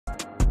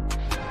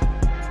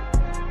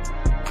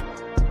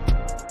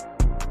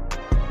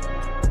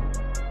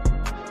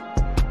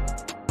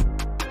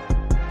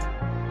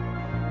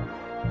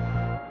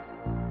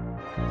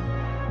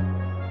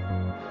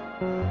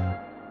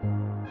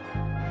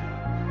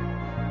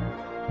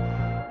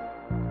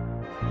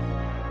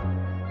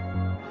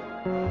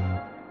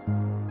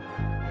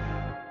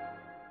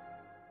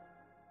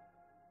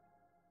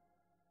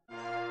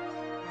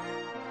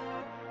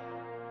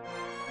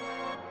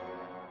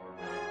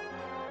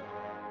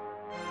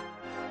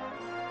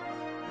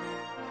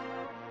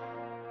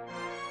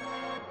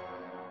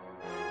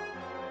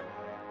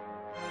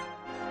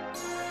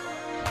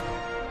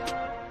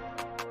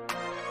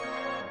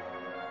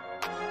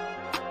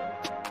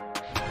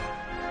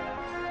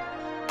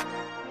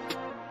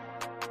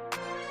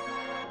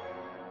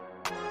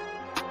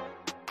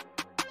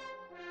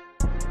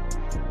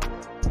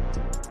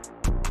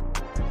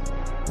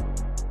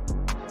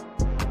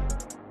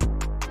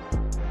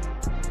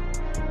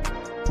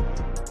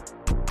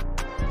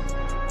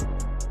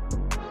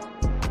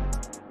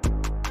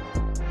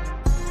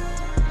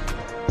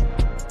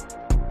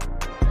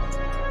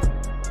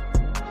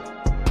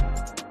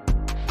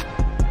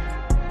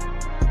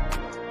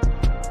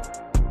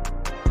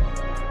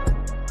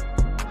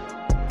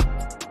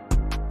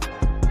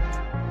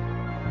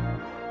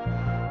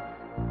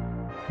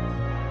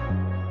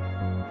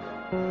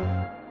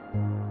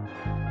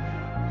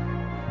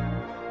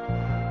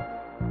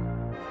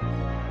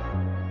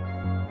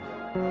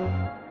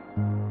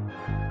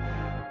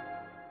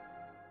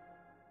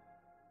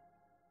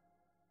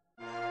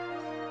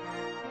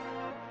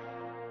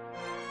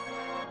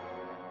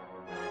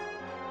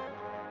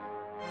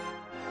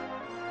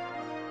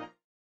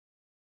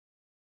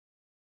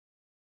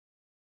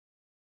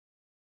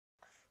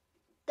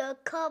the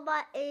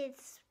Comma in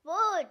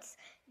Sports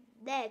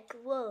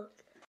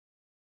Network.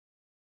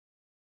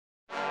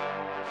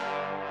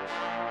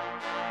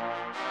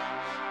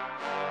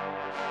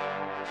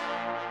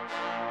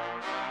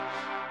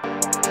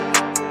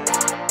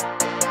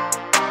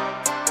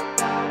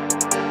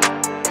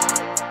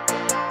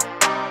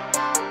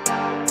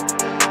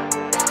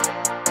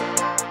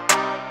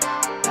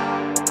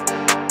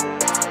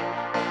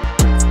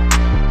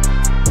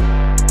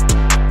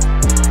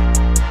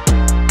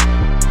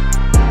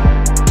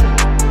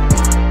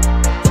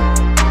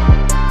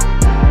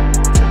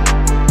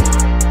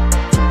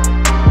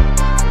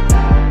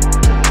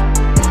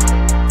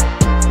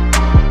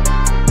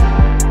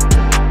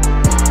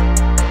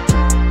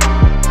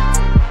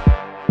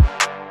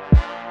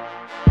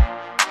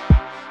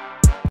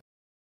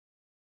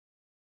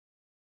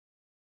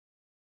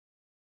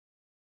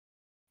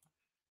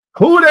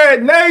 Who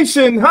that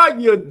nation? How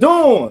you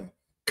doing?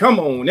 Come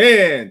on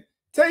in.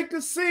 Take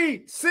a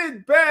seat.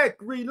 Sit back.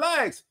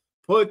 Relax.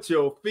 Put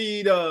your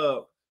feet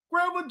up.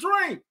 Grab a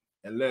drink.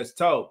 And let's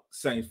talk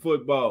Saints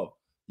football.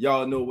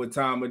 Y'all know what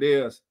time it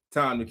is.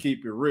 Time to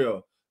keep it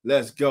real.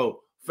 Let's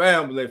go.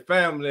 Family.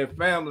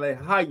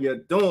 How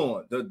you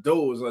doing? The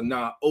doors are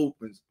not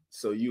open,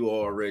 so you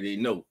already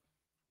know.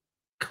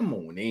 Come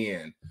on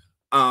in.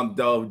 I'm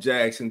Dove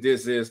Jackson.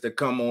 This is the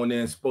Come On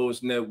In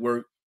Sports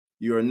Network.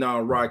 You are now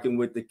rocking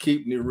with the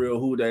Keeping It Real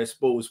Who That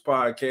Sports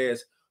podcast.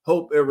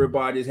 Hope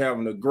everybody's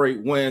having a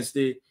great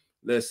Wednesday.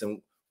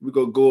 Listen, we're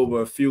going to go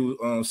over a few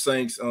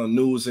Saints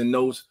news and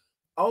notes.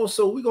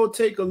 Also, we're going to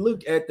take a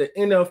look at the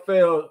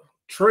NFL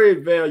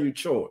trade value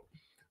chart.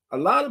 A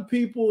lot of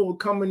people are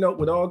coming up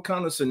with all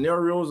kinds of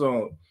scenarios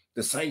on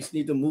the Saints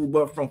need to move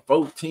up from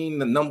 14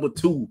 to number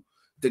 2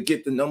 to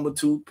get the number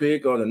 2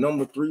 pick or the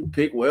number 3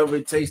 pick, whatever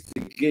it takes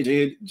to get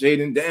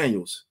Jaden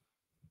Daniels.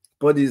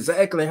 But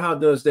exactly how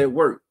does that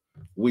work?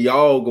 We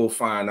all go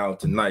find out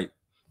tonight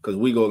because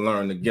we go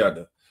learn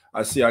together.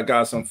 I see I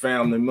got some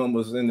family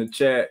members in the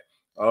chat.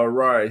 All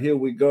right, here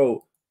we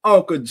go.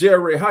 Uncle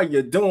Jerry, how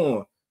you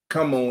doing?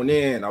 Come on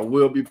in. I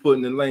will be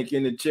putting the link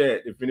in the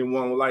chat if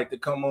anyone would like to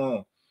come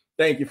on.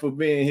 Thank you for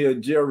being here,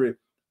 Jerry.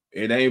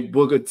 It ain't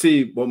Booker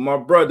T, but my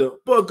brother,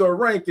 Booker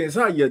Rankins,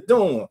 how you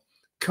doing?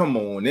 Come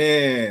on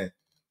in.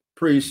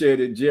 Appreciate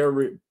it,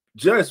 Jerry.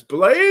 Just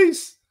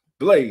Blaze.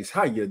 Blaze,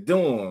 how you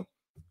doing?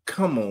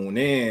 Come on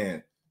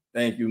in.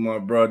 Thank you, my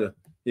brother.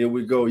 Here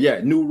we go. Yeah,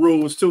 new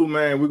rules too,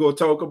 man. We're going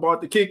to talk about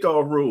the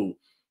kickoff rule.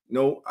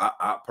 No,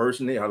 I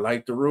personally, I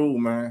like the rule,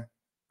 man.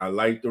 I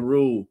like the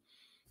rule.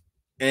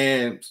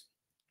 And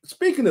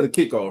speaking of the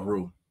kickoff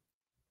rule,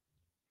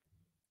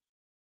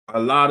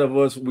 a lot of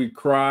us, we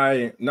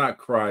not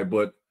cry,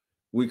 but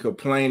we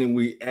complain and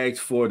we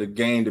ask for the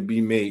game to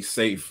be made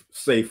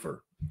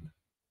safer.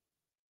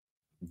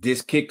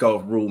 This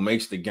kickoff rule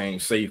makes the game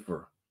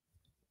safer.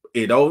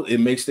 It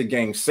makes the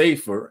game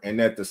safer, and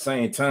at the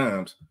same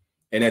time,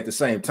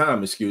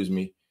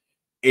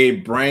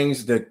 it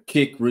brings the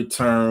kick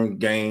return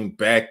game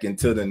back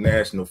into the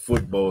National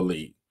Football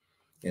League.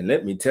 And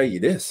let me tell you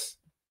this: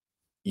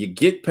 you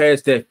get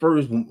past that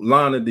first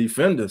line of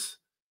defenders,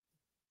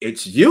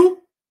 it's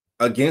you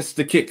against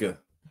the kicker.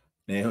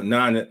 And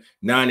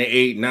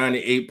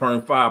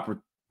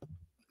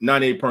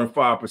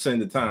 98.5% of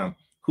the time,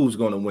 who's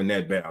going to win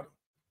that battle?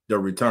 The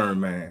return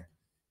man.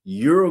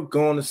 You're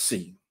going to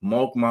see,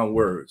 mark my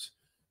words,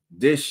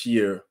 this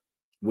year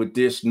with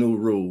this new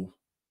rule,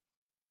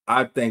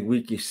 I think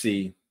we can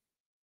see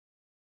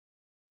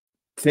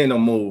 10 or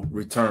more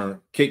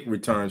kick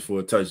returns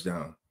for a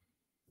touchdown.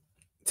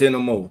 10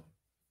 or more.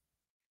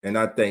 And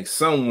I think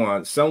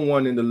someone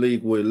in the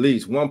league will, at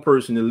least one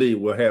person in the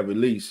league will have at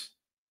least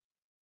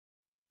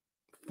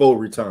 4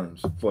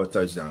 returns for a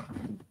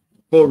touchdown.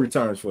 4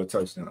 returns for a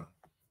touchdown.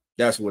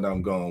 That's what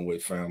I'm going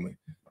with, family.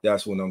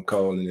 That's what I'm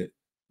calling it.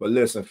 But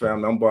listen,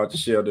 family, I'm about to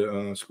share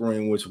the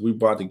screen, which we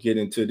about to get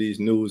into these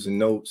news and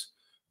notes.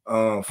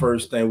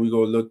 First thing we're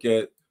going to look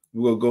at,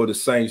 we're going to go to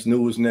Saints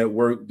News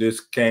Network. This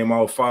came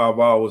out 5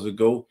 hours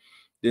ago.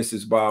 This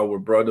is by our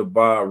brother,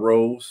 Bob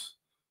Rose.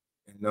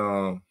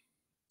 And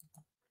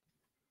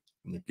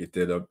let me get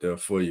that up there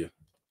for you.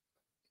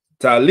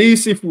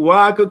 Talisi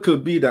Fuaga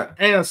could be the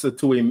answer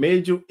to a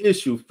major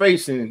issue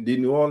facing the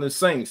New Orleans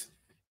Saints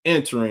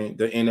entering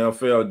the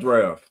NFL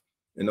draft.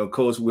 And of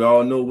course, we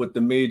all know what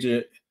the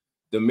major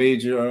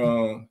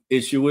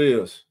issue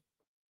is.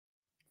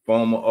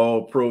 Former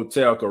All-Pro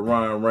tackle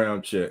Ryan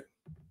Ramczyk.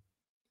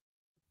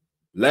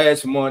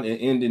 Last month in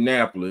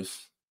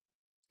Indianapolis,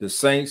 the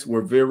Saints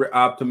were very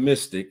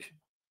optimistic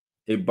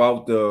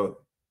about the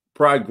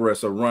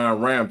progress of Ryan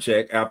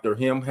Ramczyk after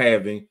him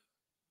having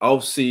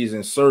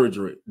off-season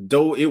surgery.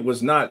 Though it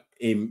was not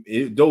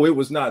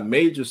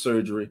major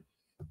surgery,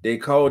 they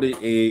called it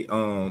a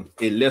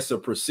lesser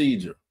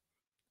procedure,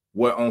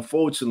 where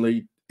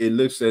unfortunately it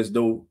looks as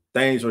though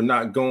things are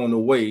not going the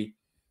way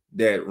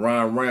that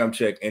Ryan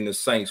Ramczyk and the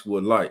Saints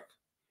would like.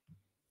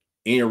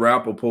 Ian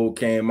Rappaport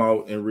came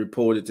out and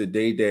reported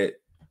today that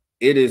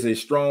it is a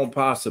strong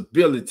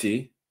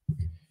possibility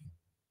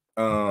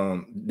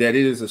that it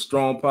is a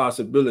strong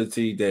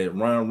possibility that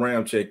Ryan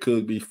Ramczyk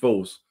could be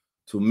forced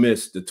to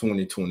miss the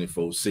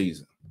 2024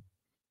 season.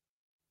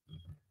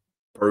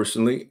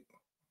 Personally,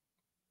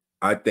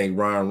 I think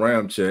Ryan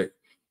Ramczyk,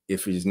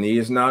 if his knee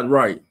is not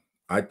right,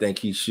 I think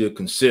he should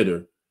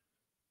consider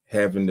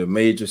having the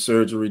major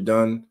surgery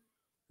done,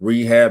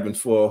 rehabbing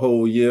for a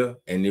whole year,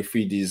 and if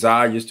he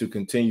desires to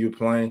continue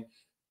playing,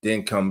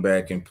 then come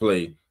back and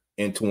play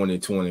in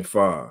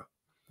 2025.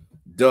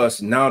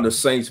 Thus, now the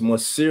Saints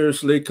must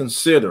seriously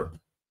consider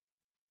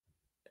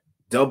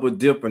double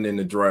dipping in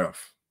the draft.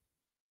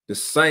 The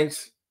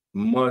Saints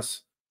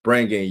must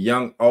bring in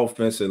young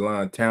offensive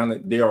line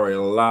talent. There are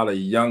a lot of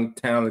young,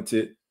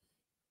 talented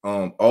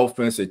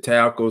offensive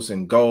tackles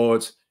and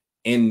guards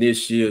in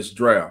this year's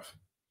draft.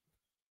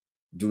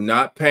 Do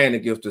not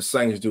panic if the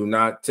Saints do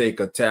not take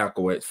a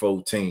tackle at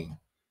 14.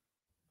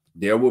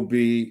 There will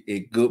be a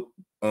good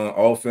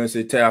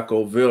offensive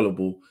tackle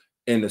available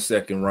in the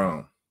second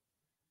round.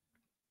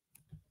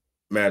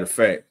 Matter of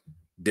fact,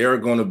 there are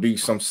going to be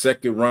some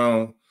second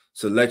round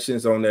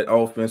selections on that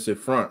offensive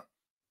front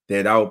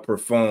that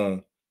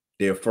outperform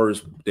their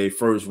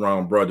first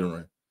round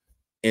brethren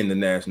in the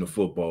National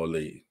Football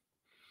League.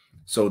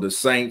 So the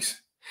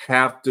Saints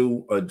have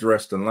to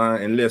address the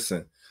line. And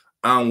listen,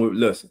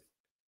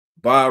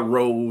 Bob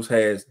Rose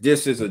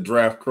this is a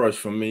draft crush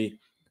for me.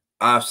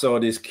 I saw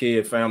this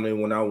kid family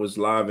when I was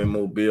live in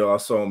Mobile. I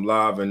saw him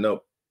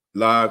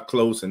live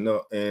close and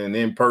up and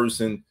in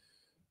person.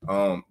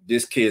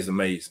 This kid's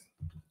amazing.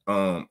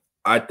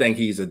 I think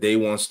he's a day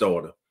one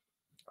starter.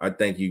 I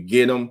think you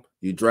get him,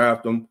 you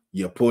draft him,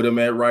 you put him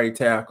at right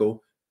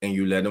tackle, and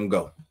you let him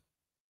go.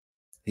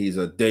 He's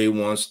a day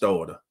one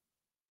starter.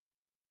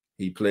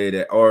 He played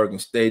at Oregon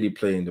State. He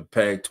played in the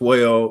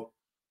Pac-12.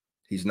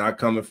 He's not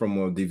coming from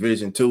a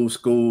Division II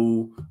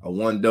school, a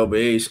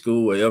 1AA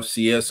school, a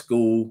FCS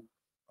school.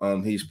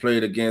 He's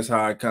played against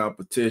high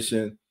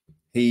competition.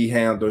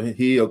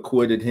 He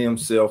acquitted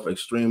himself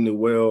extremely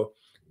well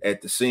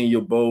at the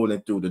Senior Bowl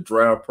and through the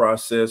draft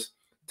process.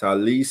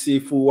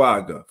 Talisi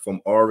Fuaga from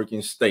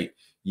Oregon State.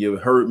 You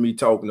heard me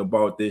talking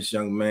about this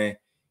young man.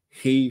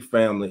 He's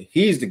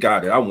the guy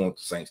that I want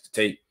the Saints to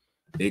take.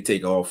 They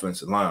take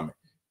offensive lineman.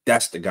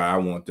 That's the guy I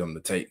want them to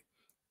take,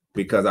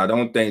 because I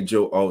don't think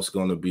Joe Alt's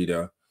going to be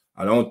there.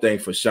 I don't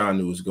think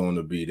Fashanu is going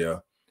to be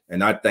there.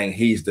 And I think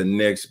he's the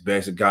next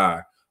best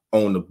guy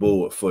on the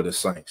board for the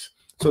Saints.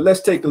 So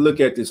let's take a look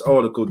at this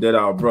article that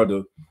our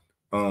brother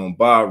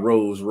Bob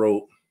Rose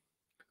wrote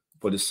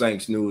for the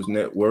Saints News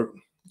Network.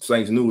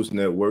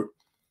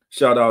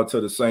 Shout out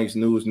to the Saints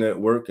News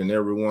Network and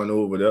everyone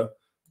over there.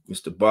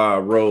 Mr.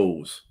 Bob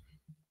Rose,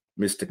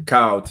 Mr.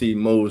 Kyle T.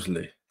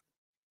 Mosley,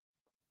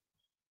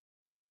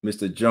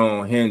 Mr.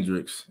 John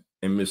Hendricks,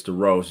 and Mr.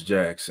 Ross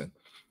Jackson.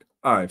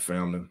 All right,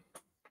 family.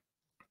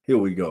 Here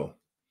we go.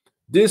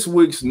 This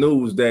week's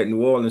news that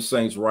New Orleans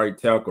Saints right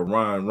tackle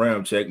Ryan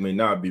Ramczyk may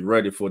not be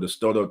ready for the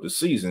start of the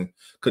season,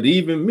 could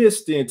even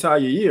miss the entire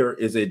year,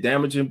 is a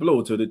damaging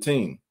blow to the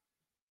team.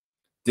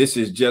 This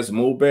is just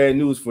more bad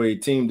news for a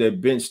team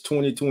that benched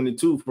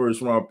 2022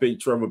 first-round pick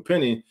Trevor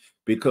Penning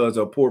because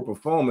of poor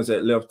performance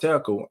at left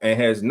tackle and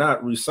has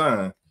not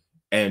re-signed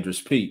Andrus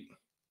Peat.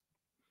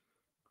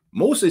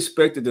 Most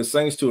expected the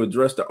Saints to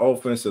address the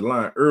offensive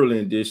line early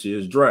in this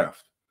year's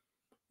draft.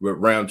 With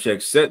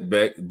Ramczyk's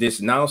setback, this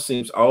now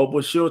seems all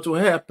but sure to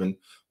happen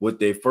with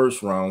their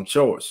first-round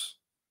choice.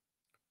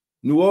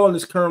 New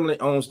Orleans currently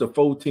owns the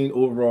 14th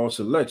overall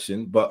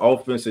selection, but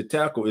offensive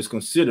tackle is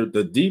considered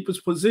the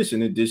deepest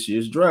position in this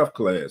year's draft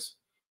class.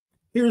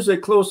 Here's a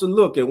closer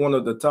look at one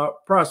of the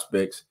top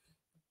prospects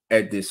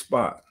at this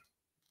spot.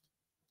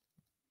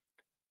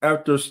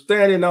 After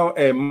standing out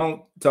at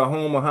Mount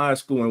Tahoma High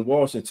School in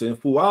Washington,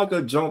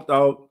 Fuaga jumped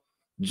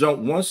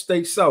one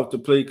state south to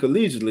play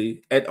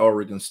collegiately at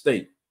Oregon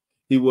State.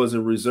 He was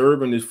a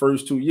reserve in his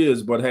first 2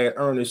 years, but had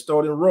earned a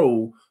starting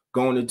role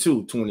going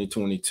into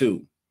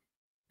 2022.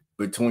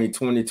 Between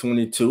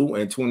 2022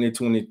 and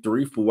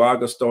 2023,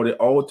 Fuaga started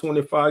all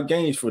 25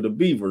 games for the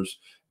Beavers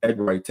at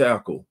right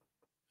tackle.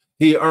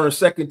 He earned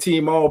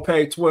second-team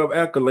All-Pac-12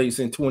 accolades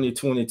in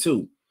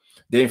 2022.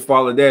 Then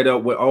followed that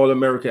up with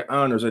All-American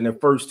honors and the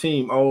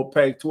first-team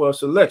All-Pac-12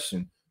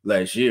 selection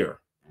last year.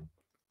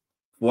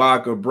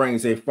 Fuaga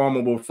brings a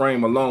formidable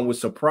frame along with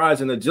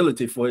surprising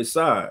agility for his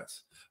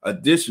size.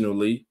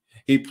 Additionally,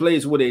 he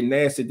plays with a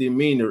nasty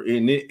demeanor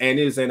and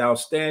is an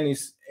outstanding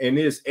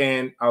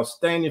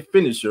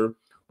finisher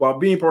while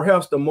being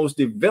perhaps the most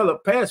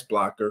developed pass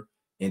blocker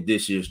in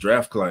this year's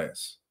draft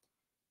class.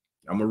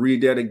 I'm going to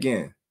read that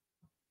again.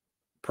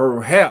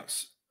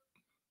 Perhaps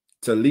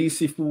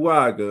Talisi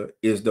Fuaga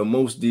is the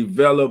most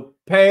developed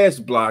pass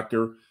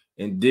blocker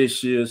in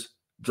this year's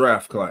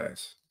draft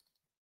class.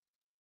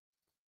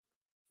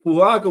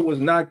 Fuaga was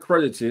not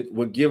credited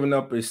with giving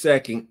up a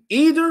sack in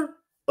either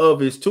of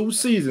his 2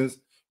 seasons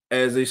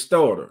as a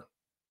starter.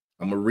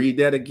 I'm going to read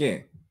that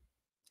again.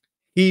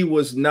 He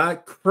was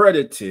not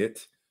credited,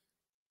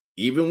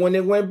 even when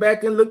they went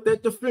back and looked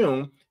at the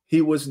film,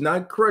 he was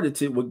not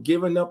credited with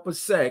giving up a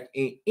sack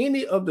in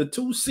any of the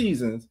 2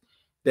 seasons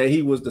that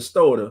he was the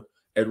starter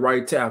at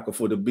right tackle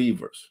for the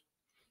Beavers.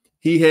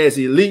 He has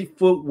elite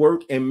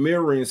footwork and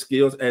mirroring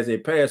skills as a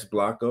pass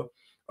blocker,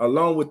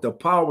 along with the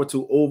power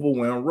to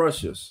overwhelm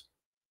rushers.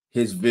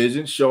 His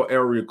vision, short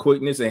area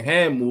quickness, and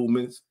hand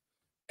movements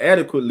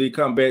adequately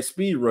combat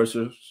speed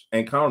rushers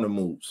and counter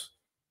moves.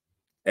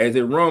 As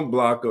a run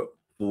blocker,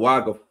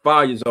 Fuaga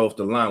fires off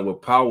the line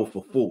with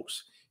powerful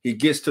force. He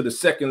gets to the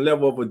second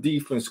level of a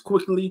defense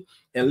quickly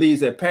and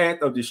leaves a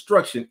path of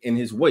destruction in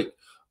his wake,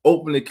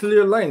 opening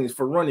clear lanes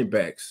for running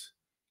backs.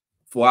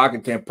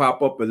 Fuaga can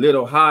pop up a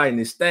little high in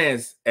his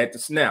stance at the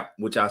snap,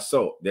 which I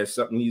saw. That's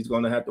something he's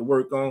going to have to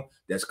work on.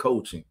 That's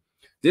coaching.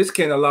 This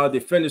can allow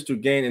defenders to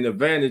gain an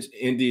advantage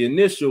in the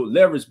initial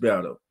leverage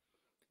battle.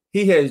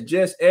 He has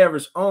just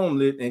average arm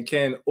length and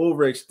can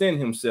overextend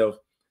himself,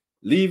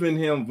 leaving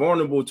him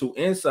vulnerable to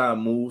inside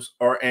moves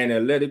or an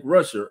athletic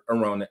rusher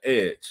around the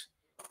edge.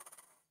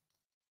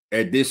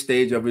 At this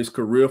stage of his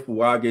career,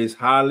 Fuaga is a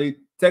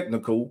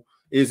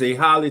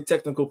highly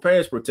technical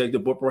pass protector,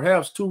 but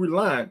perhaps too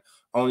reliant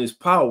on his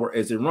power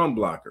as a run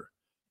blocker.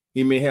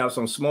 He may have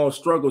some small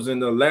struggles in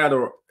the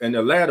latter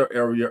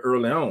area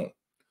early on,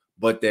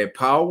 but that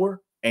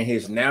power and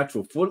his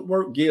natural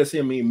footwork gives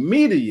him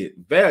immediate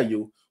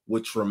value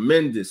with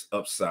tremendous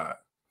upside.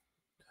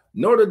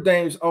 Notre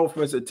Dame's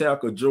offensive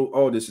tackle Joe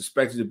Alt is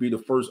expected to be the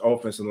first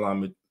offensive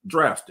lineman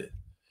drafted.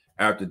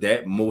 After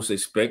that, most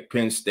expect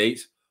Penn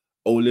State's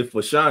Ole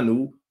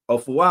Fashanu or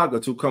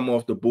Fuaga to come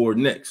off the board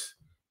next.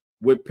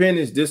 With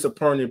Penny's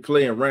disappointing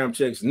play in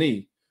Ramczak's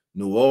knee,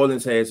 New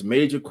Orleans has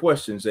major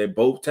questions at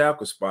both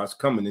tackle spots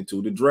coming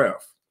into the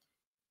draft.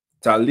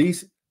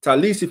 Talisi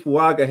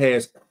Fuaga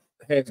has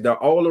the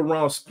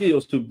all-around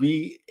skills to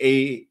be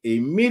an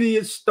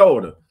immediate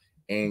starter.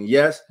 And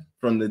yes,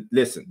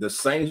 the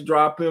Saints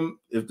drop him.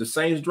 If the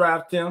Saints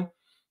draft him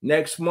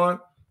next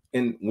month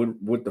and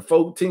with the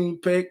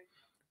 14th pick,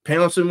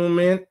 pencil him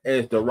in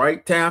as the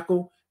right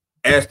tackle,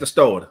 as the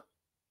starter.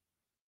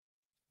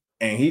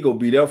 And he gonna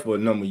be there for a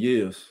number of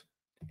years.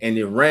 And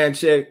if Ryan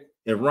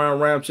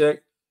Ramczyk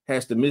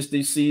has to miss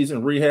this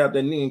season, rehab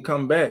that knee and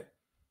come back,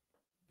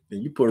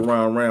 then you put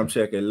Ryan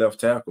Ramczyk at left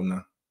tackle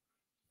now.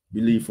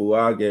 You leave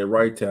Fuaga at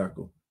right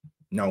tackle.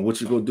 Now, what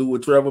you gonna do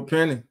with Trevor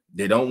Penny?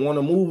 They don't want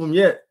to move him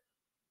yet.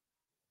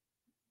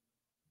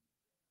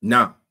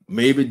 Now,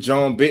 maybe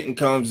John Benton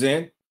comes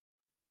in,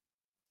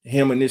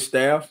 him and his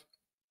staff,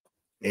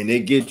 and they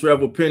get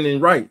Trevor Penny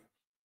right.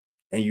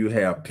 And you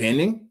have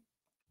Penny,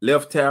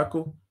 left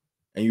tackle,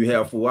 and you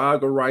have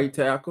Fuaga, right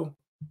tackle.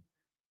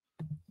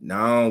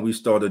 Now we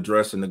start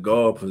addressing the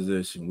guard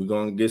position. We're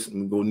gonna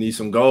need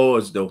some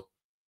guards though.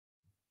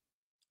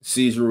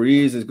 Cesar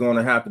Ruiz is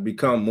gonna have to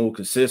become more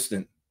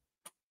consistent.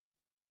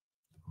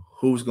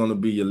 Who's gonna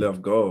be your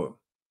left guard?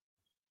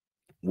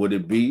 Would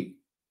it be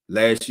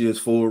last year's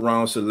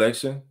 4th-round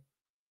selection?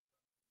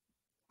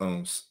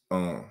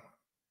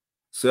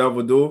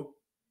 Salvador?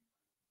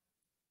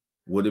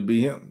 Would it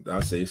be him? I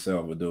say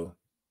Salvador.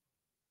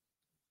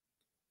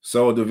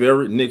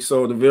 Nick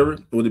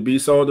Saldiveri. Would it be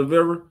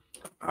Saldiveri?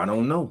 I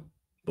don't know,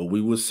 but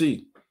we will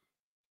see.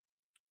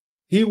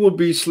 He will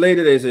be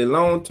slated as a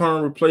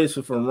long-term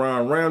replacement from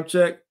Ryan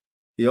Ramczyk.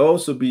 He'll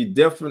also be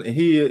definite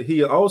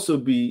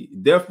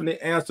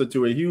answer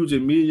to a huge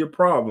immediate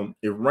problem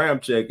if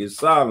Ramczyk is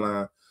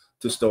sidelined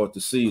to start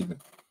the season.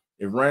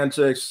 If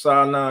Ramczyk's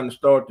sidelined to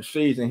start the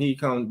season, he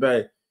comes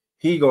back,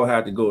 he gonna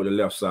have to go to the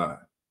left side.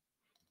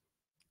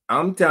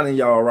 I'm telling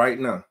y'all right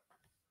now,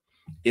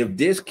 if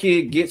this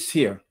kid gets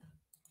here,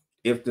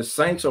 if the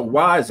Saints are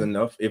wise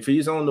enough, if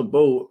he's on the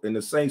board and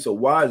the Saints are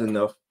wise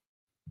enough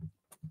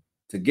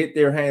to get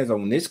their hands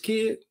on this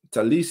kid,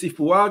 Talisi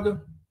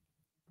Fuaga,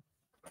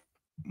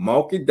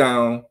 mark it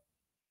down,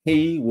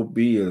 he will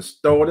be a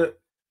starter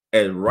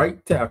at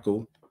right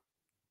tackle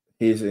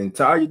his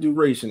entire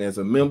duration as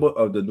a member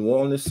of the New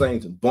Orleans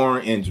Saints,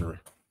 barring injury.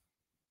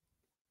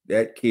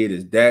 That kid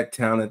is that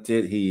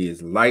talented. He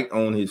is light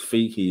on his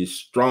feet. He is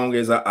strong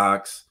as an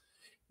ox.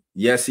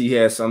 Yes, he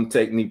has some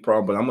technique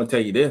problem, but I'm going to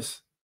tell you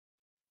this.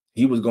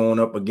 He was going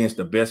up against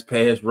the best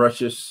pass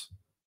rushers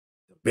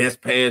at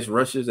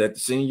the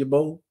Senior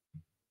Bowl.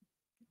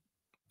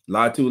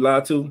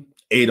 Latu,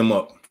 ate him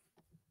up.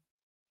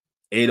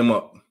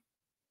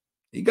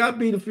 He got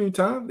beat a few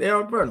times. They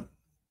are better.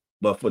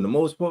 But for the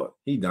most part,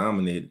 he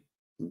dominated.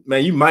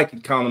 Man, you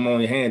might count him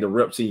on your hand the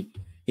reps he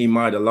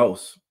might have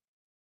lost.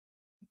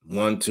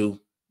 1, 2,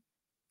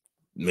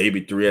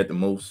 maybe 3 at the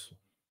most.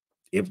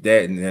 If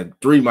that, and then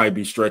 3 might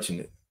be stretching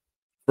it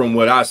from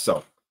what I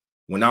saw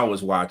when I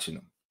was watching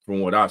him, from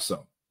what I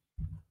saw.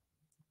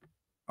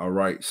 All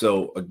right.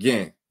 So,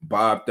 again,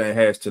 Bob then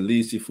has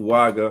Talisi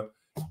Fuaga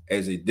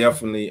as a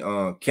definitely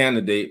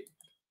candidate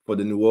for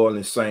the New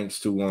Orleans Saints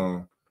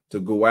to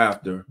go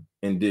after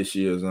in this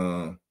year's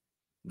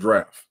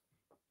draft.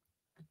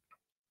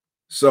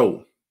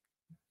 So,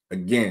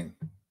 again,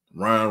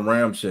 Ryan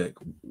Ramczyk,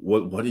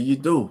 what do you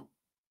do?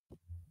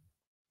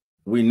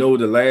 We know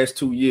the last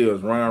 2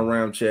 years, Ryan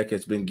Ramczyk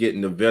has been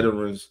getting the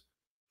veterans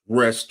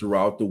rest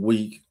throughout the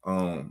week,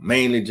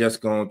 mainly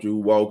just going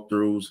through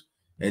walkthroughs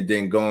and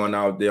then going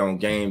out there on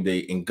game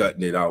day and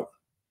gutting it out.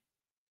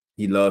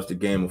 He loves the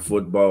game of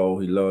football.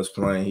 He loves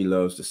playing. He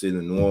loves the city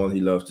of New Orleans.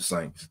 He loves the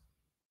Saints.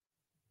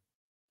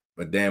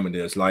 But damn it,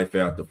 there's life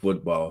after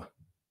football.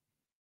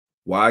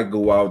 Why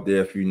go out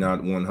there if you're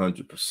not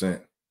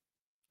 100%?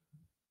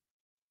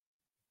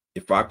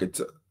 If I could,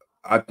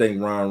 I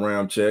think Ron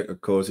Ramczyk, of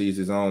course, he's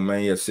his own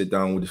man. He'll sit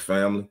down with his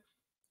family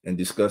and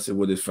discuss it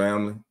with his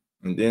family.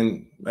 And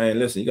then, man,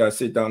 listen, you got to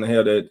sit down and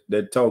have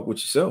that talk with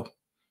yourself.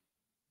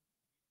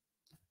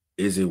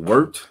 Is it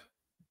worth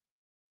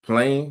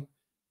playing,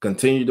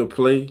 continue to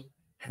play,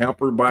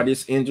 hampered by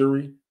this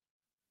injury,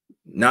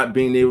 not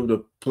being able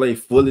to play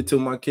fully to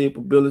my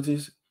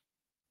capabilities?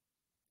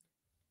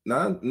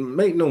 Now,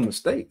 make no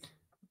mistake,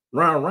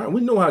 Ryan,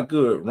 we know how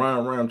good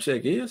Ron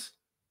Ramczyk is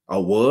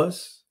or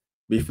was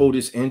before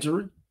this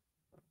injury,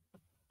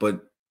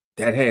 but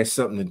that has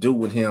something to do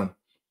with him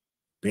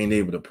being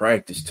able to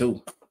practice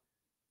too,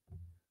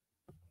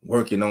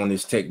 working on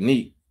his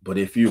technique. But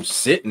if you're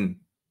sitting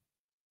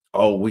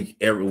all week,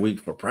 every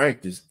week for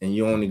practice, and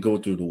you only go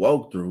through the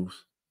walkthroughs,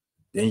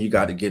 then you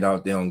got to get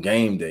out there on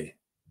game day.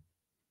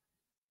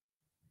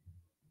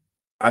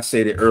 I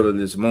said it earlier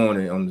this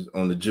morning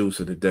on the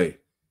juice of the day.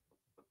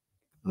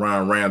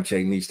 Ron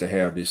Ramczyk needs to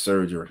have this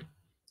surgery.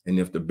 And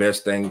if the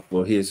best thing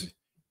for his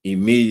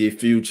immediate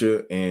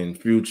future and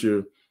his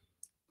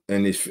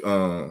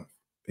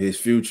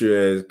future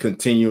as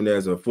continuing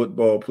as a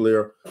football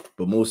player,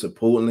 but most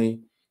importantly,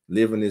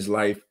 living his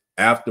life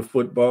after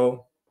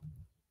football,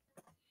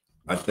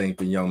 I think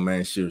the young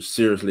man should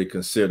seriously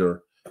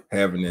consider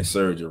having that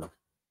surgery.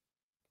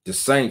 The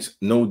Saints,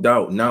 no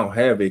doubt, now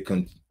have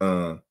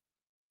another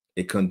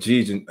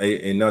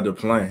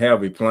plan,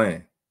 have a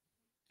plan.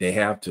 They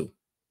have to.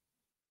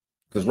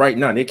 Because right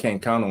now they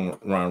can't count on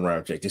Ron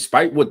Ramczyk,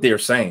 despite what they're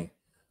saying.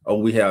 Oh,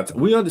 we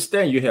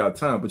understand you have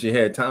time, but you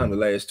had time the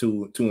last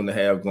two and a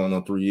half, going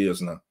on 3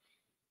 years now.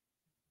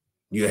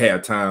 You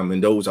had time in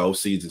those off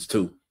seasons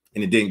too,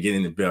 and it didn't get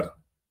any better.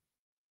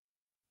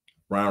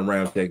 Ron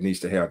Ramczyk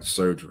needs to have the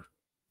surgery.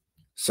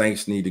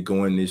 Saints need to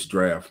go in this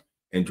draft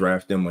and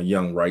draft them a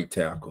young right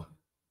tackle.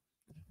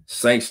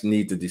 Saints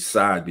need to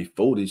decide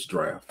before this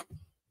draft,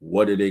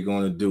 what are they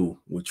going to do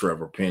with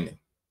Trevor Penning?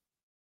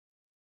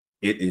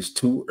 It is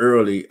too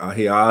early. I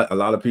hear a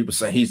lot of people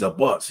saying he's a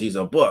bust. He's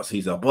a bust.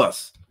 He's a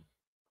bust.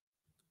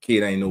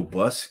 Kid ain't no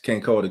bust.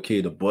 Can't call the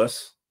kid a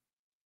bust.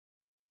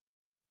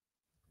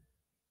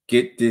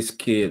 Get this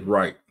kid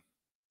right.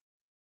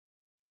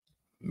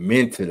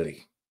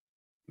 Mentally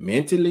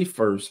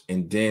first,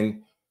 and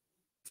then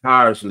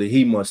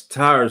he must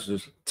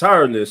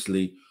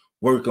tirelessly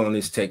work on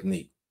his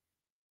technique,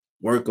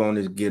 work on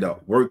his get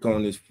up, work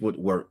on his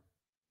footwork.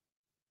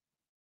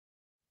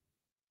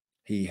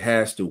 He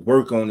has to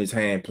work on his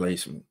hand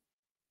placement,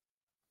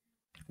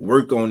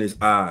 work on his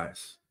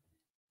eyes.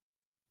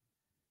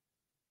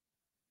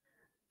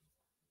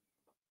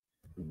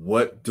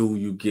 What do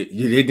you get?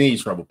 They need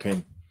Trevor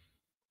Penning.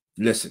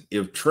 Listen,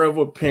 if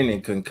Trevor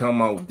Penning can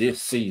come out this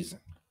season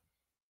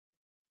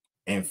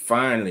and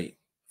finally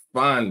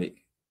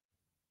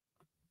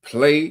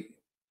play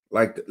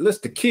like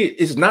the kid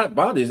is not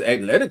about his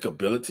athletic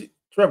ability.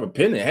 Trevor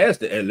Penning has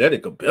the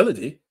athletic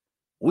ability.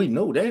 We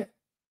know that.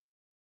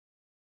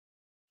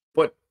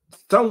 But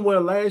somewhere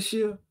last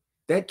year,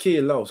 that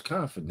kid lost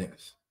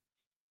confidence.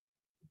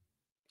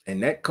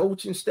 And that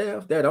coaching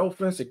staff, that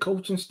offensive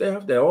coaching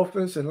staff, that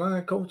offensive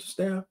line coaching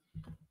staff,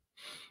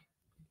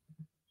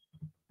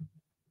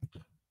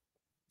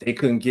 they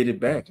couldn't get it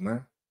back,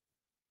 man.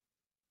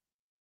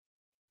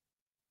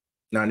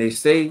 Now, they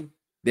say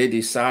they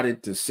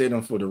decided to sit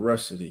him for the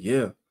rest of the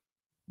year.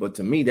 But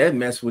to me, that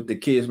messed with the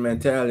kid's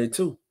mentality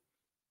too.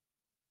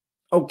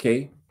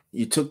 Okay,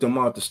 you took them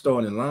out the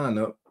starting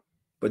lineup,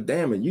 but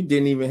damn it, you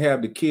didn't even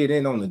have the kid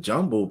in on the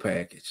jumbo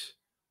package.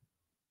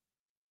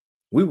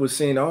 We were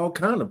seeing all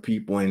kind of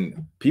people,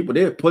 and people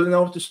there pulling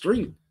off the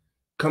street,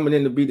 coming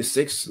in to be the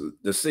sixth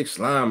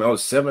lineman or the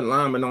seventh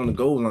lineman on the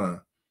goal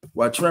line,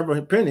 while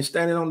Trevor Penning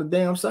standing on the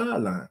damn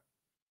sideline.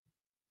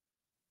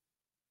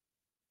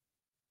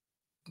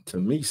 To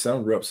me,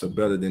 some reps are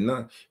better than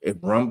none. If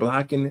run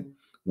blocking,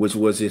 which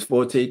was his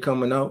forte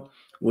coming out,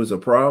 was a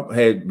problem,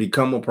 had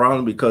become a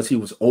problem because he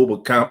was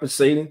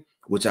overcompensating,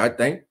 which I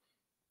think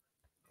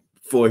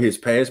for his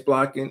pass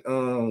blocking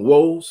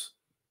woes,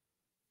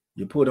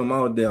 you put him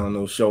out there on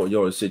those short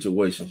yard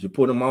situations. You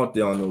put him out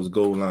there on those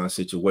goal line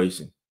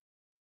situations.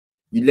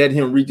 You let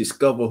him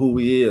rediscover who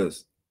he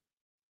is,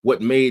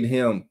 what made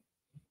him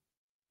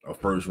a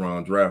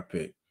first-round draft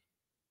pick.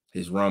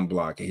 His run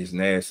blocking, his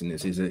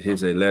nastiness, his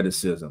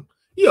athleticism.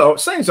 You know,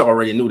 Saints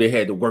already knew they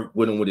had to work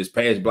with him with his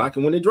pass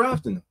blocking when they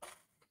drafted him.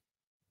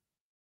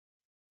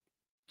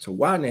 So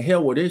why in the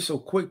hell were they so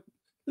quick?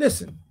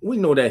 Listen, we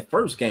know that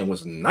first game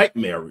was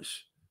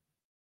nightmarish.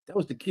 That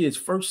was the kid's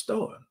first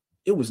start.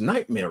 It was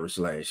nightmarish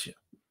last year.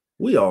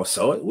 We all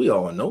saw it. We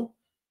all know.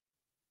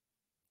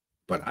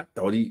 But I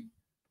thought he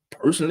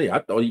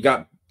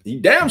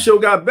damn sure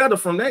got better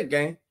from that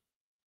game.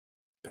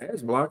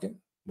 Pass blocking.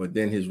 But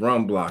then his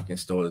run blocking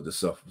started to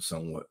suffer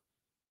somewhat.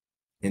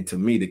 And to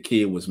me, the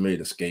kid was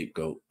made a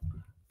scapegoat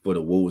for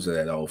the woes of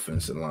that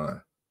offensive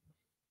line.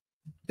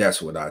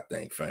 That's what I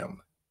think,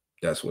 family.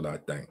 That's what I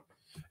think.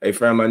 Hey,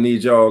 fam, I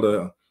need y'all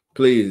to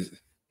please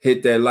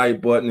hit that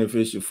like button if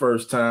it's your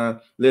first time.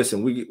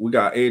 Listen, we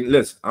got 8.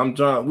 Listen,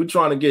 we're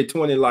trying to get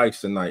 20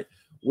 likes tonight.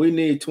 We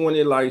need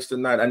 20 likes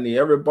tonight. I need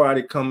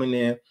everybody coming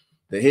in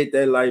to hit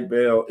that like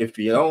bell. If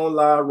you're on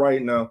live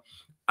right now,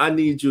 I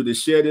need you to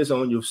share this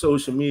on your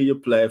social media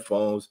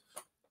platforms.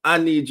 I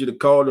need you to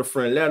call a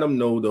friend, let them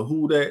know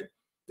the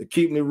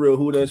Keeping It Real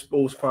Who That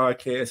Sports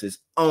podcast is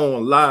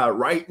on live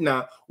right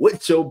now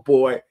with your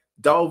boy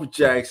Dolph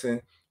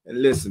Jackson.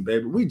 And listen,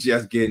 baby, we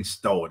just getting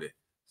started.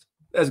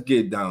 Let's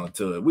get down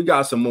to it. We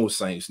got some more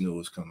Saints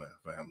news coming,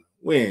 family.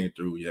 We ain't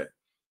through yet.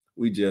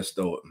 We just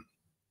starting.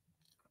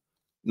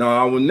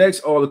 Now, our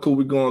next article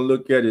we're going to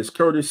look at is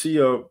courtesy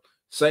of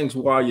Saints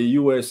Wire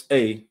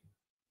USA,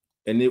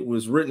 and it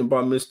was written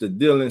by Mr.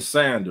 Dylan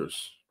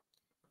Sanders,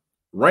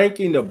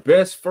 ranking the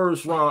best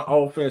first-round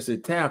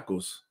offensive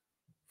tackles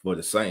for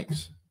the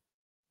Saints.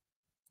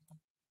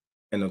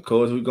 And, of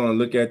course, we're going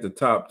to look at the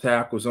top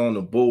tackles on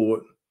the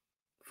board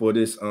for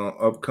this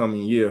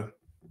upcoming year.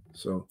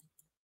 So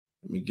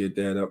let me get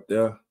that up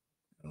there.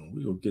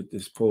 We're going to get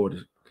this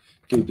party.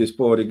 Keep this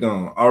party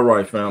going. All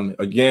right, family.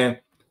 Again,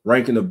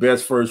 ranking the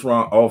best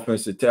first-round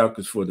offensive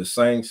tackles for the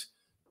Saints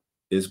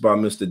is by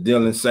Mr.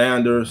 Dylan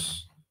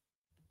Sanders.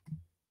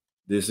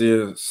 This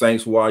is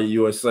Saints Wire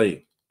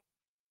USA.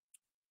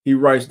 He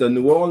writes, the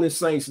New Orleans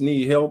Saints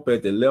need help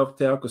at the left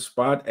tackle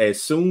spot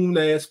as soon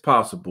as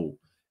possible.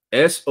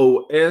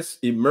 SOS,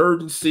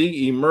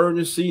 emergency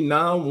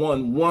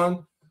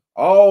 911.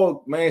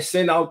 All, man,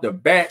 send out the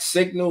bat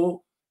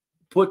signal,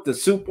 put the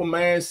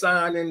Superman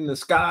sign in the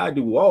sky,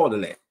 do all of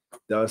that.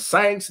 The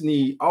Saints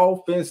need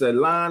offensive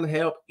line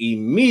help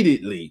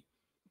immediately.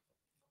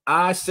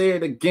 I say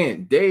it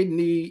again. They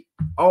need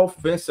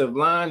offensive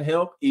line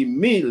help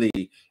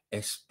immediately,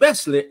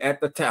 especially at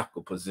the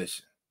tackle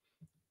position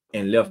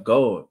and left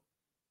guard.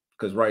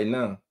 Because right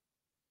now,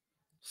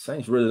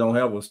 Saints really don't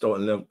have a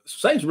starting left.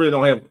 Saints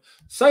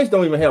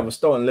don't even have a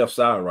starting left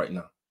side right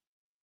now.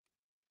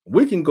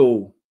 We can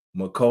go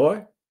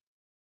McCoy,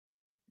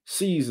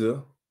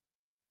 Caesar.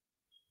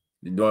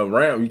 You're doing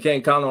Ram. You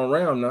can't count on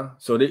Ram now.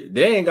 So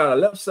they ain't got a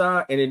left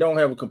side and they don't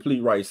have a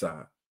complete right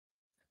side.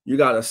 You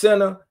got a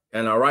center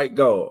and a right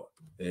guard.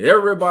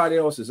 Everybody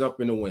else is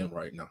up in the wind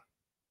right now.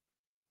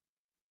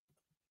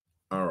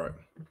 All right.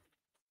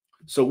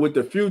 So with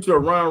the future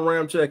of Ron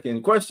Ramczyk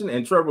in question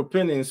and Trevor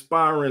Penning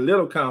inspiring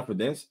little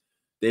confidence,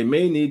 they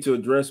may need to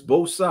address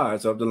both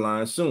sides of the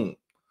line soon.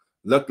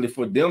 Luckily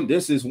for them,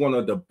 this is one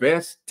of the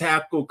best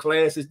tackle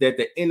classes that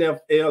the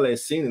NFL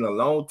has seen in a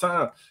long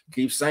time.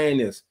 Keep saying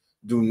this.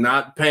 Do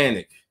not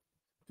panic.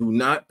 Do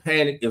not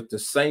panic if the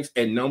Saints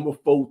at number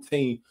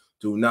 14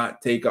 do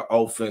not take an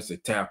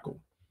offensive tackle.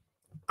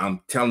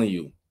 I'm telling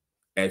you,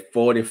 at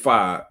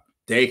 45,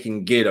 they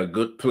can get a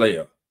good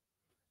player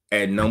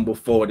at number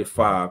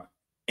 45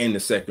 in the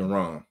second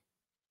round.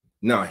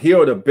 Now,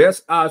 here are the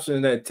best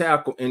options at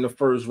tackle in the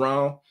first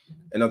round.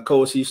 And, of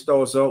course, he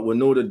starts out with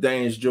Notre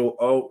Dame's Joe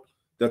Alt,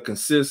 the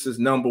consensus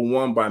number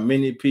 1 by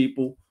many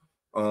people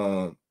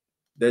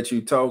that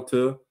you talk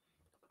to.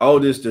 All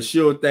this, the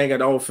sure thing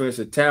at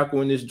offensive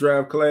tackle in this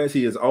draft class.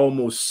 He is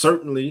almost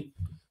certainly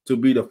to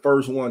be the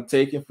first one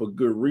taken for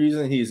good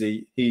reason.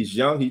 He's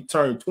young. He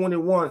turned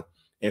 21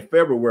 in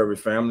February,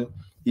 family.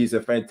 He's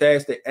a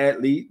fantastic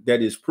athlete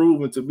that is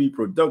proven to be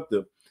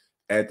productive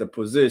at the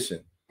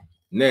position.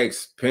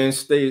 Next, Penn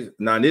State.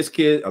 Now, this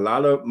kid, a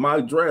lot of my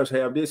drafts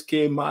have this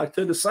kid mocked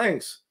to the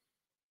Saints.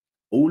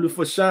 Olu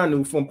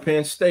Fashanu from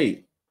Penn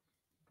State.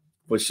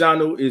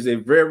 Fashanu is a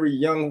very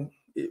young.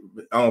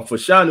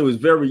 Fashanu is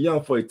very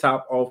young for a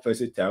top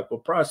offensive tackle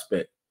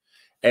prospect,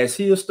 as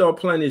he'll start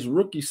playing his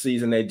rookie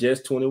season at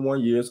just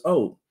 21 years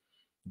old.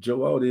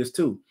 Joe Alt is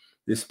too.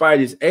 Despite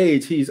his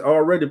age, he's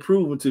already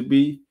proven to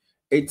be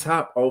a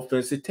top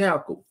offensive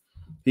tackle.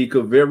 He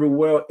could very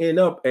well end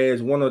up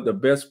as one of the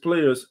best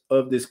players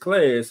of this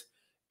class,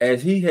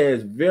 as he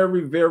has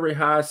very, very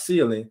high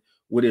ceiling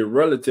with a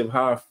relative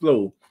high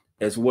flow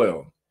as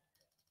well.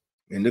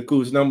 And look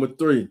who's number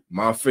 3,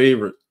 my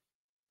favorite.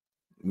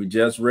 We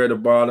just read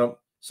about him,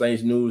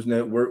 Saints News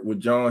Network with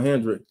John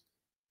Hendrick.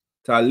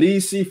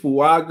 Talisi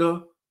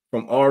Fuaga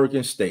from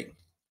Oregon State.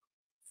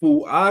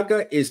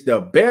 Fuaga is the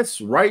best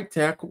right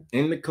tackle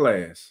in the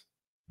class,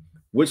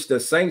 which the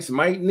Saints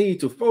might need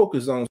to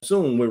focus on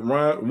soon with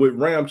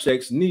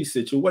Ramczyk's knee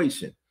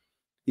situation.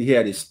 He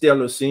had a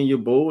stellar Senior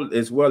Bowl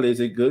as well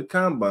as a good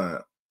combine.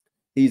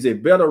 He's a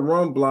better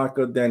run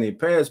blocker than a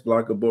pass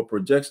blocker, but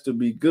projects to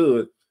be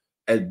good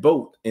at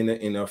both in the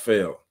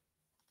NFL.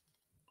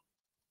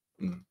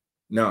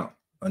 Now,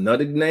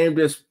 another name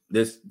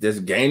that's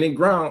gaining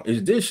ground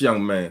is this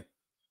young man,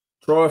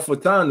 Troy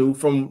Fautanu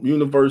from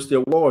University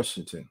of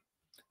Washington.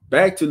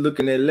 Back to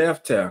looking at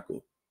left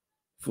tackle.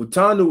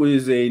 Fautanu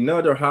is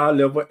another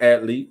high-level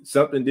athlete,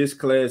 something this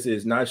class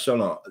is not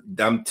shown on.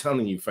 I'm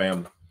telling you,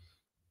 family,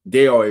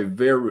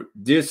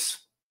 this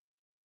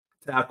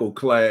tackle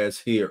class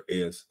here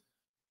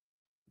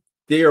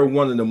they are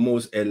one of the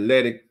most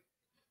athletic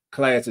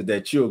classes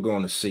that you're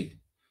going to see.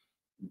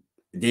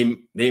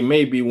 they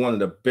may be one of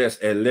the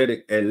best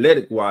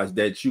athletic wise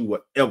that you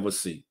will ever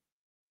see.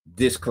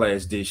 This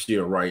class this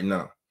year right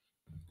now.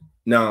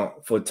 Now,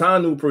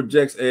 Fautanu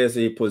projects as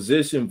a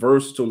position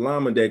versatile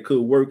lineman that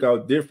could work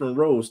out different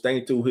roles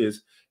thanks to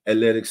his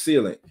athletic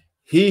ceiling.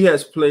 He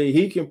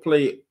can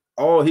play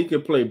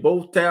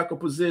both tackle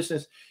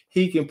positions.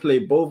 He can play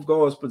both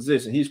guards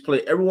positions. He's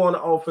played everyone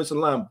on the offensive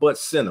line but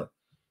center.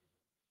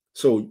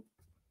 So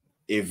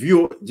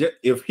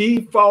if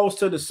he falls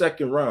to the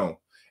second round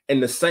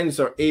and the Saints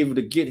are able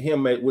to get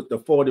him with the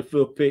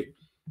 45th pick,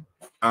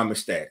 I'm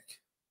ecstatic.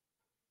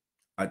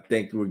 I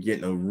think we're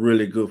getting a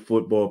really good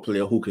football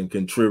player who can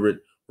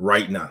contribute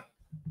right now.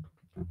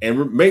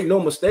 And make no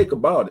mistake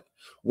about it,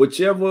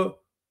 whichever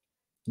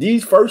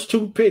these first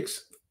two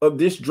picks of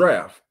this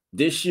draft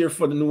this year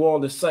for the New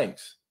Orleans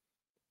Saints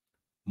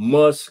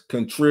must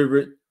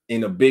contribute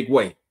in a big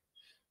way.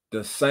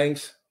 The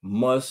Saints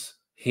must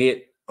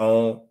hit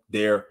on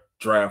their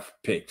draft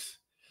picks.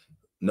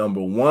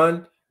 Number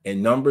 1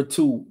 and number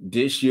 2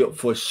 this year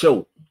for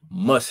sure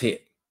must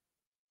hit.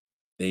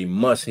 They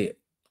must hit.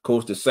 Of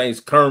course, the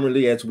Saints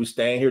currently, as we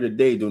stand here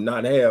today, do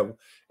not have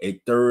a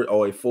 3rd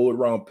or a 4th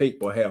round pick,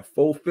 but have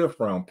 4 5th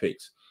round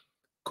picks.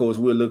 Of course,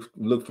 we'll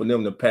look for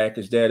them to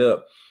package that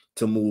up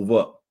to move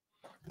up.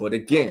 But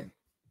again,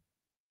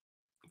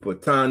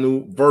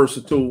 Fautanu,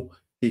 versatile.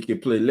 He can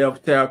play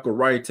left tackle,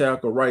 right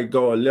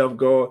guard, left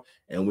guard.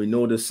 And we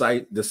know the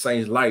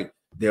Saints like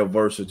their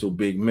versatile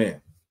big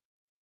men.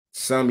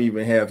 Some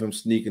even have him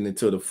sneaking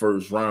into the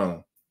 1st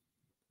round.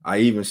 I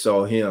even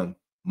saw him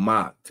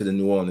mock to the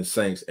New Orleans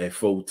Saints at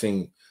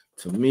 14.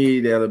 To me,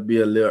 that'll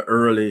be a little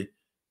early.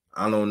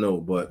 I don't know,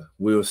 but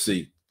we'll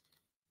see.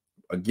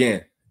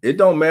 Again, it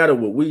don't matter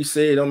what we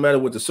say. It don't matter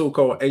what the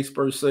so-called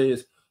expert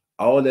says.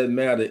 All that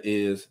matters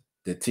is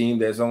the team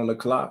that's on the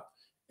clock.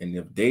 And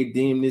if they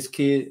deem this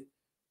kid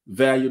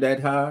value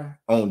that high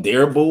on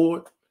their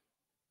board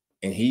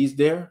and he's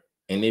there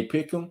and they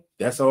pick him,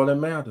 that's all that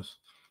matters.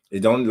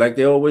 It don't, like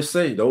they always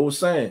say, the old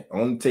saying,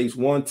 only takes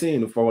one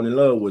team to fall in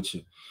love with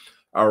you.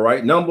 All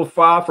right, number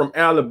 5 from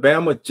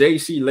Alabama,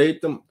 J.C.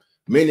 Latham.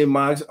 Many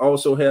mocks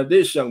also have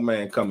this young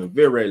man coming,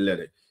 very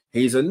athletic.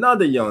 He's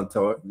another young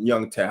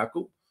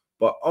tackle,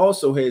 but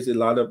also has a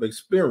lot of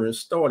experience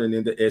starting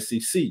in the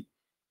SEC.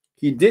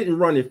 He didn't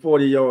run a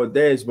 40-yard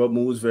dash, but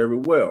moves very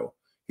well.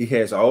 He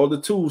has all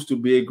the tools to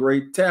be a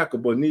great tackle,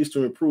 but needs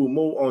to improve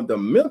more on the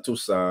mental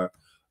side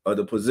of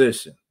the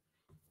position.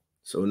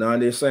 So now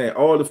they're saying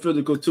all the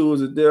physical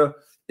tools are there.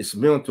 It's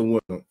mental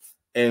with them.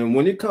 And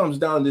when it comes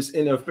down to this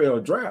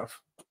NFL draft,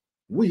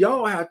 we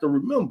all have to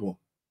remember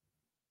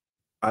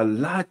a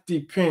lot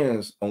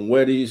depends on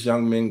where these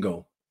young men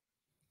go.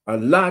 A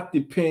lot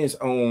depends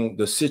on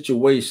the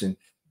situation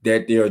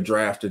that they're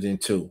drafted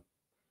into.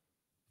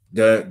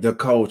 The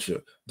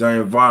culture, the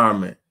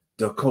environment,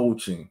 the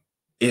coaching.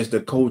 Can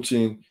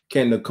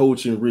the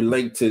coaching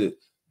relate to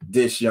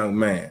this young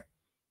man?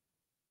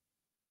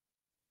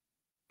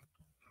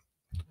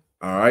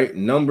 All right,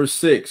 number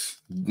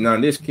 6. Now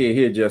this kid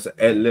here just an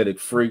athletic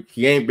freak.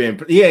 He ain't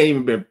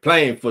even been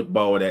playing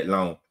football that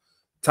long.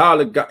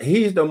 Tyler,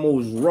 he's the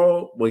most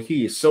raw, but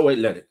he is so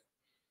athletic.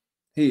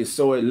 He is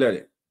so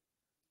athletic.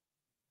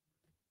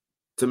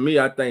 To me,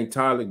 I think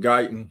Tyler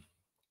Guyton,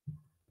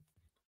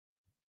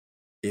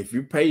 if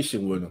you're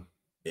patient with him,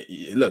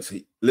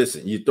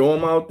 listen, you throw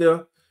him out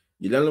there,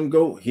 you let him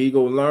go, he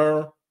go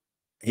learn,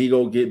 he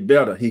go get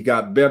better. He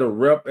got better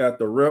rep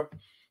after rep.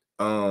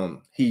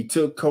 He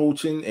took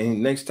coaching,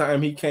 and next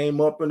time he came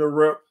up in the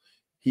rep,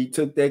 he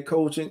took that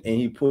coaching and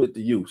he put it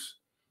to use.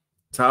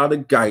 Tyler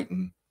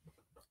Guyton,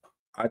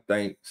 I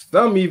think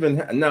some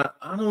even now,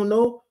 I don't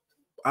know.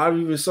 I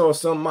even saw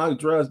some mock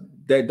drafts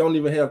that don't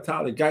even have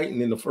Tyler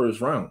Guyton in the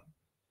 1st round.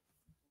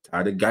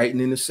 Tyler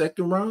Guyton in the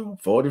 2nd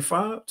round,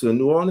 45 to the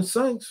New Orleans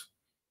Saints.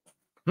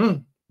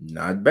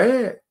 Not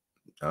bad.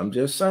 I'm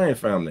just saying,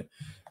 family.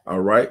 All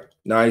right.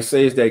 Now he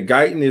says that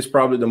Guyton is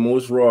probably the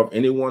most raw of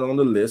anyone on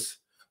the list,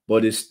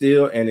 but is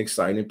still an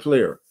exciting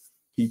player.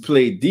 He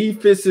played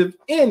defensive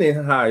end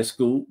in high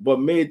school, but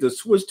made the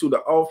switch to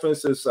the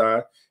offensive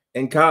side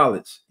in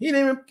college. He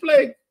didn't even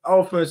play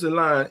offensive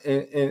line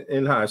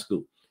in high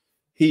school.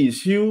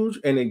 He's huge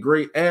and a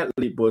great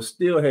athlete, but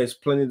still has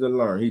plenty to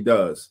learn. He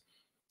does.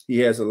 He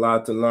has a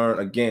lot to learn.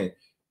 Again,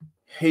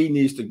 he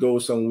needs to go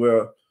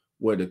somewhere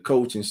where the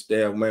coaching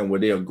staff, man, where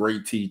they are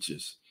great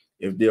teachers.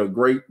 If they're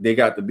great, they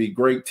got to be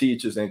great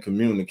teachers and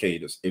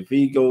communicators. If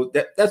he goes,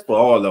 that's for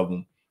all of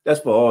them. That's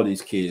for all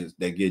these kids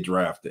that get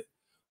drafted,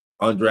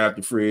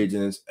 undrafted free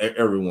agents,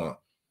 everyone.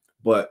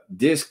 But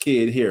this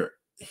kid here,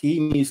 he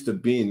needs to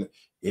be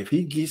if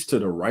he gets to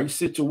the right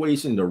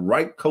situation, the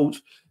right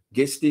coach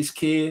gets this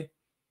kid,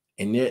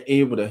 and they're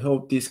able to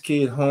help this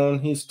kid hone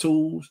his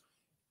tools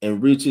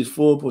and reach his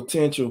full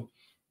potential.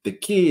 The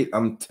kid,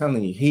 I'm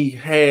telling you, he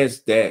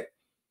has that.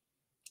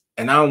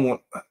 And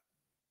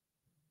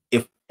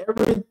if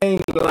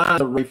everything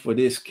lines right for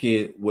this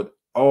kid with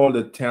all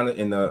the talent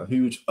and the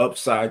huge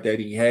upside that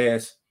he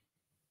has,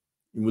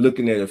 we're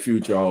looking at a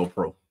future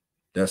All-Pro.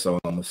 That's all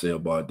I'm going to say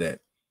about that.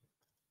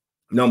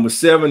 Number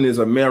 7 is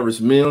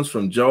Amaris Mims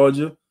from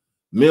Georgia.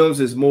 Mims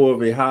is more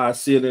of a high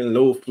ceiling,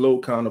 low flow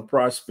kind of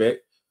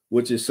prospect,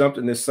 which is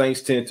something the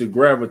Saints tend to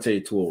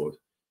gravitate towards.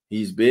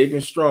 He's big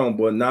and strong,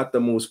 but not the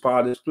most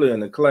polished player in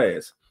the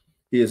class.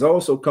 He is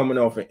also coming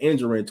off an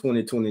injury in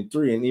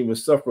 2023 and even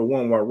suffered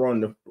one while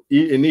running the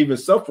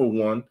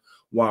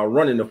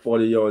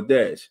 40-yard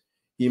dash.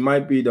 He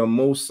might be the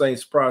most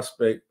Saints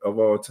prospect of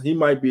all time. He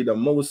might be the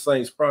most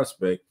Saints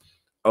prospect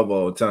of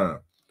all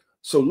time.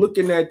 So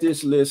looking at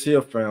this list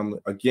here, family,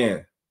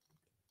 again,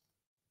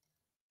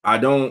 I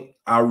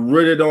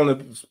really don't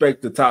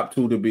expect the top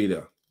 2 to be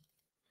there.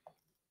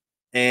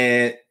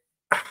 And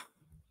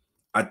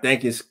I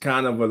think it's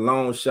kind of a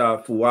long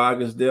shot.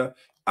 Fuaga's there.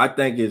 I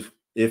think if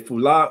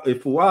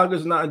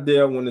Fuaga's not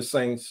there when the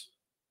Saints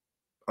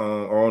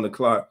are on the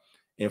clock,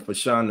 and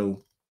Fashanu,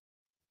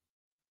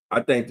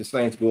 I think the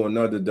Saints go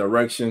another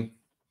direction.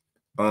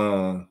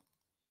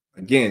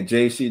 Again,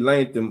 J.C.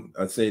 Latham,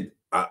 I said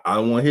I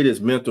don't want to hit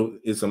his mental.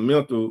 It's a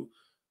mental,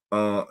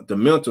 the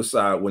mental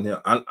side with him.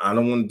 I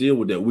don't want to deal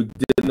with that. We're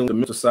dealing with the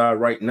mental side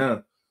right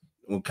now,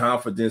 with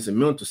confidence and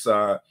mental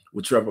side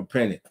with Trevor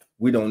Penny.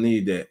 We don't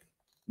need that.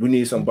 We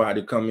need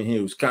somebody to come in here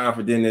who's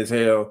confident as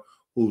hell,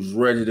 who's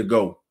ready to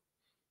go.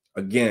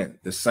 Again,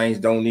 the Saints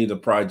don't need a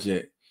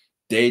project.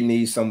 They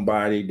need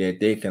somebody that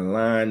they can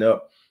line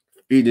up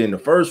either in the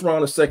first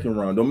round or second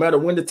round, no matter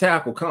when the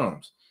tackle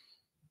comes.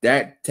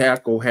 That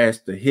tackle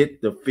has to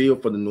hit the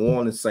field for the New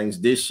Orleans Saints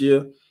this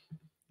year.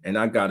 And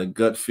I got a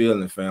gut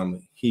feeling,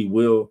 family, he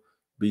will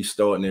be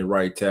starting at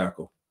right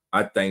tackle.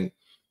 I think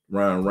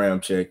Ryan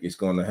Ramczyk is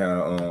going to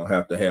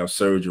have to have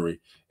surgery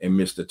and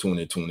miss the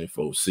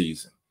 2024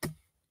 season.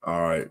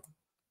 All right.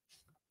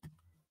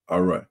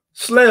 All right.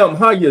 Slim,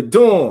 how you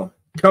doing?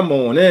 Come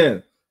on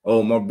in.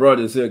 Oh, my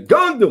brother's here.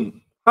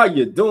 Gundam, how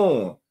you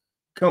doing?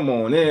 Come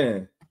on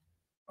in.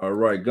 All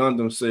right.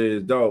 Gundam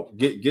says, dog,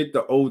 get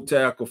the old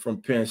tackle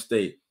from Penn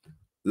State.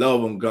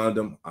 Love him,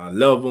 Gundam. I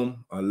love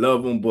him,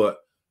 but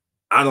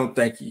I don't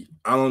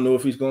know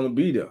if he's going to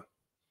be there.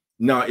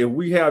 Now, if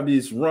we have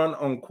these run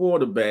on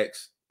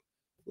quarterbacks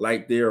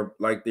like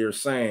they're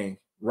saying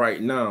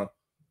right now,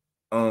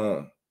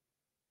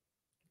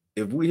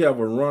 if we have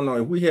 4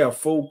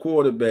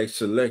 quarterbacks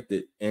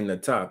selected in the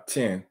top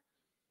 10,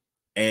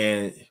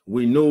 and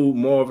we knew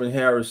Marvin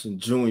Harrison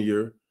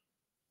Jr.,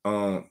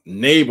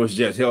 Neighbors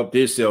just helped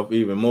himself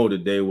even more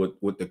today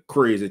with the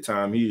crazy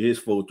time. His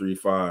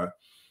 4.35.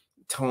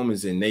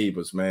 Thomas and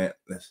Neighbors, man.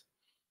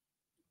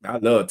 I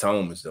love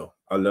Thomas though.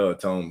 I love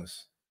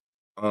Thomas.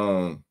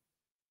 And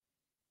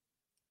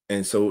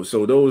so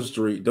those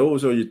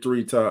are your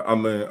 3 top. I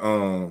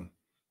mean,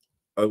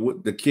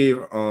 the kid,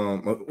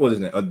 what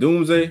is that?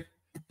 Adunze,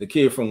 the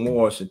kid from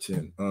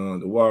Washington,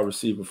 the wide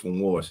receiver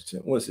from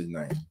Washington. What's his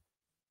name?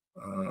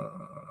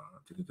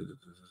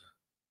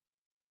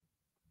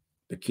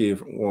 The kid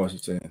from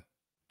Washington.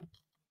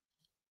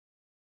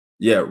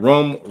 Yeah,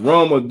 Rum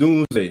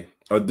Adunze.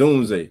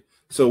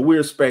 So we're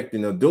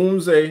expecting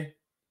Adunze,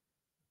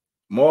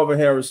 Marvin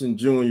Harrison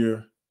Jr.,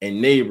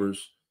 and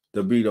Neighbors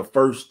to be the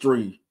first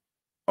 3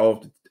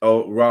 of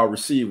wide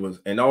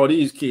receivers. And all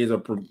these kids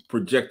are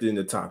projected in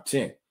the top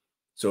 10.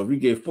 So if you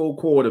get 4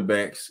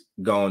 quarterbacks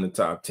going in the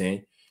top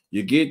 10,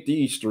 you get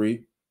these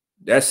 3,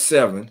 that's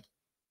 7.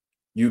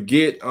 You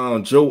get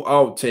Joe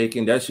Alt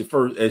taken, that's your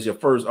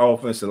first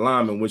offensive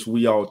lineman, which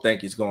we all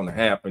think is going to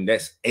happen.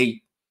 That's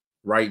 8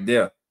 right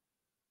there.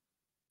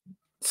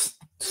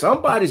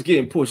 Somebody's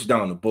getting pushed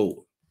down the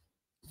board.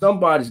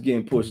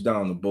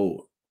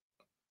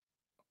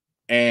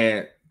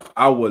 And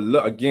I would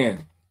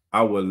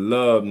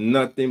love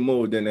nothing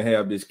more than to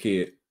have this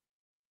kid.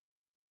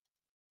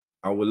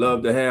 I would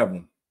love to have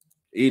him.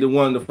 Either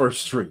one of the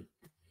first 3.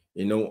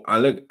 You know, I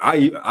like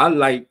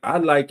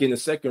in the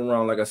second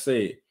round, like I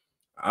said,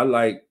 I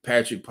like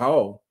Patrick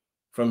Paul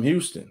from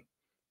Houston.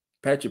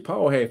 Patrick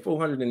Paul had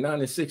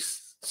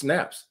 496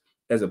 snaps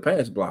as a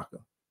pass blocker.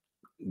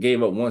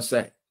 Gave up 1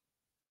 sack.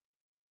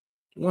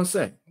 1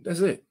 sack. That's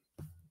it.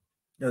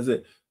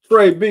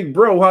 Trey, big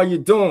bro, how you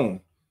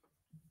doing?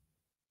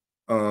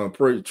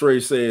 Trey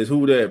says,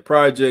 who that?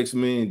 Projects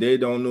mean they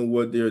don't know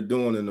what they're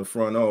doing in the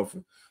front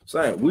office.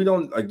 Saints, we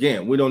don't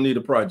need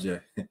a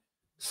project.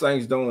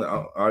 Saints don't.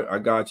 I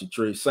got you,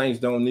 Trey. Saints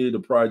don't need a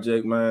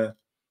project, man.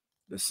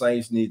 The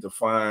Saints need to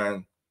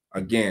find,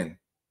 again,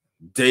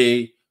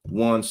 day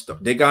 1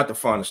 they got to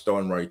find a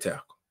starting right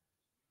tackle.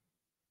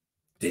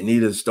 They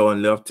need a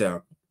starting left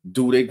tackle.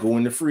 Do they go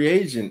into free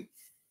agent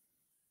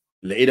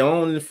later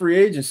on in the free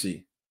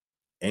agency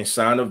and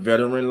sign a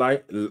veteran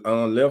like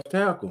left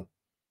tackle?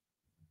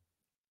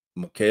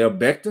 Mikael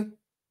Becton?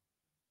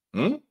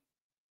 To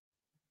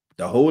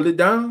hold it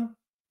down?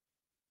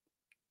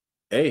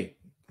 Hey,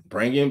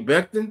 bring in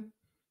Becton,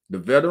 the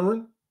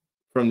veteran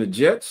from the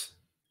Jets.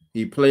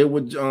 He played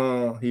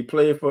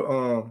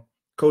for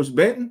Coach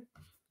Benton.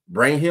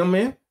 Bring him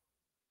in.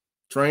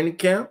 Training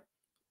camp.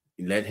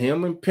 Let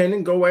him and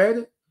Penning go at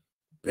it.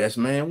 Best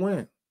man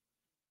win.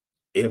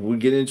 If we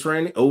get in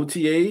training,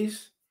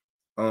 OTAs,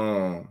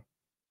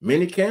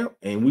 mini camp,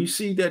 and we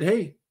see that,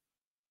 hey,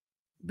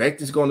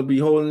 Becton's going to be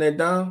holding that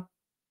down,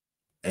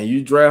 and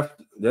you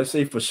draft, let's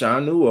say,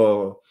 Fashanu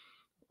or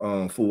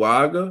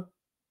Fuaga,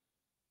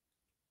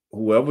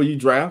 whoever you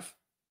draft,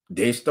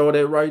 they start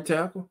at right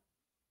tackle.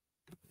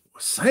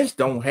 Saints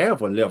don't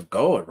have a left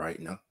guard right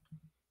now.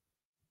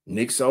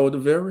 Nick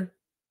Solderberry,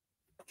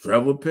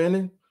 Trevor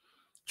Penning.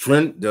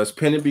 Trent, does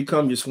Penning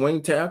become your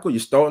swing tackle? You're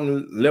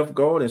starting left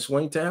guard and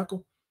swing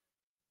tackle?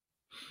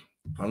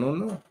 I don't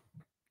know.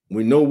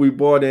 We know we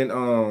bought in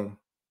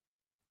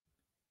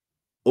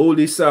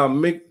Olisah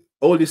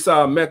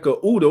Mecca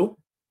Udo.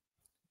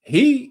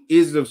 He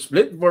is the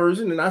split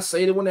version, and I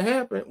say that when it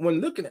happened,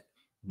 when looking at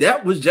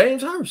that was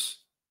James Hurst.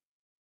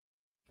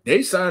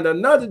 They signed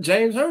another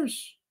James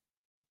Hurst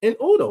in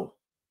Udo.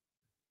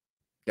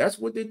 That's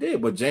what they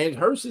did. But James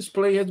Hurst's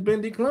play has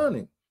been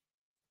declining.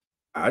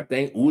 I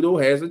think Udo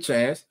has a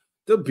chance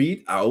to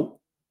beat out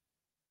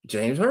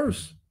James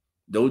Hurst,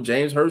 though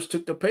James Hurst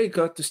took the pay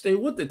cut to stay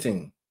with the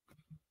team.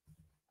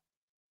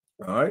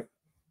 All right.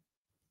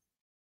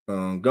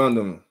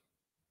 Gundam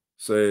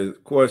says,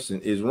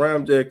 question, is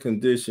Ramjack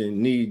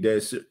condition need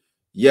that?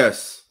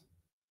 Yes.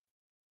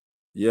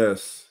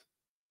 Yes.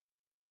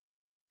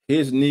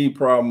 His knee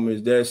problem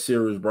is that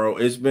serious, bro.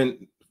 It's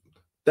been,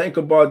 think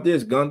about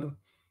this, Gundam.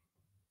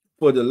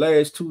 For the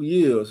last 2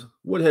 years,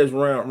 what has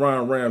Ryan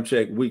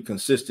Ramczyk week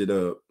consisted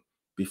of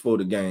before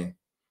the game?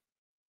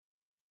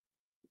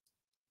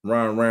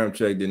 Ryan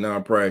Ramczyk did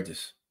not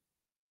practice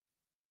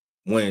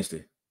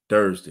Wednesday,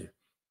 Thursday,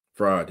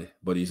 Friday,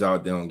 but he's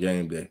out there on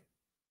game day.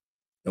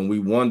 And we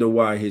wonder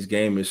why his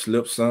game is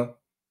slipped, son.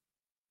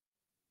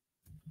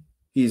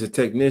 He's a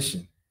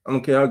technician. I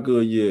don't care how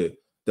good you are.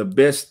 The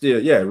best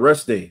still, yeah,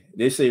 rest day.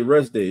 They say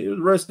rest day. It was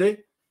rest day.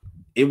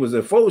 It was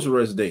a false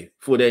rest day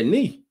for that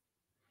knee.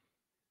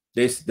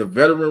 The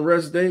veteran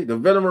rest day. The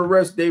veteran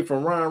rest day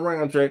from Ryan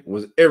Ramczyk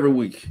was every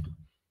week.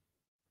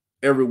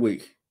 Every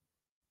week.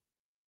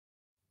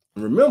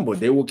 Remember,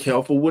 they were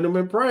careful with him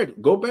in practice.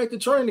 Go back to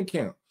training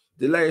camp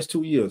the last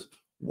 2 years.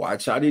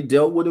 Watch how they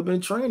dealt with him in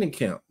training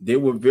camp. They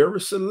were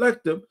very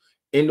selective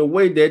in the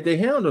way that they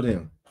handled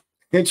him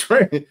in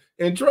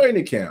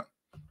training camp.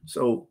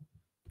 So,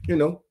 you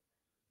know,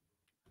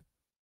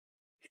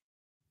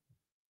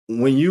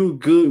 when you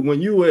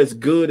as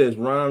good as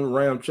Ryan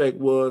Ramczyk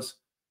was,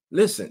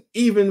 listen,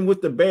 even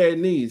with the bad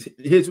knees,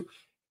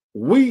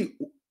 we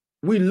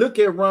look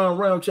at Ryan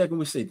Ramczyk and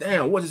we say,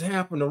 damn, what has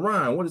happened to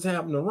Ryan? What has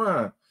happened to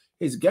Ryan?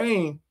 His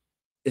game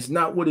is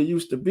not what it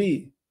used to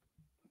be,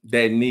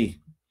 that knee.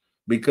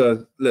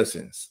 Because,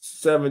 listen,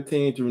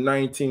 17 through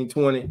 19,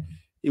 20,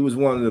 he was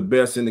one of the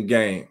best in the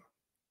game.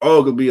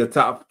 Arguably a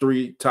top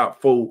 3,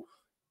 top 4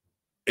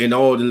 in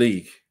all the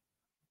league.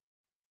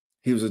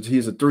 He's a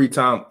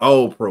 3-time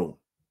All-Pro.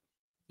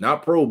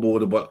 Not Pro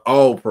Bowler, but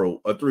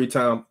All-Pro. A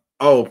 3-time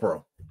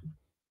All-Pro.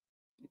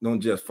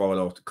 Don't just fall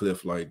off the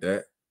cliff like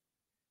that.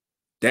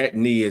 That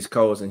knee is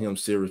causing him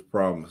serious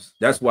problems.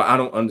 That's why I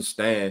don't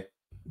understand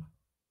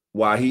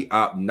why he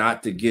opted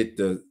not to get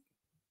the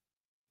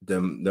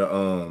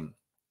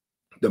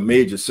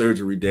major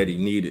surgery that he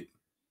needed.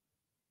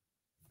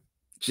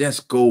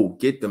 Just go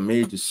get the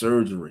major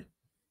surgery,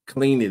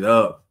 clean it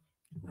up,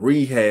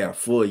 rehab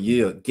for a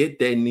year, get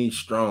that knee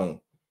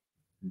strong,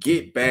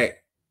 get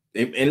back.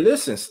 And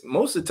listen,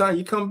 most of the time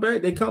you come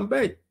back, they come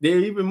back. They're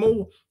even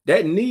more,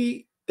 that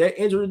knee, that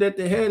injury that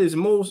they had is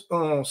more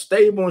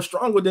stable and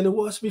stronger than it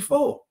was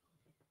before.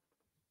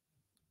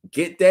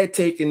 Get that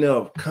taken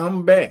up,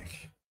 come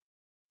back,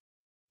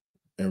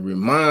 and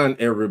remind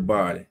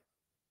everybody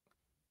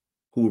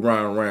who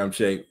Ryan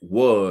Ramczyk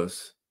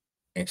was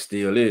and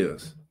still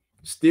is.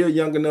 Still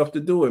young enough to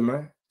do it,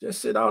 man.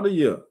 Just sit out a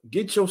year.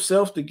 Get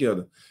yourself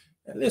together.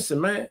 And listen,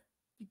 man,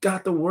 you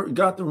got to work,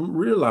 got to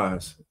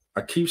realize,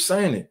 I keep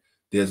saying it,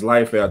 there's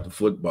life after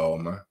football,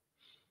 man.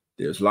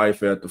 There's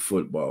life after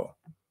football.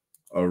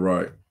 All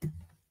right.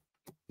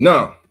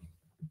 Now,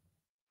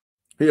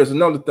 here's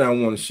another thing I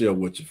want to share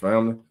with you,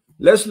 family.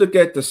 Let's look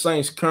at the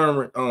Saints'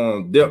 current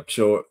depth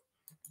chart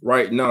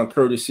right now,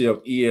 courtesy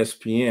of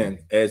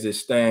ESPN, as it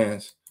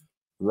stands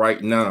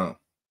right now.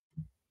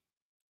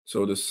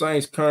 So the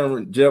Saints'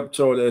 current depth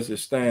chart as it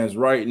stands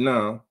right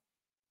now,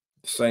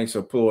 the Saints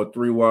are pulling a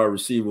 3 wide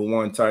receiver,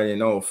 1 tight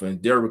end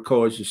offense. Derek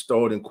Carr is your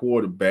starting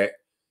quarterback.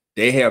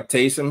 They have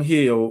Taysom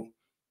Hill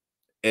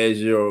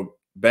as your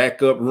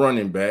backup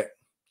running back.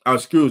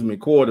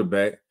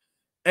 Quarterback.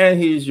 And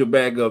he's your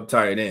backup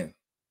tight end.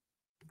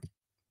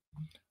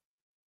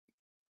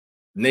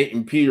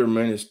 Nathan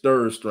Peterman is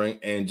third string,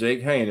 and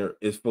Jake Haener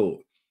is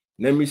full.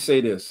 Let me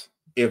say this.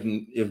 If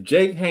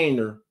Jake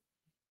Haener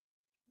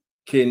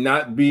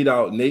cannot beat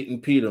out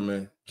Nathan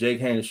Peterman, Jake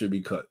Haener should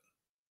be cut.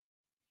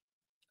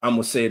 I'm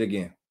going to say it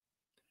again.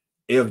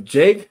 If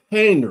Jake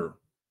Haener,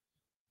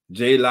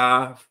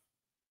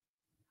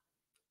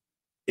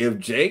 if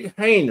Jake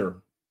Haener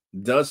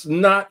does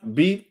not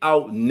beat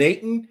out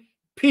Nathan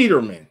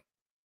Peterman,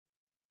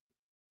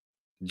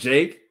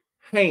 Jake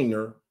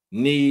Haener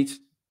needs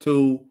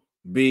to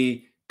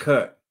be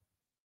cut.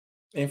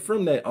 And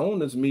from that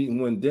owners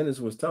meeting when Dennis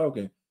was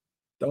talking,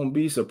 don't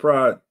be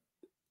surprised.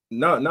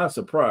 Not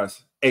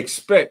surprised.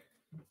 Expect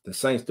the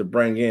Saints to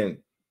bring in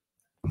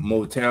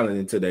more talent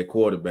into that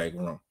quarterback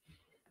room.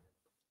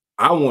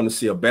 I want to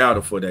see a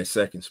battle for that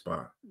second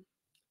spot.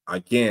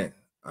 Again,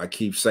 I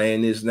keep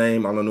saying his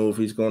name. I don't know if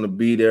he's going to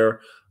be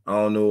there. I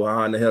don't know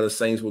how in the hell the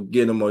Saints will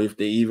get him or if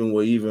they even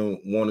will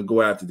want to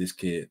go after this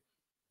kid.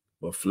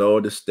 But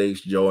Florida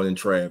State's Jordan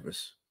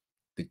Travis,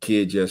 the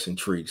kid just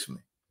intrigues me.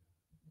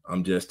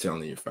 I'm just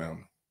telling you,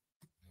 family.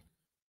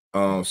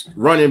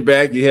 Running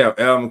back, you have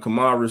Alvin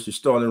Kamara as your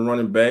starting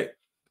running back.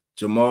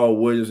 Jamal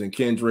Williams and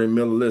Kendre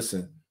Miller.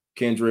 Listen,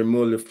 Kendre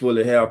Miller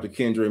fully healthy.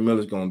 Kendre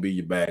Miller's going to be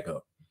your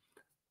backup.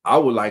 I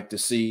would like to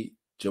see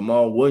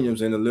Jamal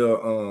Williams in a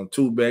little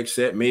two-back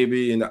set,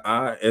 maybe in the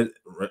eye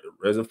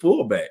as a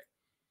fullback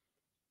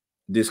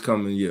this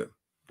coming year.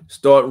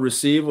 Start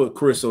receiver,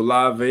 Chris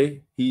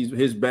Olave.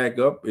 His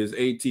backup is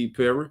A.T.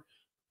 Perry.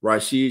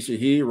 Rashid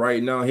Shaheed,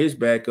 right now, his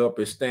backup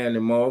is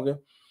Stanley Morgan.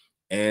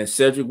 And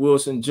Cedric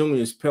Wilson Jr.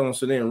 is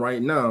penciling in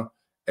right now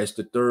as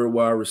the third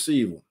wide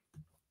receiver.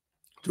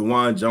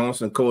 Juwan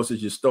Johnson, of course,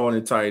 is your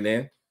starting tight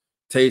end.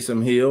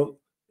 Taysom Hill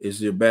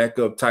is your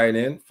backup tight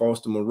end.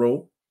 Foster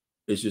Moreau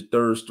is your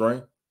third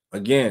string.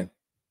 Again,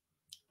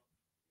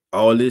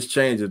 all this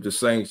changes if the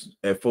Saints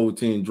at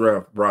 14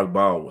 draft Brock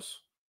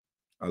Bowers.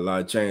 A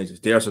lot of changes.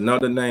 There's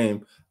another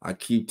name I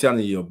keep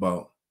telling you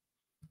about.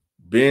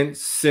 Ben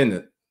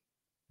Sinnott.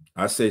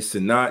 I say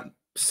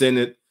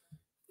Sinnott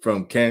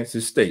from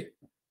Kansas State.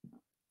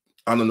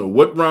 I don't know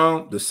what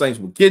round the Saints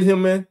will get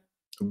him in,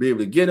 or be able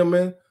to get him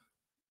in,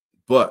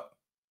 but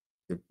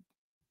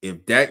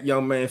if that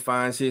young man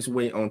finds his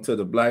way onto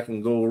the black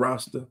and gold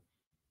roster,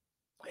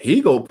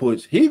 he go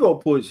push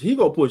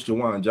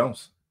Juwan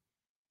Johnson.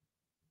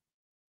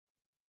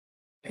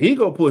 He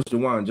go push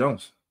Juwan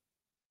Johnson.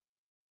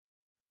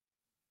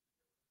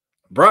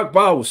 Brock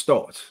Bowers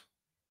starts.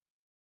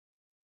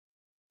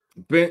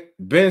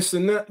 Ben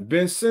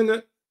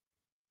Sinnott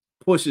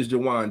pushes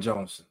Juwan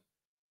Johnson.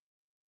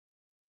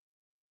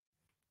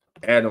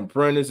 Adam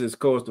Prentice is, of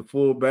course, the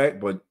fullback,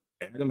 but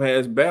Adam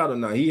has battle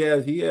now. He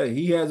has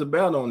a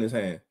battle on his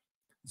hand.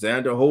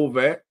 Xander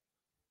Horvath,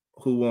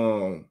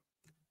 who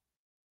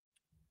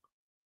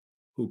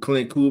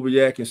Clint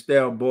Kubiak and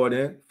Stal brought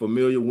in,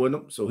 familiar with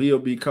him, so he'll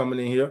be coming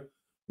in here.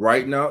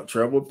 Right now,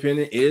 Trevor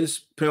Penning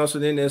is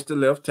penciled in as the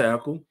left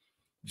tackle.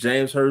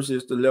 James Hurst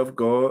is the left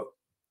guard.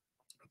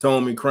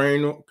 Tommy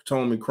Kramer,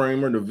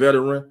 the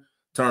veteran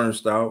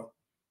turnstile.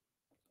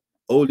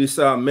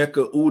 Olisah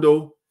Mecca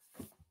Udo,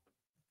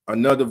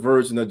 another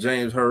version of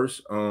James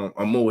Hurst,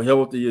 a more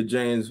healthier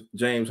James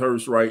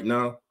Hurst right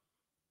now.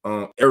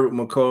 Eric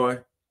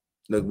McCoy,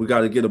 look, we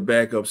got to get a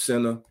backup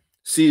center.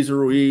 Cesar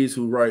Ruiz,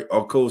 who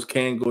of course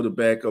can go to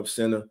backup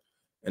center,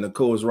 and of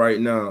course right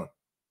now,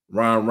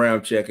 Ryan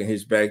Ramczyk and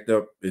his backed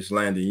up is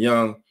Landon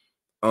Young.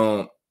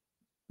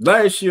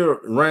 Last year,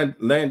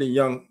 Landon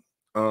Young,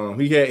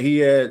 he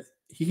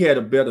had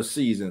a better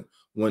season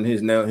when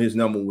his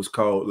number was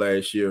called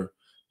last year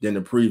than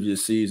the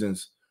previous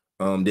seasons.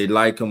 They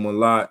like him a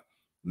lot.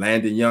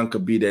 Landon Young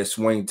could be that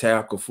swing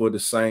tackle for the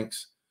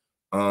Saints.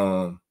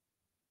 Look,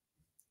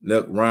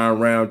 if Ryan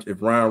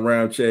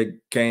Ramczyk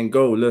can't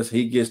go,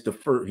 he gets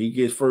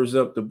first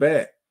up the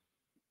bat.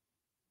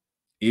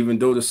 Even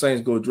though the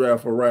Saints go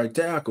draft for right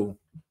tackle,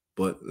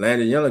 but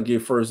Landon Young will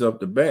get first up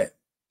the bat.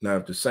 Now,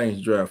 if the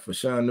Saints draft for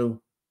Shanu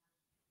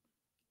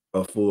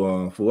or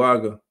for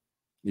Fuaga,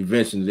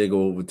 eventually they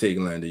go overtake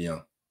Landon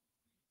Young.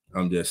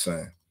 I'm just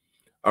saying.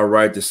 All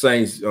right, the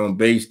Saints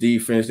base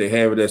defense, they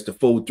have it as the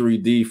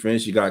 4-3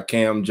 defense. You got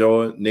Cam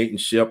Jordan, Nathan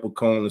Shepard,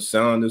 Colin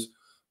Saunders,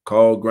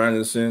 Carl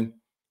Granderson,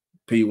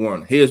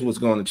 P1. Here's what's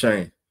going to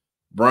change.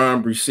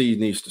 Brian Bresee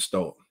needs to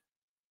start.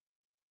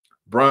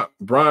 Brian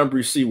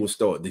Bresee will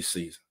start this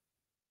season.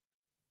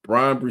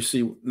 Brian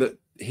Bresee, look,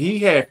 he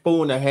had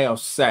 4.5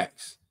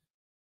 sacks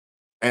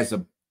as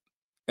a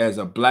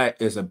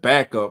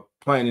backup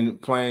playing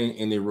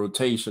in a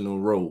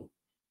rotational role.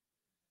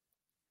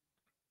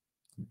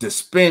 The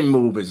spin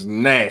move is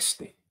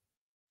nasty.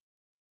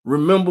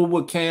 Remember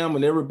what Cam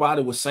and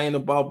everybody was saying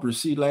about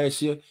Bresee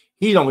last year?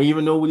 He don't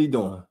even know what he's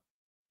doing.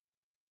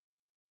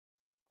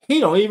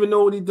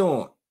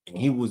 And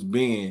he was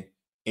being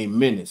a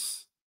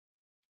menace.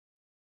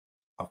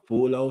 A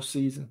full off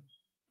season.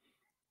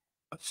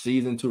 A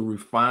season to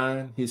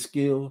refine his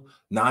skill.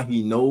 Now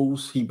he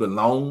knows he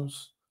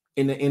belongs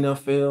in the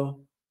NFL.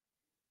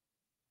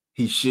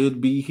 He should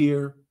be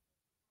here.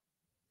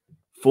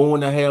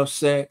 4.5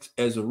 sacks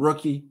as a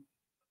rookie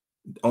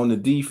on the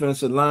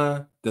defensive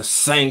line. The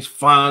Saints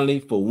finally,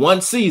 for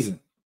one season,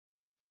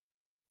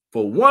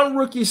 for one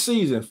rookie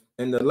season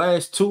in the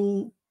last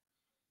 2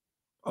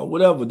 or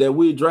whatever that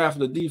we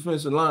drafted a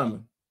defensive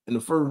lineman in the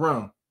first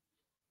round,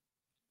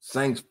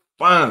 Saints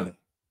finally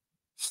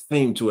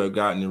seem to have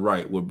gotten it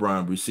right with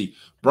Brian Bresee.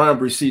 Brian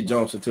Bresee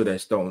jumps into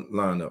that starting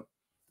lineup.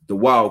 The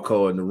wild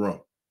card in the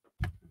room.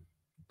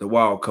 The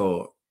wild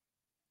card.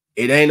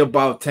 It ain't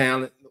about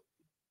talent.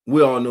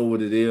 We all know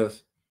what it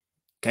is.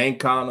 Can't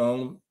count on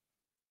them.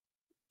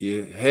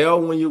 You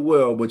hell when you're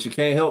well, but you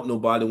can't help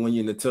nobody when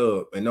you're in the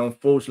tub. And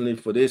unfortunately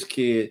for this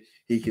kid,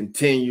 he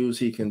continues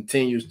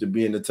to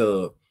be in the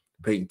tub.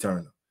 Peyton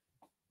Turner.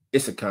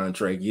 It's a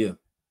contract year.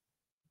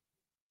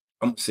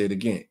 I'm going to say it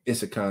again.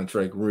 It's a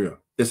contract year.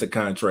 It's a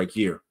contract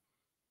year.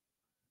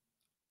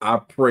 I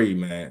pray,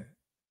 man,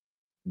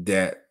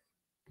 that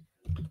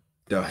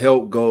the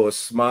help God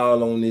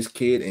smile on this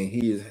kid and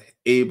he is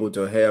able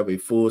to have a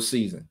full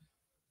season.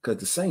 Because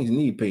the Saints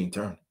need Peyton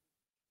Turner.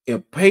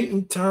 If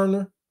Peyton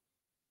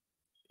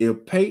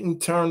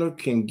Turner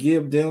can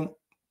give them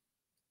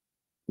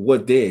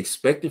what they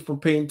expected from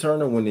Peyton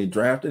Turner when they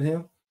drafted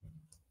him,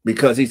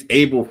 because he's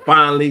able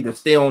finally to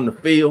stay on the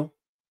field,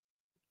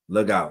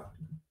 look out.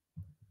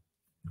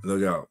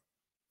 Look out.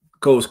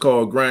 Coach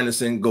Carl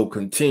Granderson go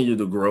continue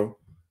to grow.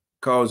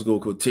 Carl's go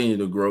continue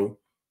to grow.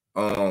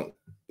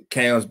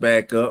 Cam's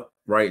back up.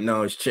 Right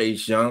now it's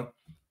Chase Young.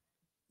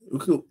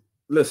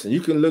 Listen,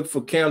 you can look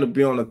for Cam to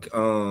be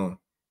on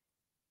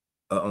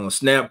a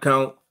snap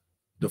count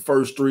the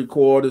first 3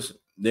 quarters,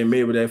 then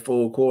maybe that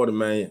 4th quarter,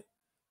 man.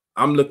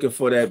 I'm looking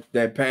for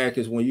that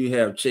package when you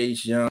have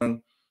Chase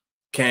Young,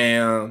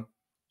 Cam,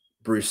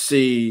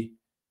 Brissy,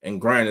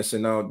 and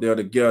Granderson out there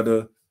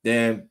together,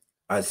 then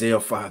Isaiah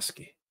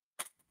Foskey.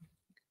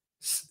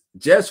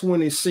 Just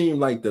when it seemed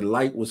like the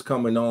light was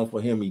coming on for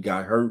him, he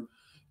got hurt.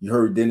 You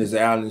heard Dennis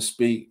Allen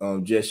speak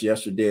just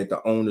yesterday at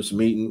the owners'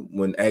 meeting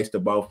when asked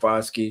about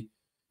Foskey,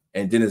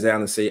 and Dennis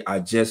Allen said, I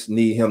just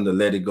need him to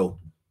let it go.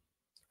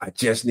 I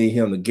just need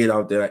him to get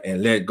out there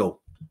and let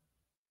go.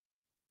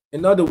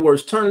 In other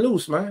words, turn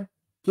loose, man.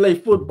 Play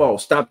football.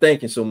 Stop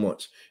thinking so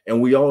much.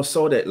 And we all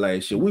saw that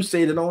last year. We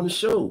said it on the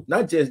show,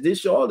 not just this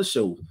show, all the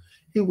shows.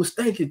 He was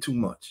thinking too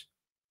much.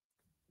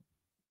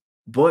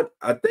 But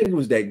I think it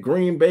was that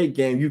Green Bay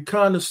game. You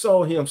kind of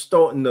saw him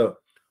starting to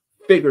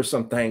figure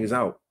some things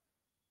out.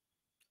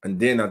 And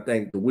then I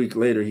think a week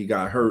later he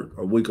got hurt.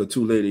 A week or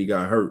 2 later he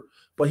got hurt.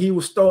 But he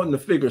was starting to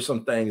figure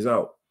some things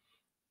out.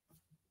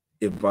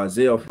 If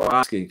Isaiah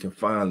Foskey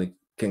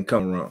can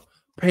come around,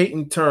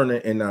 Peyton Turner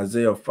and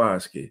Isaiah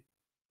Foskey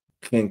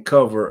can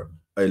cover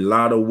a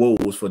lot of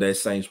woes for that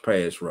Saints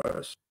pass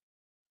rush.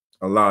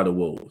 A lot of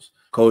woes.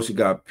 Coach, you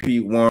got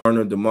Pete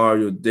Werner,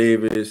 Demario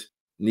Davis,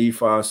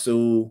 Nephi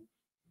Sewell,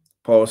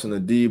 Paulson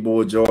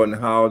Adebo, Jordan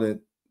Howden,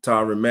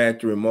 Tyrann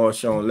Mathieu, and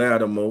Marshawn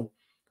Lattimore.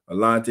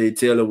 Alontae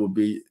Taylor will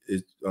be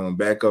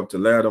back up to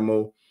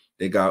Lattimore.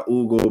 They got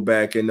Ugo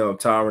backing up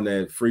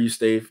Tyrann at free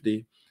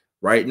safety.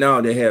 Right now,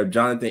 they have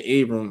Jonathan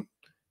Abram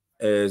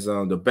as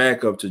the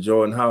backup to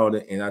Jordan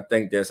Howden, and I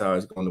think that's how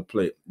it's going to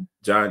play.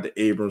 Jonathan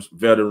Abrams,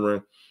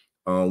 veteran.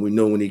 We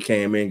know when he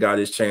came in, got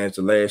his chance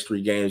the last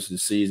 3 games of the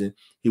season.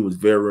 He was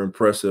very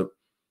impressive.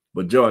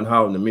 But Jordan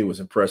Howden, to me, was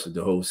impressive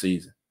the whole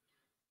season.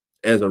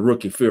 As a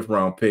rookie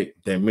 5th-round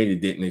pick that many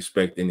didn't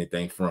expect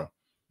anything from.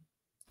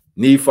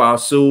 Nephi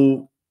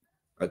Sewell,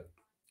 I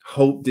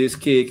hope this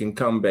kid can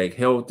come back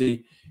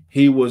healthy.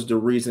 He was the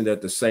reason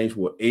that the Saints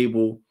were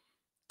able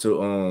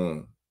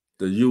to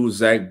use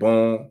Zach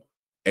Bond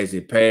as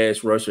a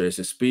pass rusher, as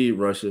a speed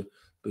rusher,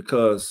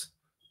 because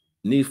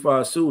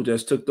Nephi Sewell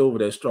just took over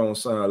that strong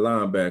side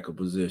linebacker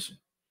position.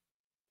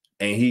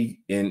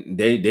 And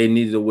they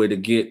needed a way to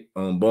get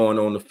Bond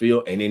on the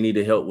field, and they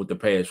needed help with the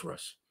pass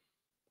rush.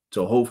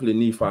 So hopefully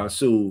Nephi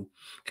Sewell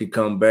can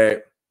come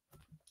back.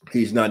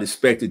 He's not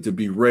expected to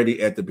be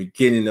ready at the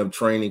beginning of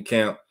training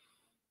camp.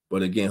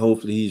 But again,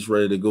 hopefully he's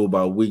ready to go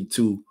by week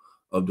 2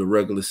 of the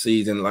regular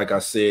season. Like I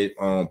said,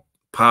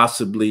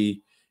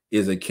 possibly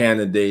is a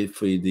candidate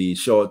for the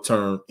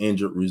short-term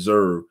injured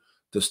reserve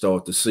to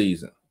start the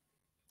season.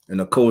 And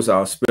of course,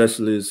 our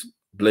specialists,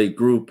 Blake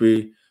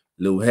Grupe,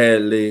 Lou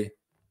Hadley.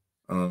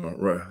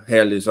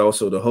 Hadley is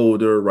also the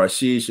holder.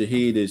 Rashid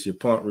Shaheed is your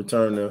punt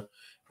returner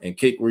and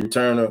kick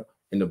returner.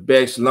 And the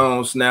best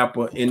long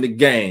snapper in the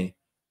game,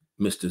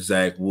 Mr.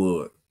 Zach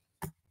Wood.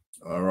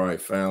 All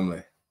right,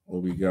 family.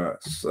 What we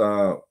got?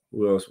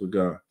 Who else we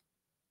got?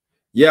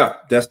 Yeah,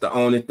 that's the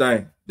only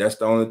thing. That's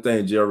the only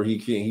thing, Jerry.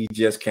 He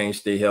just can't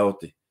stay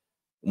healthy.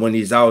 When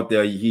he's out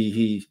there,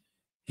 he's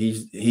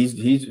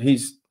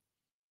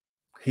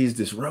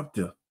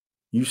disruptive.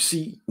 You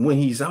see, when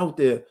he's out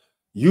there,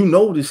 you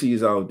notice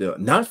he's out there.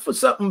 Not for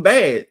something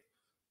bad.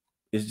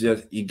 It's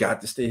just you got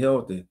to stay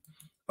healthy.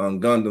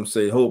 Gundam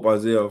say, hope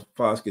Isaiah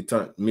Foskey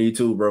turn. Me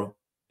too, bro.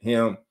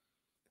 Him.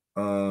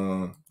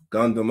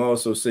 Gundam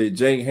also say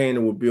Jake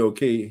Haener will be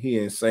okay. He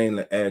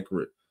insanely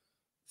accurate.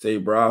 Say,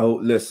 bro, I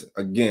hope, listen,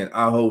 again,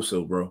 I hope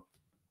so, bro.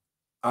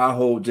 I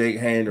hope Jake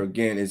Haener,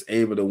 again, is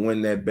able to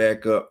win that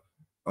backup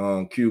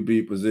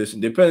QB position,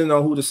 depending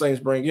on who the Saints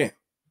bring in.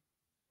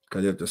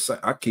 Because if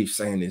I keep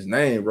saying his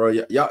name, bro.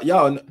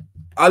 Y'all,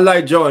 I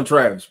like Jordan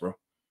Travis, bro.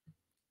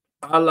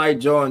 I like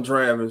Jordan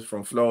Travis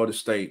from Florida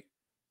State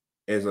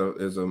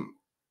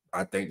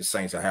I think the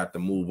Saints will have to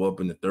move up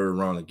in the 3rd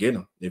round to get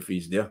him if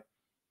he's there.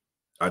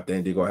 I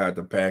think they're gonna have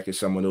to package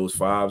some of those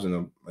 5s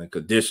and a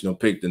conditional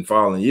pick the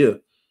following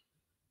year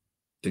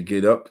to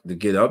get up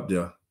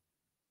there.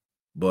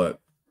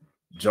 But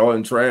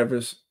Jordan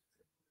Travis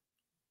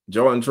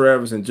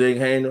and Jake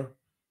Haener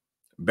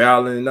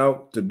battling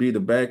out to be the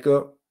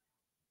backup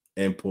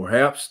and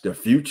perhaps the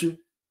future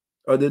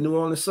of the New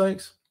Orleans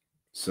Saints.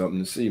 Something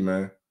to see,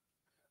 man.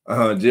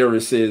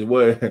 Jerry says,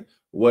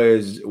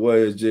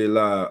 where's J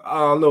Live? I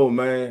don't know,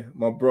 man.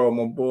 My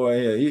boy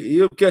here.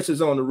 He'll catch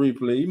us on the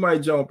replay. He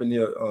might jump in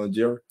here,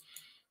 Jerry.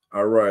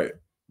 All right.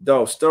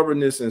 Dog,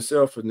 stubbornness and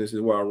selfishness is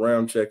why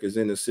Ramchek is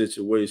in a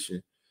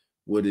situation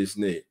with his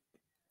neck.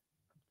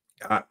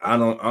 I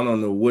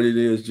don't know what it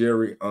is,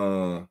 Jerry.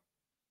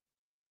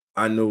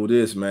 I know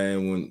this,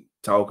 man, when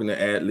talking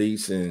to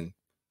athletes and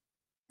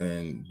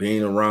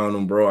being around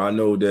them, bro, I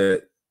know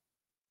that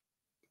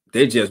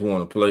they just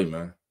want to play,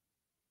 man.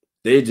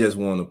 They just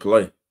want to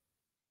play.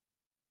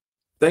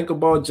 Think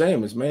about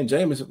Jameis, man.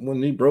 Jameis,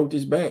 when he broke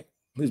his back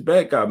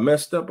got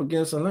messed up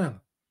against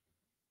Atlanta.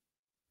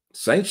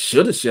 Saints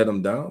should have shut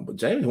him down, but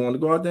Jameis wanted to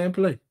go out there and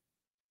play.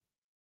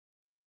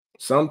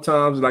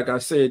 Sometimes, like I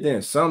said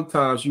then,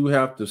 sometimes you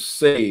have to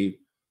save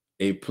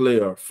a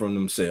player from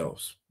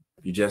themselves.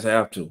 You just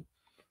have to.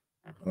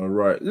 All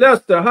right.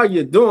 Lester, how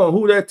you doing?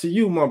 Who that to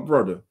you, my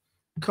brother?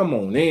 Come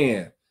on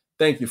in.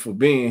 Thank you for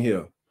being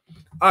here.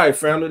 All right,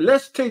 family,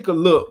 let's take a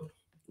look.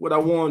 What I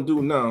want to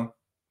do now,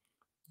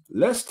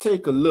 let's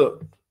take a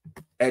look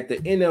at the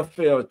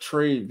NFL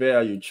trade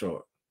value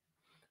chart.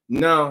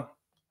 Now,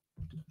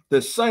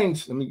 the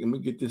Saints, let me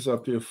get this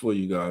up here for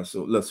you guys.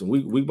 So listen,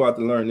 we about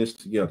to learn this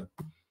together.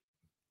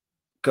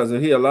 Because I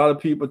hear a lot of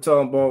people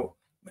talking about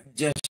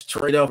just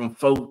trade up from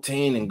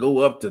 14 and go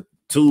up to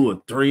 2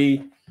 or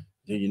 3.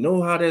 Do you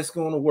know how that's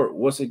going to work?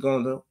 What's it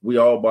going to do? We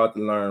all about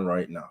to learn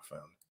right now,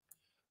 family.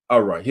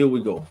 All right, here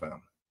we go,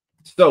 family.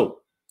 So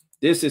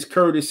this is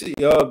courtesy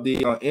of the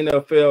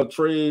NFL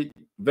trade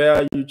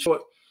value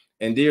chart,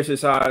 and this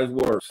is how it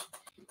works.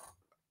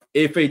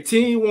 If a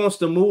team wants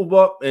to move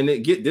up, and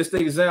it get this the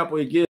example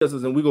it gives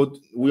us, and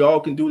we all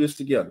can do this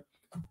together.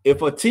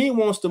 If a team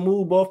wants to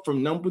move up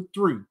from number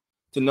 3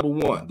 to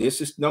number 1,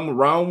 this is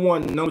round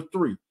 1, number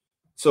 3.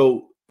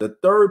 So the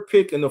third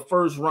pick in the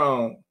first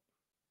round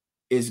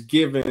is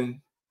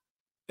given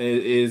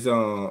is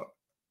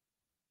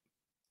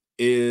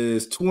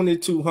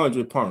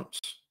 2,200 pounds.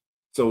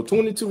 So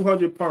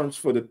 2,200 pounds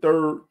for the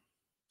third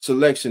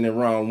selection in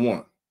round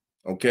 1.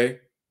 Okay.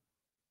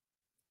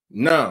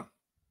 Now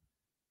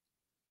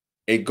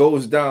it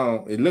goes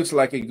down. It looks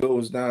like it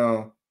goes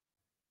down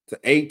to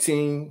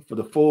 18 for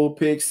the 4th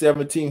pick,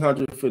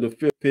 1,700 for the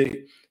 5th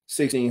pick,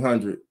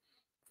 1,600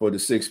 for the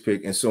 6th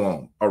pick, and so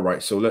on. All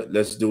right. So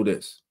let's do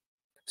this.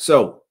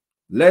 So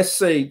let's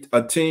say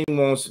a team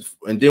wants,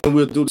 and then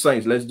we'll do the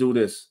Saints. Let's do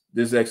this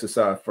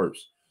exercise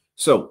first.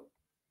 So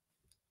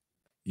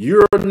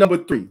you're number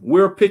 3.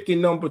 We're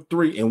picking number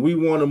 3, and we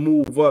want to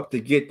move up to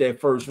get that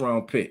first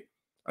round pick.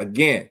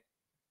 Again,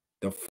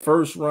 the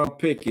first round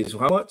pick is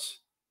how much?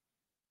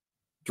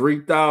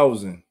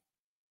 3,000,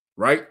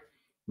 right?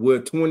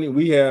 We're 20.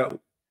 We have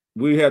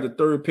the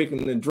third pick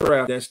in the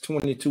draft. That's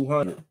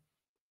 2,200.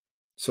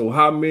 So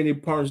how many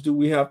points do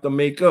we have to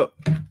make up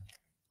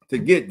to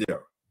get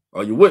there?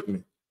 Are you with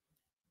me?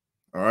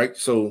 All right.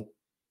 So,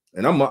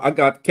 and I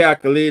got the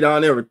calculator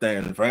on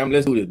everything, fam.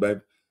 Let's do this,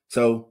 baby.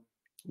 So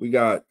we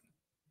got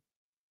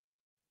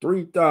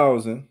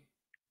 3,000.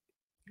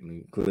 Let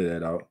me clear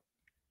that out.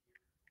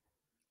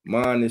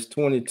 Minus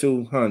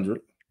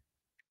 2,200.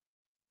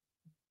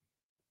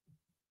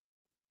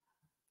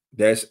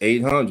 That's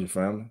 800,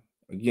 family.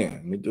 Again,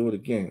 let me do it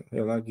again.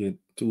 Hell, I get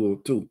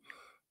 202.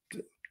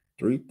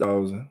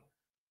 3,000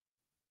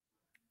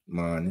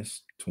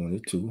 minus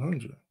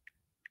 2,200.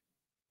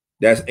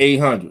 That's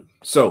 800.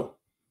 So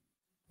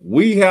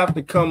we have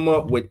to come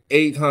up with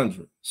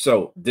 800.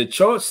 So the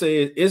chart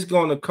says it's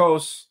going to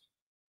cost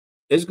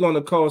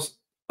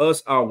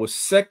us our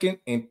second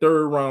and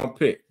third round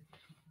pick.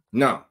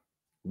 Now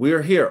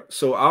we're here.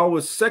 So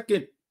our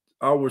second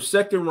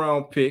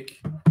round pick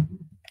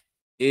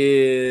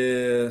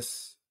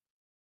is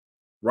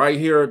right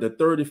here, the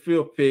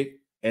 35th pick,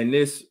 and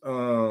this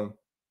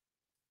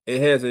it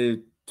has a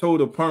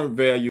total point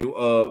value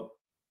of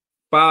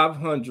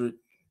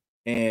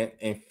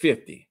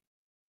 550.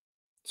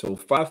 So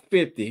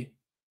 550.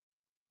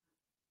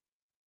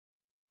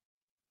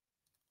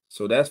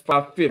 So that's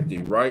 550,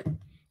 right?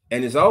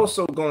 And it's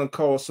also going to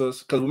cost us,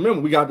 because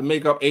remember, we got to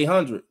make up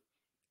 800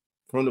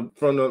 from the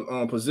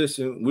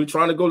position. We're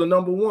trying to go to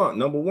number 1.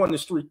 Number 1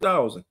 is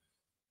 3,000.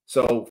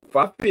 So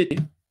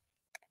 550.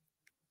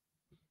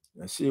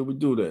 Let's see if we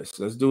do this.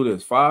 Let's do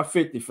this.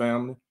 550,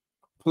 family.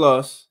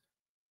 Plus,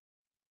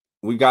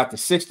 we got the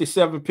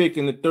 67 pick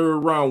in the third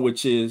round,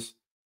 which is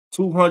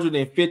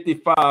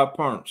 255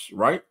 points,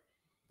 right?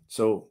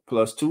 So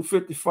plus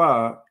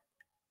 255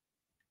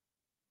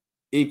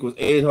 equals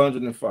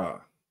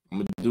 805. I'm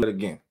going to do it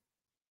again.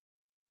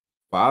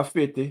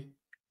 550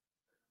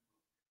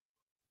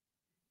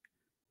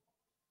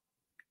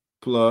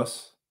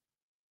 plus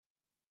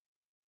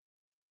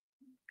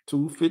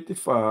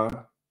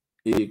 255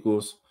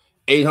 equals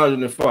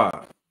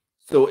 805.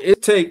 So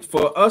it takes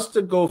for us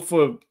to go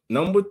from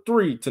number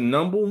 3 to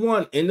number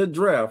 1 in the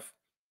draft.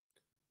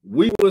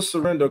 We will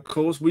surrender,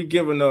 course. We're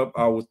giving up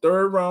our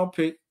third round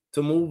pick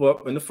to move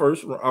up in the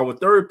first round, our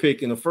third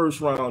pick in the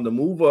first round to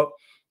move up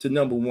to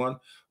number 1.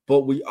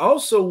 But we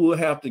also will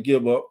have to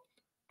give up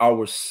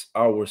our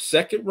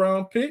second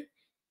round pick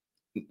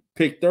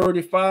pick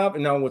 35,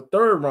 and our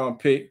third round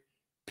pick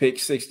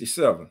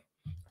 67.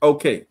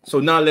 Okay, so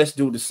now let's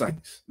do the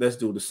Saints. Let's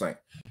do the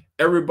Saints.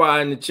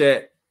 Everybody in the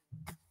chat,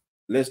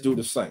 let's do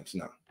the Saints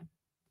now.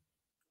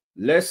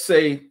 Let's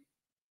say,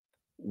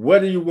 what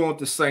do you want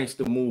the Saints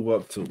to move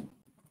up to?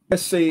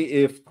 Let's say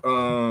if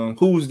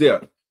who's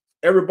there?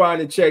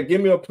 Everybody in the chat,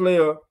 give me a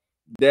player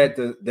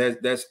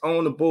that's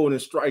on the board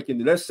and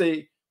striking. Let's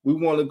say we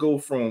want to go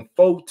from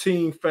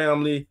 14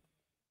 family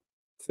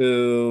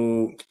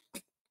to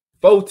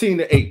 14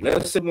 to 8.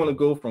 Let's say we want to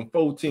go from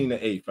 14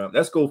 to 8. Family.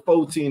 Let's go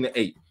 14 to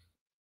 8.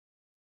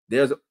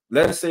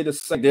 Let's say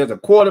there's a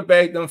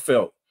quarterback done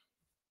felt.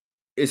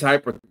 It's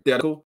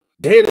hypothetical.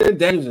 Jayden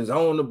Daniels is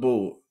on the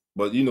board.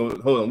 But, you know,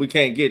 hold on. We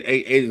can't get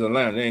 8 8s on the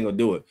line. They ain't going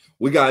to do it.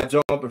 We got to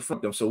jump in front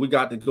of them. So we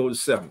got to go to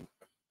 7.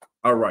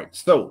 All right.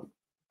 So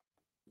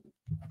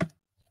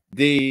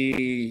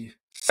the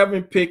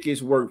 7 pick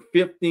is worth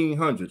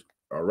 $1,500.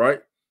 All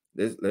right.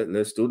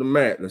 Let's do the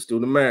math. Let's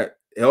do the math.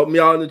 Help me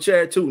out in the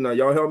chat too. Now,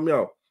 y'all help me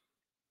out.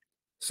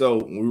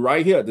 So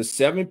right here, the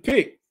 7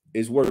 pick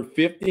is worth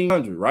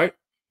 $1,500, right?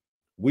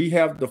 We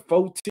have the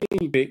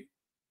 14 pick.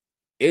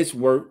 It's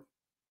worth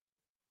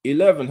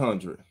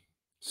 $1,100.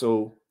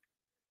 So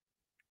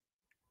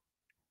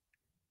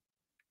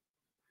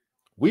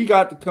we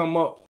got to come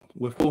up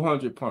with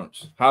 400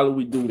 punts. How do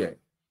we do that?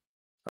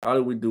 How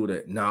do we do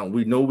that? Now,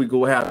 we know we're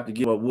going to have to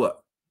give up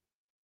what?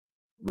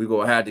 We're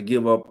going to have to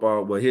give up,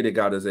 well, here they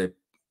got us at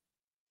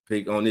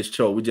pick on this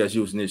chart. We're just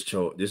using this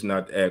chart. This is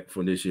not the act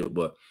for this year,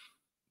 but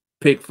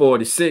pick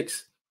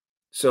 46.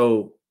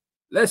 So,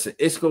 listen,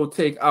 it's going to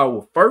take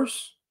our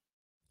first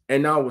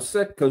and our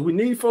second, because we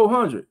need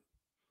 400.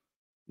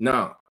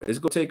 Now, it's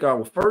going to take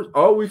our first,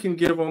 or we can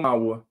give them our,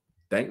 look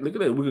at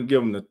that, we can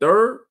give them the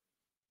third,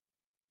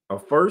 a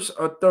first,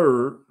 a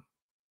third,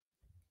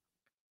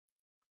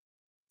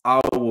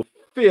 our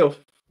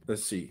fifth.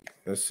 Let's see.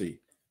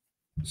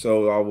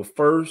 So our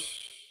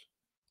first,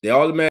 they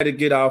automatically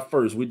get our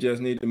first. We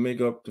just need to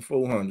make up the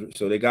 400.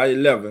 So they got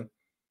 11,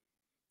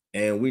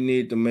 and we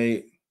need to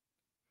make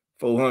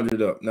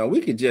 400 up. Now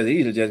we could just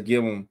easily just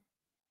give them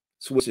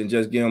switch and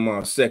just give them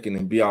our second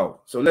and be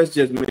out. So let's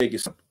just make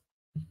it simple.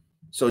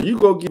 So you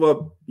go give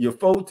up your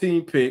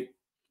 14 pick,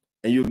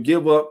 and you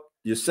give up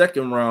your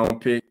second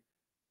round pick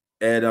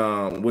at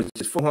which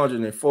is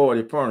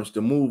 440 points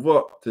to move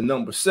up to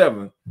number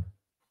 7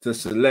 to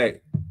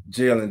select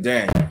Jayden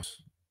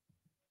Daniels.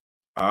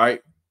 All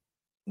right,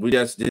 we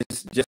just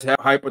have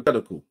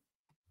hypothetical.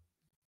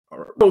 All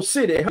right, Bro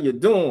City, how you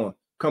doing?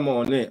 Come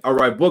on in. All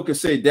right, Booker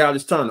say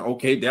Dallas Turner.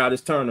 Okay,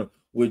 Dallas Turner.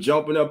 We're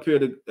jumping up here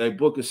to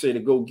Booker say to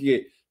go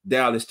get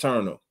Dallas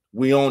Turner.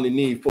 We only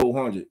need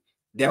 400.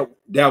 That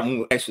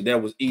one actually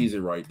that was easy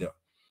right there.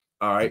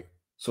 All right,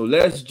 so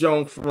let's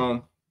jump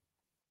from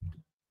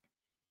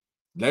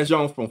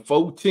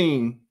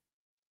 14.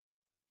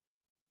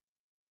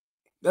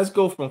 Let's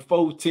go from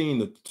 14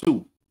 to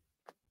 2.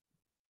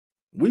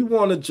 We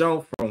want to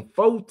jump from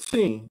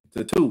 14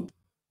 to 2.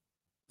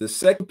 The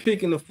second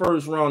pick in the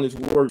first round is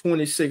worth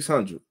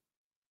 2,600.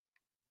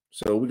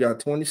 So we got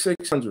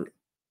 2,600.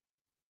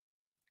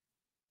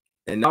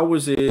 And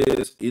ours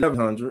is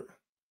 1,100.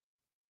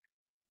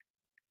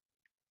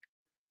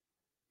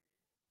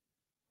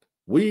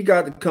 We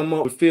got to come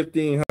up with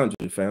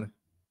 1,500, family.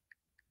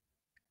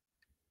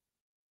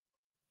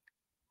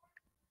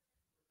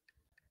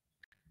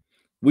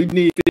 We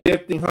need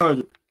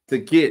 1,500 to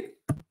get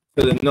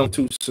to the number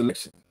 2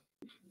 selection.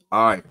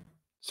 All right.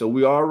 So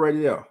we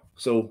already there.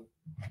 So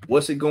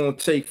what's it going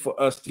to take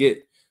for us to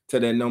get to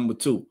that number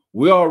 2?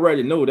 We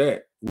already know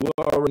that. We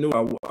already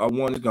know our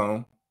 1 is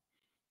gone.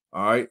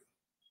 All right.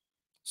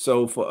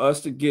 So for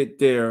us to get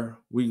there,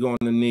 we're going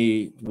to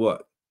need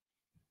what?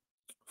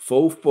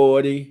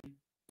 440.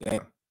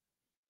 Damn.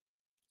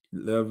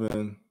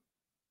 11.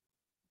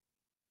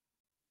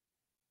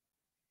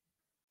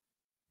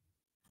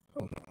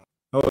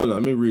 Hold on,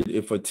 let me read it.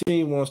 If a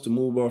team wants to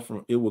move off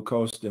from, it will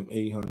cost them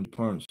 800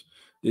 points.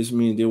 This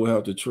means they will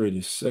have to trade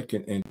his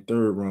second and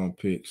third round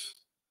picks.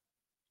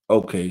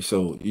 Okay,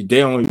 so you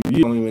don't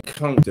even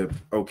count that.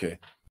 Okay,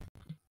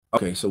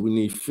 so we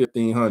need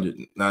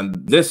 1,500. Now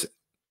listen,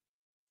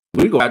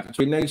 we gonna have to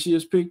trade next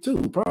year's pick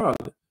too,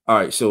 probably. All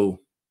right,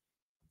 so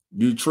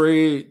you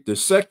trade the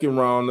second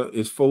rounder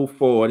is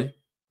 440.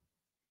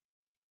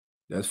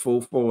 That's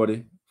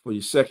 440 for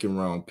your second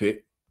round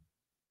pick.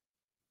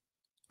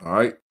 All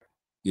right.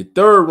 Your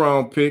third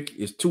round pick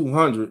is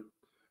 200.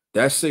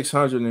 That's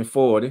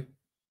 640.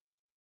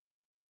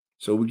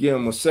 So we give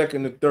them a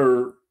second and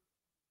third.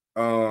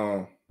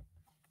 Then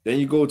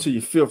you go to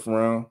your fifth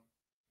round.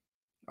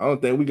 I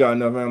don't think we got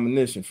enough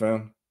ammunition,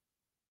 fam.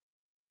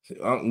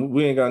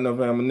 We ain't got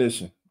enough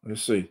ammunition.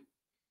 Let's see.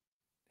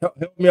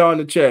 Help me out in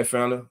the chat,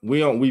 fam.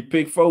 We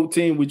pick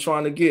 14. We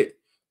trying to get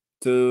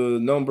to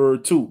number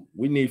 2.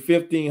 We need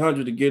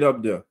 1,500 to get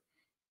up there.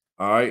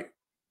 All right.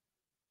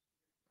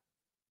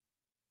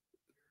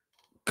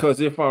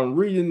 Because if I'm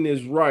reading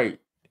this right,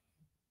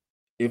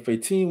 if a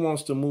team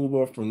wants to move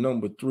up from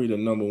number 3 to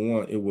number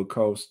 1, it will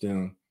cost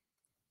them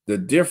The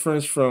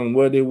difference from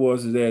what it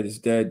was is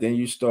that then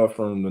you start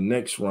from the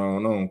next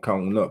round on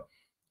counting up.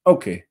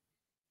 Okay.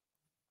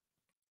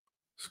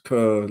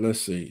 Cause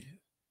let's see.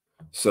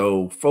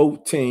 So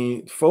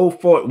 14,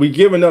 4, we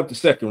giving up the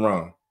second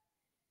round.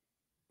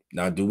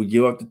 Now, do we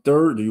give up the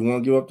third? Do you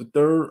want to give up the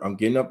third? I'm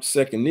getting up the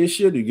second this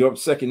year. Do you give up the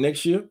second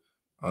next year?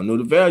 I don't know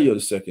the value of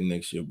the second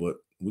next year, but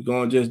we're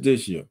going just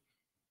this year.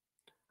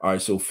 All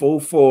right, so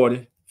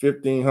 440,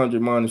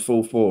 1,500 minus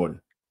 440.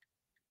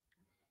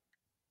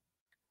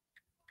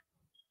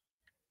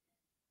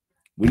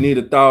 We need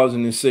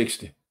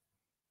 1,060.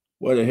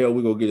 Where the hell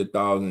we gonna get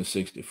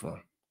 1,060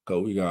 from?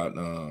 Cause we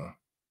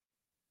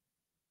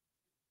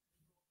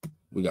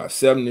got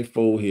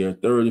 74 here,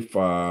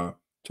 35,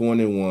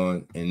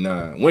 21, and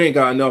 9. We ain't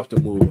got enough to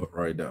move up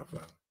right now,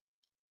 fam.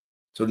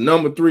 So the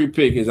number 3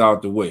 pick is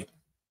out the way.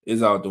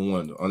 It's out the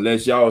window.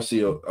 Unless y'all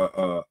see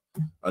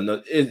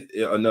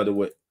another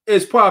way.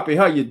 It's Poppy.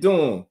 How you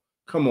doing?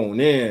 Come on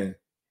in.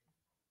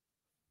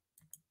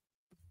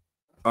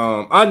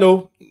 I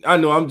know.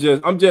 I'm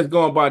just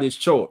going by this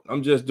chart.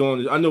 I'm just doing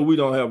this. I know we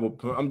don't have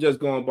I'm just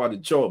going by the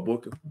chart,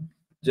 Booker.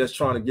 Just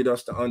trying to get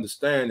us to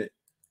understand it.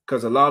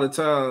 Because a lot of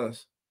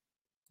times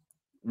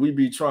we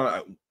be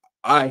trying.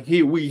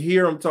 We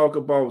hear them talk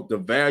about the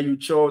value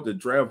chart, the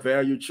draft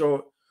value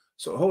chart.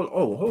 So hold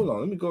on.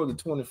 Let me go to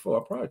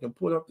 24. I probably can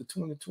put up the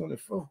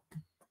 2024.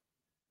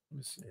 Let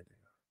me see.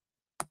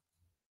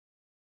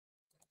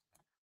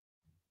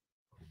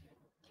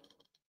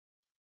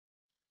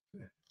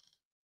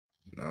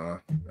 Nah,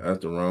 that's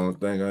the wrong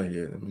thing I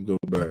hear. Let me go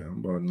back. I'm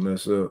about to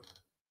mess up.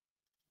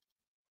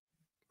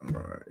 All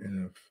right,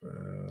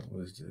 NFL.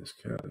 What's this?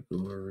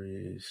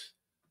 Categories.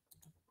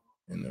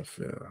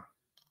 NFL.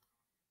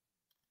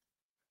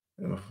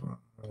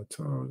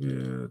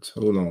 Targets.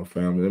 Hold on,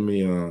 family.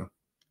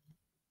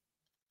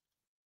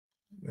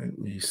 Let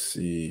me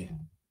see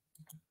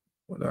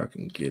what I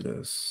can get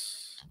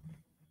us.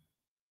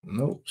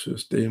 Nope, should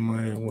stay in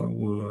my what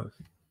was.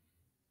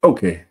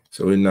 Okay,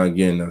 so it's not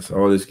getting us.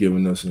 All it's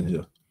giving us in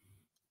here.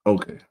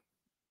 Okay.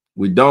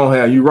 We don't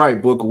have, you're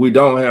right, Booker. We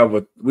don't have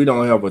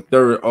a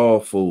third all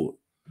forward.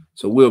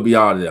 So we'll be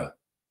out of there.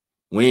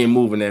 We ain't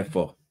moving that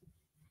far.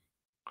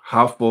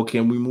 How far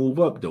can we move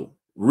up though?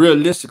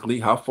 Realistically,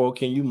 how far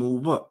can you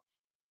move up?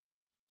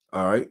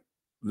 All right.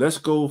 Let's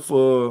go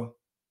for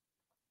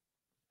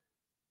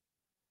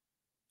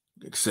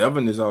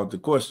 7 is out the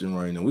question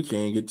right now. We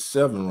can't get to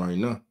 7 right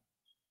now.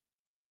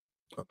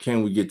 Or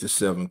can we get to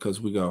 7? Because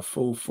we got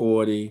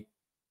 440,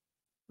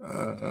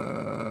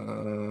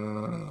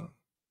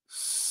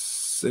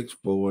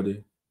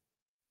 640.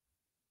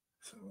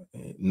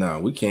 No,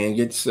 we can't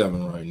get to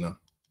 7 right now.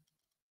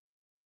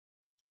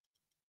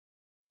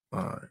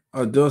 All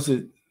right. Does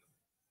it?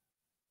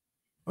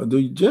 Or do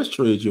you just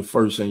trade your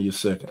first and your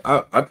second?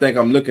 I think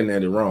I'm looking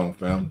at it wrong,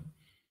 fam.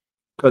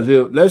 Because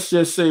let's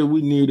just say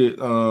we needed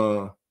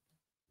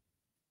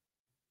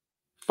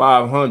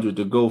 500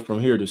 to go from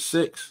here to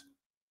 6.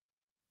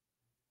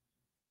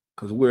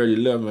 Because we're at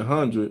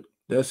 1,100.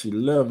 That's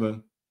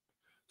 11.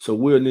 So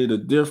we'll need a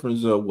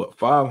difference of what,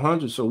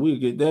 500? So we'll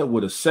get that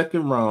with a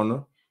second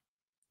rounder.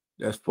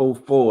 That's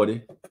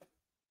 440.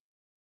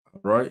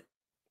 All right.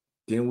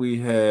 Then we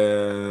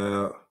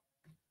have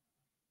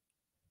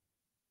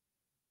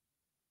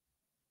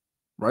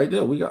right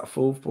there, we got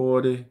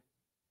 440.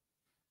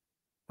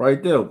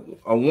 Right there,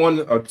 a 1,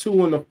 a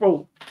 2, and a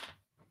 4.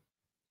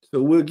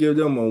 So we'll give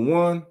them a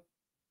 1,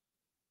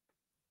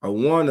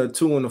 a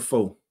 2, and a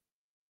 4.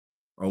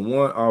 A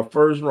 1, our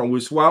first round. We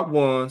swap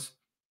ones,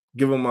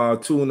 give them our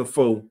 2 and a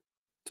 4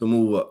 to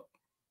move up.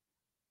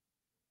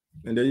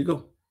 And there you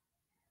go.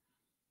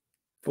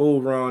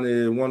 Full round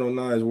is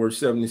 109 is worth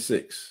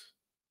 76.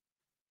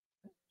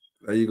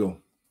 There you go.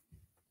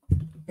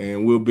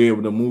 And we'll be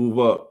able to move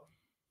up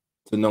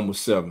to number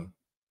 7.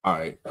 All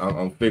right,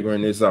 I'm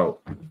figuring this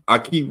out. I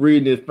keep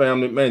reading this,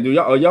 family. Man,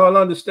 are y'all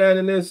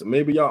understanding this?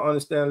 Maybe y'all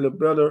understand a little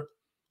better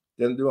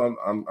than do.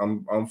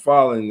 I'm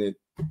following it.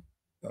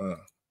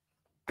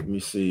 Let me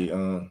see.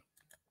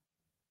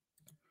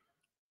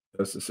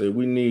 That's to say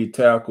we need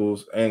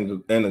tackles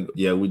and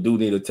yeah, we do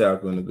need a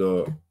tackle and a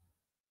guard.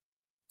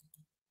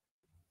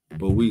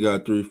 But we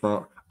got 3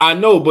 front. I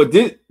know, but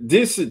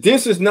this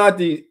is not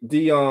the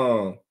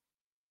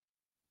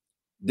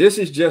this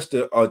is just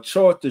a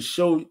chart to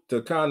show,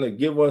 to kind of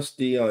give us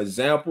the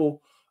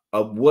example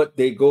of what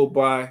they go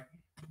by.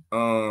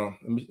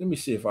 Let me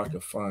see if I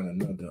can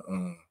find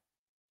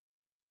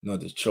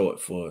another chart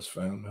for us,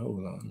 fam.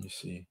 Hold on, let me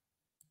see.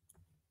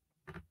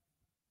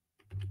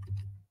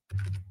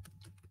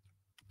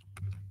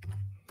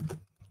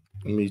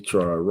 Let me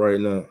try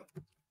right now.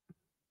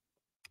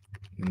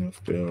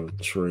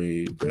 NFL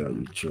trade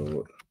value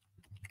chart.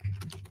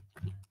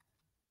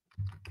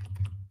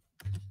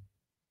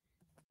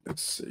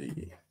 Let's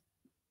see.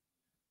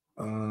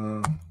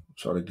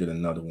 Try to get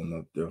another one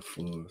up there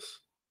for us.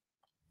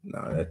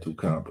 Nah, that's too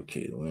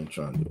complicated. We ain't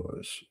trying to do all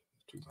this shit.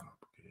 It's too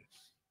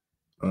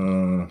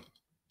complicated.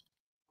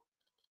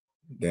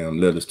 Damn,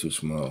 letter's too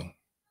small.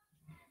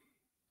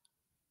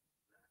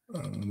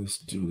 Let's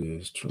do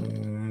this.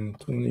 Trend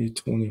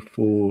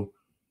 2024.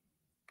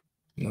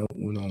 No,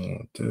 we don't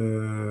want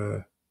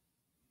that.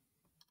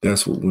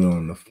 That's what we're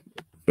on the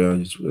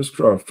values. Let's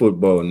try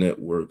Football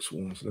Networks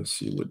ones. Let's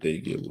see what they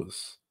give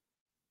us.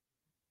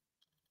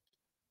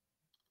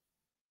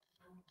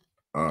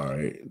 All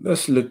right,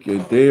 let's look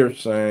at they're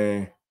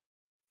saying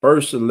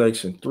first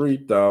selection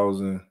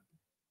 3,000,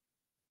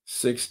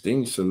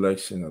 16th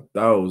selection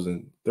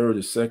 1,000,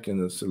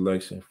 32nd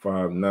selection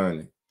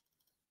 590.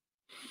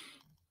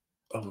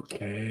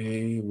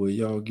 Okay, will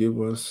y'all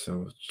give us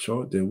a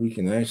chart that we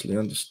can actually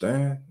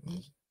understand?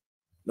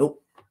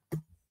 Nope.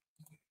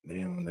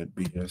 They on that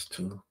BS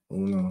too.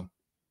 Hold on.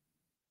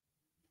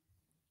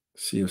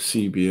 See if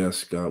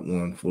CBS got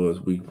one for us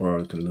we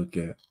probably can look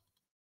at.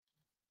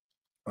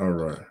 All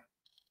right.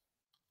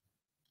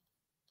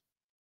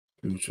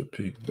 Future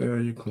pick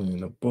value,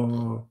 clean the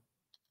ball.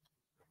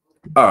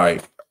 All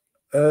right.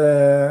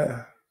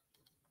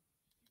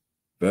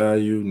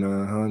 Value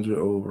 900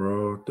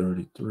 overall,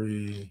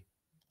 33.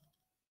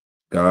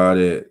 Got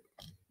it.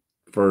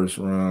 First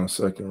round,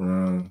 second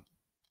round.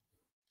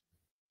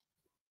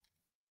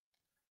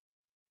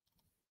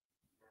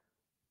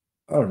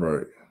 All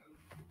right.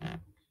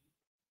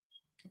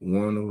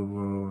 1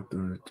 overall,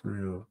 33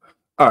 overall.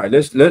 All right,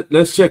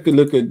 let's check a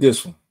look at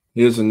this one.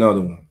 Here's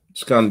another one.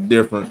 It's kind of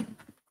different.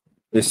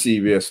 It's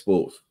CBS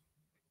Sports.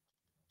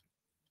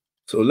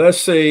 So let's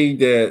say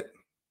that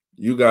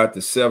you got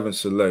the 7th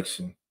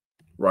selection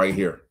right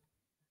here.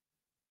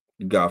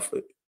 You got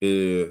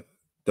the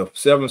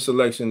 7th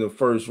selection in the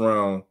first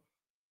round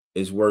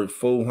is worth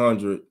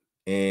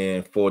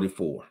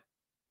 444.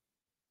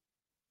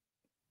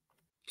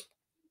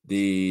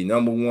 The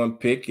number 1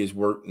 pick is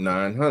worth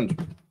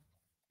 900.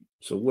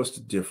 So what's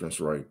the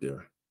difference right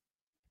there?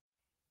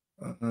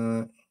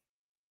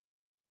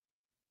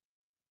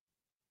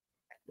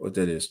 What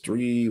that is?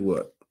 3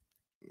 what?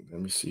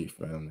 Let me see,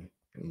 family.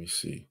 Let me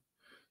see.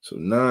 So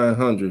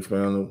 900,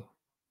 family,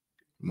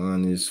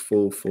 minus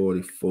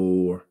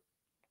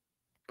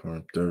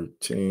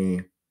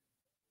 444.13.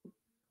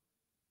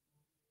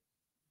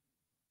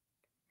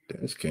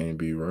 That can't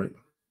be right.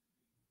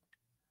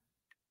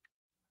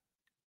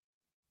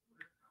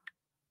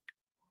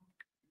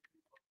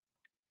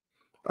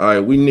 All right,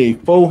 we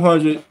need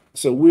 400.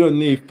 So we'll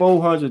need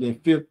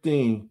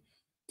 415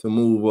 to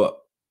move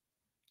up.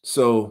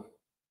 So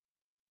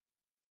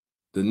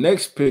the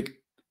next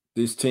pick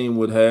this team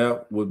would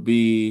have would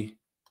be,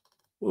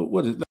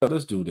 what is,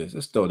 let's do this.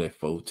 Let's throw that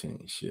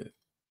 14 shit.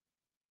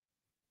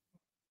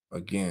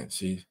 Again,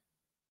 see,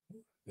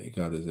 they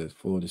got us at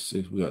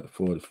 46. We got the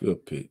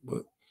 45th pick.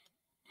 But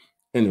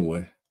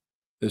anyway,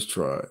 let's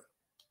try it.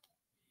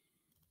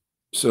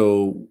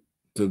 So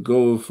to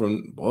go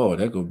from,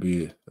 that could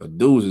be a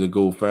doozy to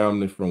go,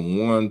 family,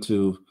 from 1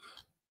 to,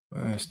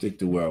 stick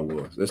to where I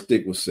was. Let's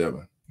stick with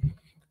 7.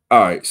 All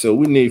right, so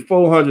we need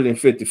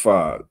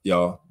 455,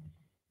 y'all,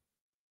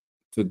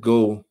 to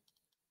go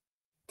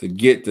to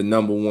get the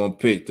number 1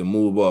 pick to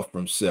move up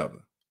from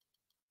 7.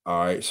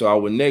 All right, so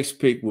our next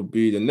pick would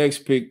be the next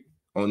pick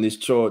on this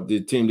chart.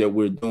 The team that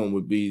we're doing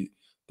would be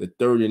the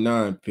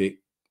 39th pick,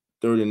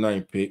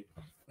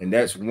 and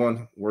that's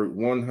worth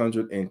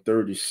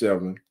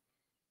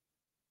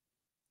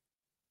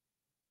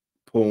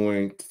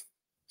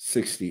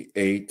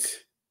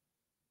 137.68.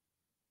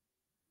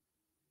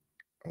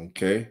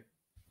 Okay,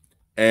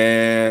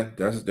 and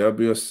that'll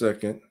be a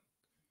second.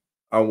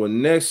 Our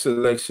next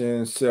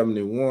selection,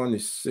 71,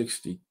 is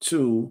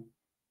 62.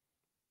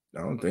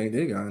 I don't think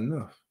they got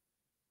enough.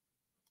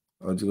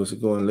 Are you going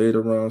go in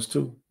later rounds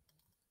too?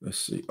 Let's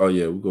see. Oh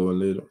yeah, we're going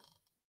later.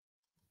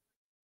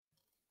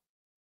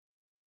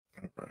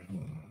 All right,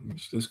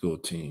 let's go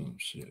team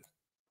shit.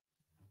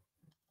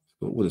 Let's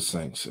go with the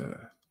Saints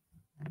at.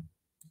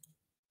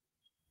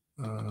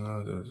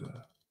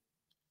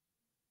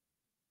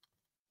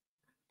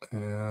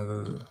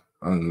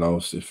 I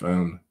lost it,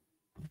 family.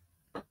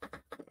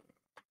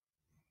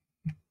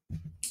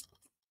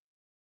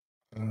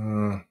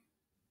 All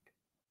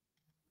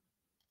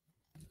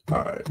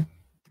right.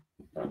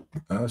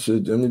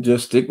 Let me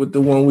just stick with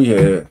the one we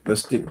had.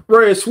 Let's stick.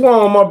 Red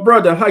Swan, my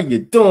brother. How you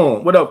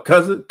doing? What up,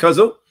 cousin?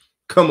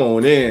 Come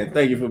on in.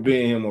 Thank you for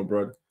being here, my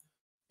brother.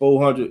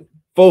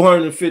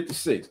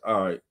 456.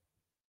 All right.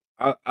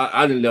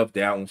 I didn't left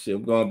that one. Shit.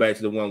 I'm going back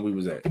to the one we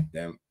was at.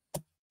 Damn.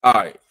 All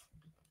right.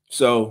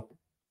 So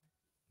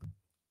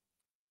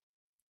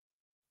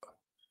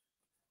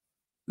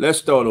let's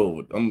start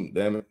over.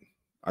 Damn it.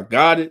 I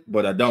got it,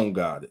 but I don't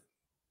got it.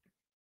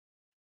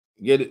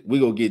 Get it? We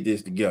gonna get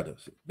this together.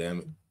 Damn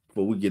it.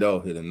 Before we get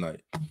out here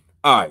tonight.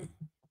 All right.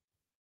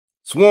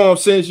 Swarm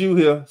sends you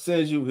here.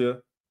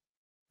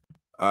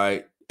 All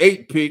right.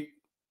 8 pick,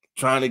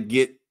 trying to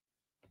get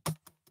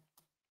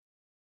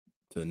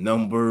to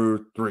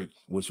number 3,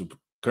 which will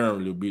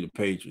currently be the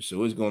Patriots.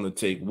 So it's going to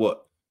take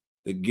what?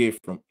 To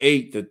get from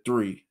 8 to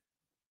 3.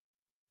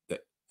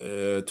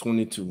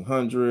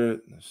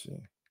 2,200. Let's see.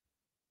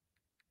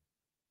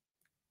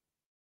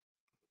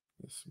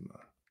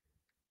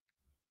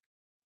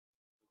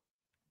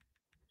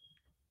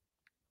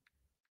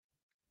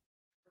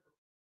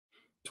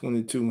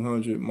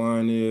 2200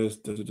 minus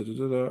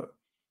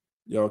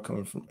y'all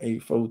coming from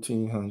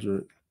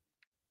 1400.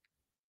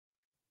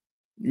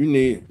 You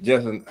need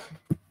just an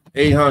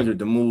 800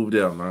 to move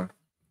there, man.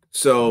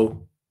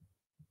 So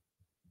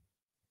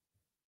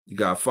you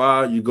got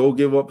 5. You go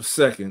give up a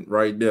second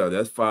right there.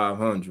 That's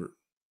 500.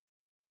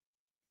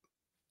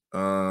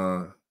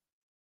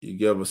 You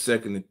give a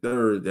second and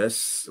third.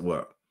 That's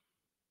what?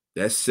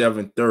 That's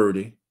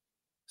 730.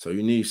 So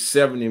you need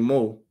 70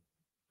 more.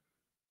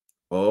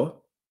 Or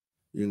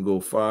you can go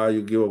 5.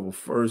 You give up a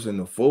first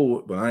and a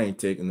forward, but I ain't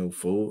taking no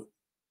forward.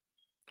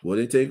 Will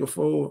they take a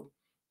forward?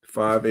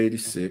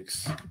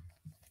 586.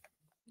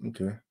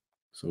 Okay.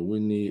 So we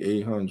need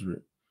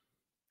 800.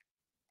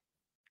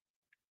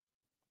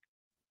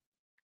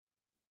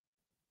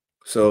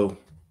 So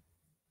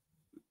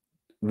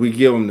we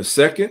give them the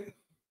second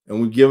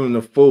and we give them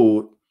the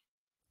forward.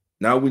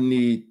 Now we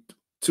need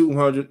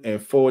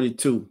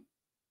 242.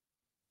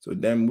 So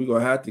then we're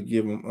gonna have to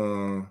give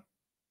them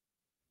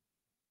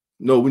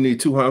no, we need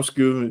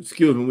 200.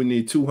 Excuse me, we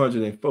need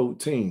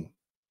 214.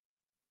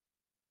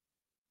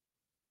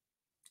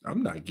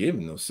 I'm not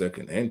giving no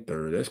second and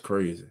third. That's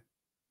crazy.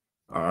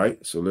 All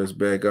right, so let's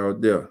back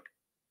out there.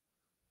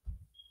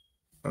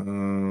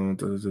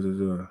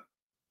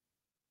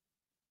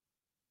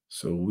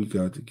 So we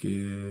got to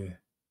get,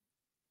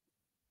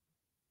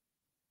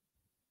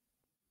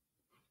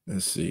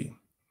 let's see.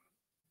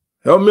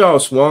 Help me out,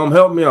 Swam.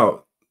 Help me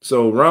out.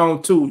 So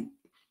round 2,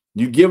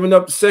 you giving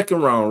up the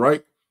second round,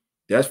 right?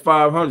 That's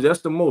 500. That's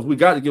the most. We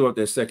got to give up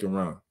that second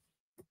round.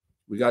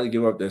 We got to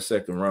give up that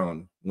second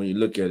round when you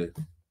look at it.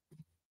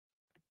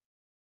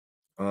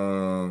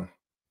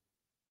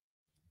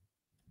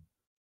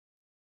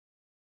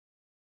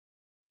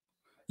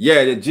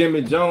 Yeah, the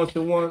Jimmy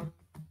Johnson one.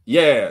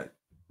 Yeah,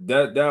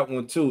 that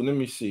one too. Let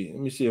me see.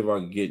 Let me see if I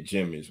can get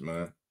Jimmy's,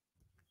 man.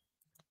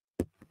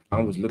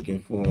 I was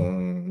looking for. Let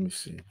me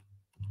see.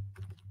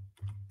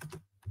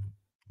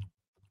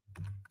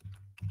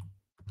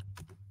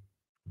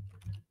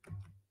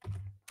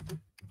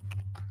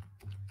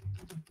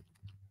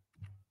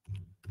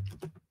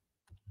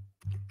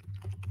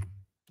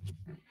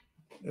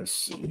 Let's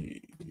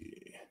see.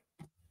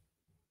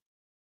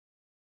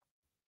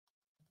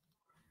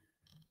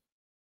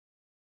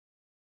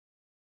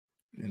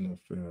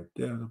 NFL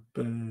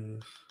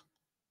database.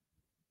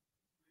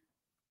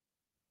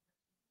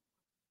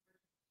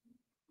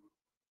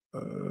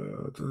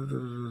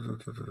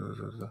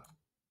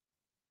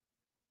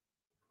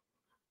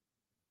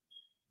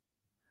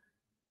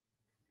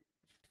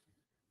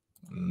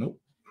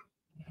 Nope.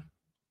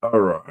 All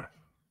right.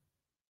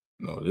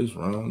 No, this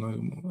round.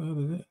 What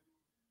is it?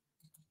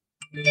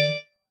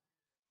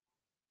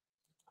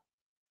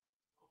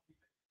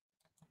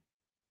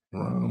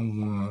 Round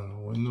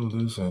 1. We know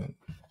this ain't.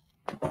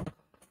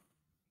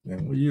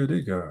 Man, what year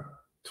they got?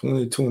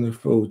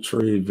 2024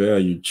 trade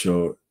value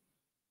chart.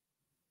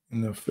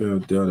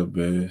 NFL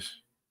database.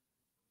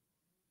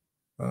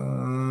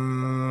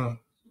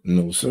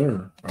 No,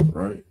 sir. All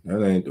right.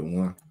 That ain't the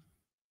one.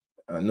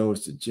 I know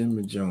it's the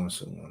Jimmy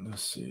Johnson one.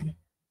 Let's see.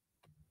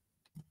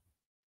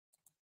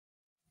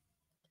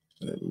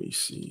 Let me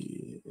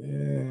see.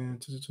 Yeah.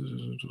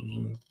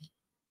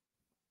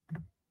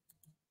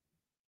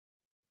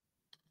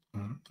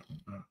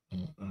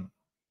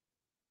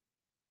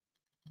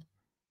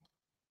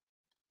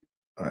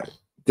 All right.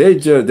 They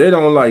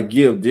don't like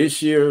give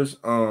this year's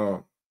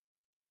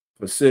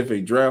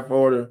specific draft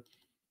order.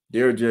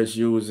 They're just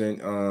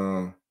using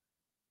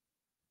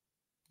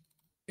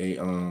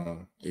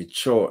a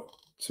chart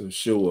to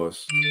show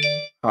us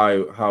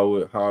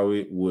how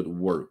it would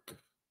work.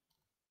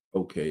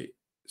 Okay,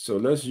 so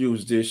let's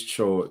use this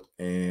chart,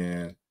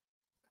 and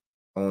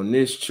on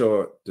this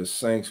chart, the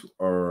Saints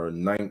are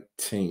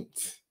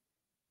 19th,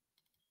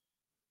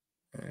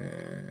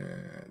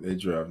 and they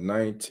draft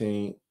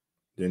 19th,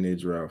 then they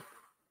draft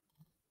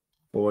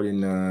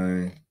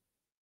 49.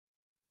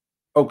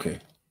 Okay,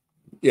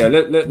 yeah,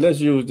 let's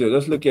use this.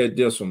 Let's look at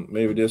this one.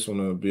 Maybe this one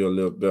will be a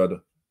little better.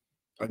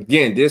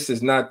 Again, this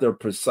is not the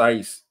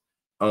precise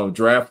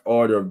draft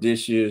order of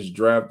this year's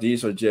draft.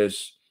 These are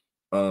just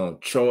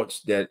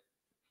charts that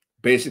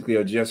basically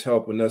are just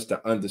helping us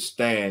to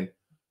understand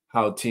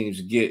how teams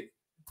get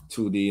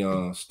to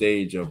the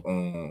stage of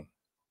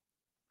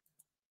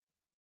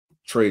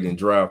trading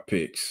draft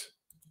picks.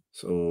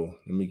 So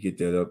let me get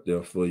that up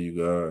there for you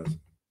guys.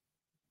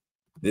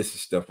 This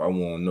is stuff I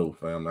want to know,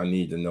 fam. I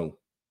need to know.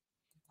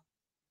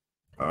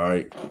 All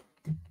right.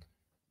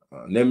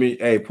 Let me,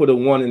 put a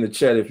 1 in the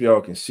chat if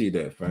y'all can see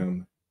that,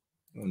 fam.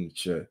 On the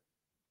chat.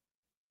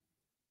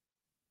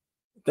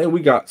 I think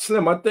we got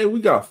Slim. I think we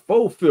got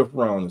 4 fifth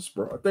rounders,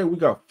 bro. I think we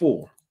got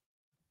 4.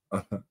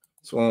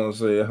 So I'm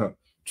say,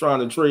 trying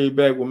to trade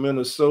back with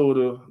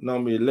Minnesota,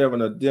 number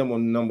 11, or them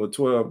on number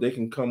 12. They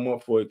can come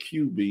up for a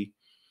QB,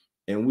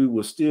 and we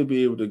will still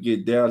be able to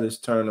get Dallas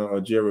Turner or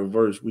Jerry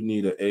Verse. We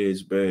need an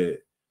edge bad,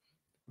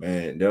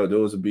 man.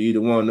 Those would be either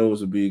one.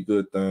 Those would be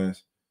good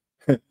things.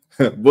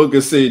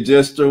 Booker said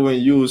just throw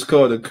in used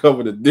car to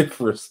cover the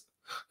difference.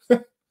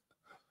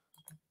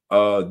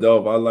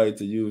 Dove, I like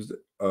to use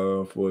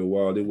for a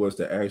while. It was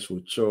the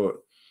actual chart.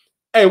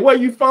 Hey, where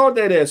you found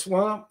that at,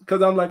 Swamp?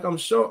 Because I'm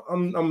sure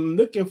I'm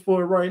looking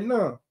for it right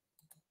now.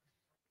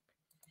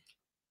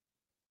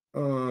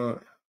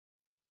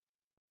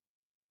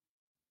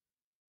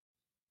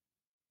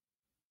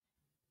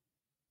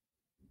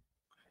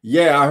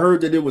 Yeah, I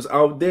heard that it was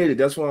outdated.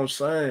 That's what I'm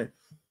saying.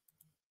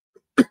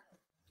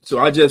 So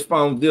I just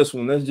found this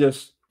one. Let's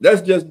just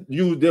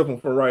use this one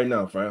for right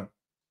now, fam.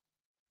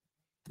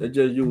 Let's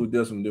just use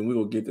this one. Then we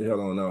will get the hell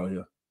on out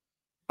here.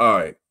 All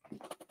right.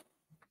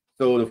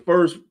 So the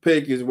first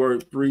pick is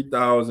worth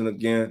 3,000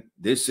 again.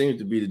 This seems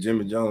to be the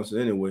Jimmy Johnson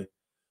anyway.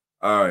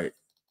 All right.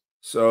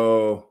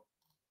 So,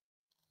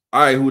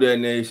 all right, Who Dat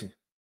Nation?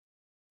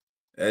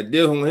 At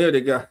this one here,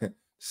 they got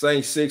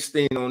Saint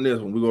 16 on this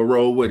one. We're gonna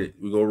roll with it.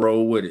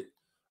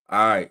 All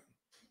right.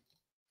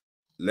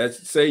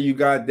 Let's say you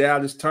got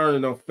Dallas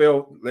Turner on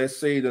felt, let's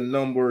say the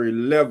number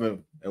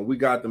 11, and we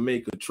got to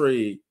make a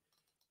trade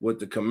with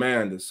the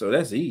Commanders. So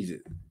that's easy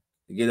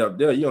to get up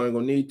there. You only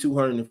gonna need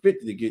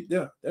 250 to get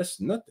there. That's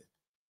nothing.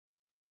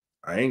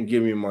 I ain't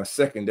giving you my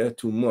second. That's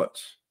too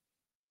much.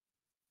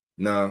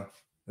 Now,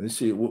 let's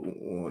see.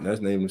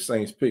 That's not even the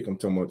Saints pick. I'm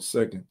talking about the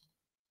second.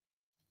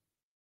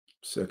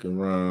 Second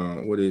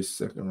round. What is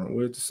second round?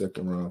 Where's the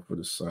second round for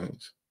the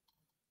Saints?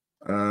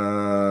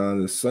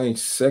 The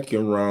Saints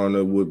second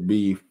rounder would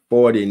be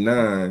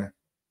 49.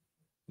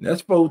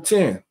 That's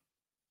 410.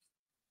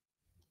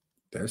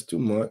 That's too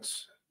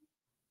much.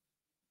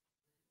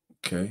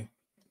 Okay.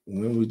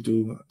 When we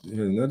do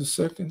another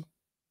second,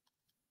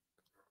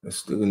 let's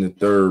still in the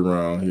third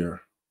round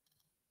here.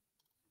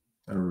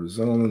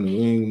 Arizona,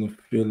 New England,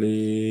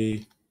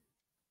 Philly,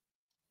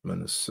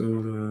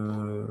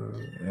 Minnesota,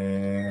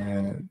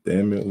 and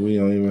damn it, we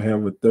don't even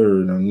have a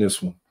third on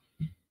this one.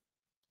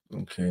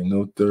 Okay,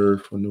 no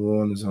third for New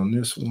Orleans on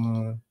this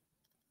one.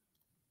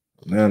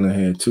 Atlanta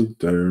had 2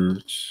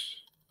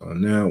 thirds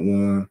on that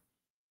one.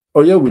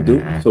 Oh, yeah, we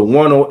do. So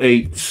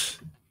 108.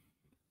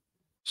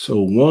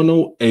 So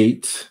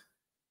 108,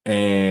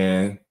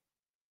 and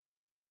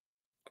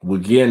we're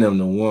getting them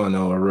to 1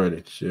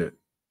 already. Shit.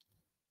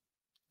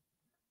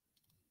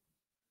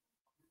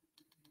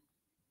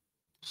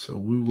 So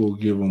we will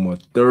give them a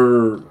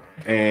third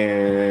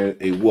and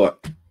a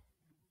what?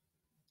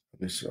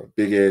 This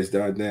big ass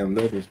goddamn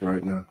levels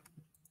right now.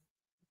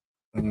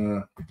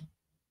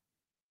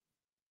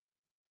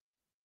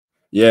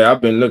 Yeah,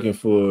 I've been looking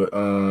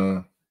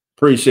for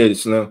appreciate it,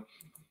 Slim.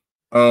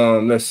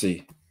 Let's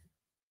see.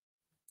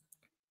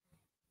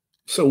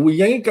 So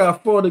we ain't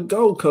got 4 to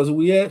go because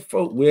we at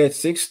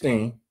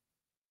 16.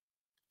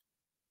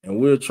 And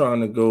we're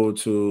trying to go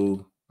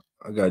to,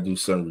 I gotta do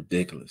something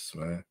ridiculous,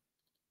 man.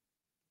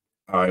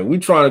 All right, we're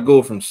trying to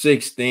go from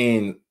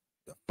 16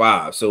 to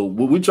 5. So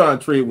we're trying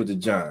to trade with the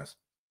Giants.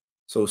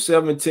 So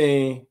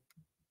 17,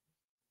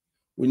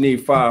 we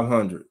need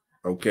 500.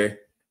 Okay.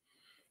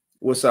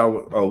 What's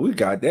our, oh, we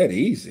got that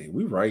easy.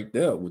 We right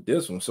there with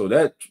this one. So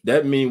that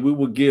means we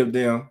will give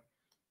them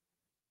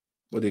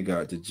what they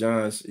got. The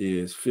Giants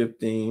is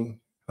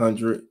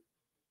 1,500.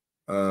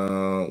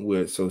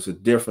 So it's a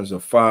difference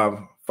of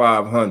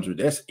 500.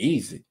 That's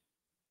easy.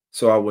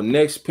 So our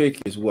next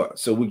pick is what?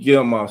 So we give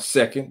them our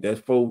second.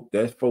 That's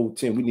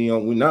 410. We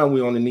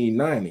only need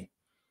 90.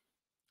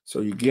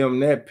 So you give them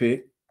that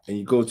pick and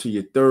you go to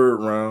your third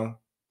round.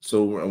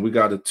 So and we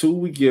got a 2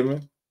 we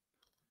giving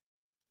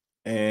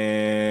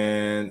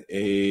and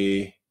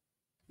a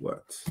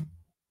what?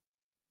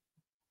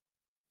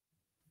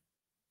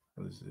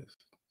 What is this?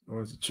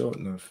 Or is the chart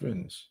not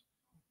finished?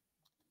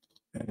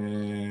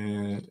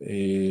 And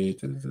a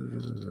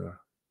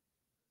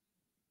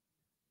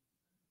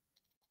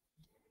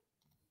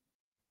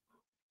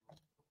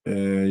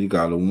and you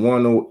got a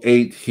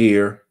 108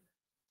 here.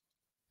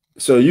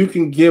 So you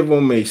can give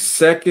them a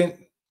second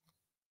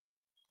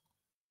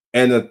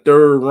and a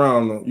third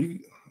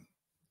round.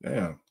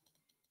 Damn.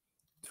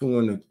 2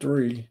 and a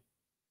 3.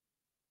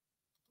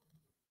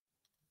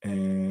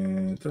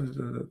 And 2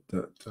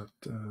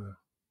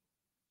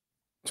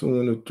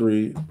 and a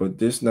 3. But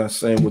this not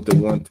saying what the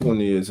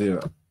 120 is here.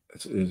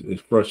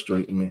 It's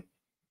frustrating me.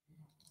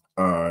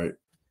 All right.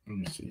 Let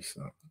me see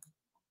something.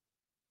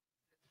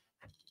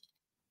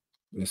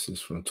 This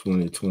is from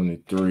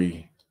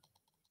 2023.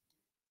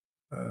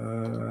 All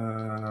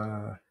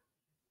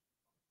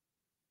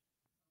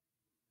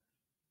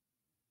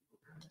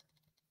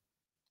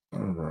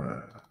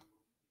right.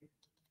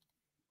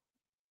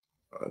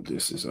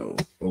 This is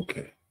old.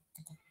 Okay.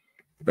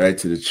 Back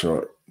to the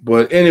chart.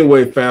 But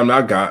anyway, family,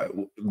 I got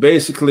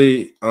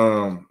basically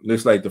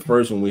looks like the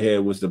first one we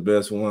had was the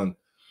best one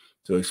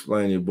to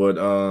explain it. But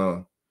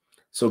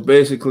so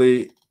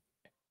basically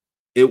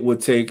it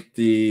would take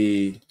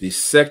the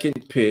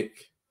second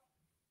pick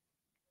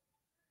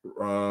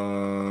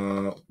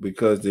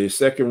because the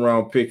second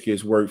round pick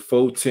is worth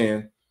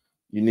 410.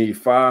 You need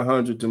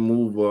 500 to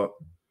move up.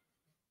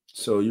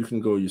 So you can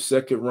go your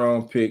second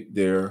round pick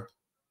there.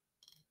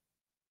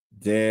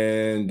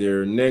 Then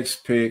their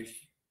next pick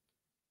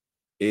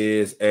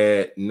is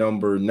at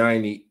number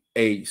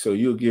 98. So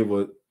you'll give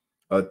a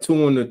a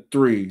 2 and a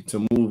 3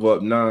 to move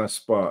up 9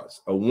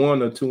 spots. A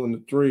 1, a 2, and a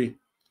 3.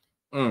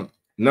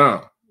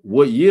 Nah,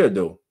 what year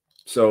though?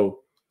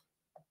 So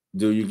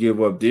do you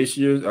give up this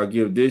year? I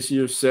give this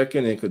year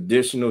second and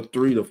conditional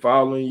 3 the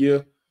following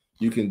year.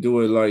 You can do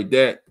it like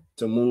that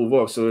to move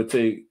up. So it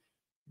take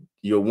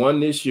your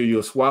 1 this year,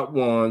 you'll swap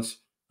 1s,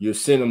 you'll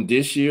send them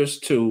this year's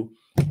 2,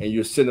 and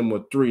you'll send them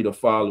a 3 the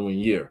following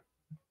year.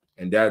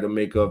 And that'll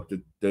make up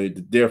the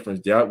difference.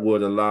 That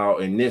would allow,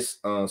 in this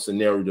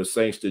scenario, the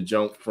Saints to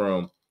jump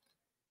from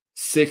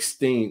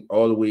 16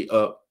 all the way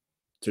up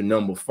to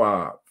number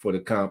 5 for the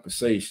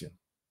compensation.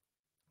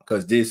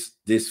 Because this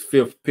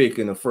 5th pick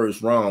in the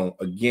first round,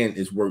 again,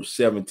 is worth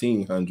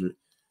 $1,700.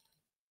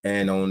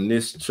 And on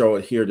this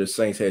chart here, the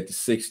Saints had the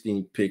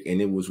 16th pick,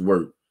 and it was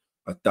worth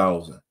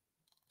 $1,000.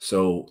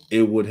 So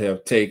it would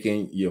have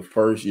taken your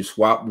first, you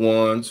swap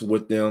 1s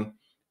with them.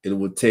 It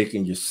would have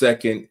taken your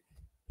second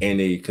and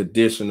a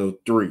conditional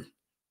 3.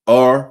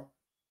 Or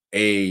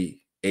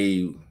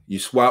you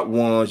swap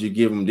 1s, you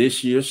give them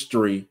this year's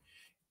 3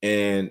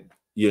 and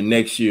your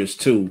next year's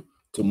 2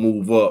 to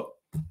move up,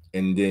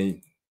 and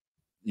then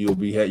you'll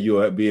be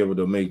able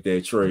to make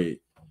that trade.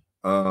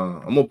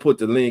 I'm gonna put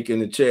the link in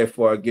the chat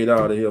before I get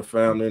out of here,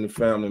 family. Any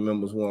family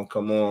members want to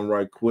come on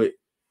right quick,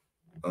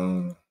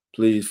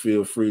 please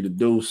feel free to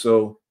do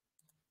so.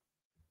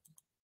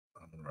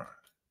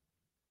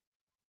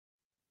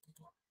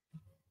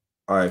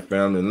 All right,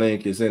 family, the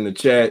link is in the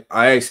chat.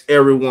 I ask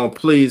everyone,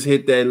 please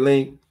hit that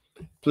link.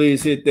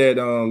 Please hit that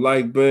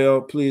like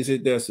bell. Please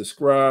hit that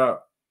subscribe.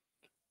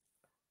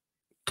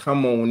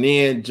 Come on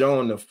in,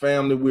 join the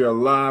family. We are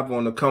live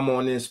on the Come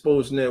On In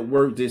Sports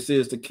Network. This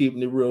is the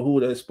Keeping It Real Who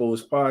That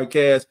Sports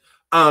podcast.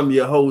 I'm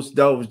your host,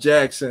 Dolph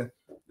Jackson.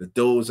 The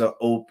doors are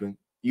open.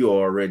 You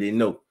already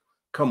know.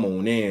 Come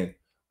on in.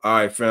 All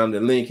right, family.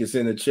 The link is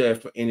in the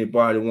chat for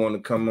anybody want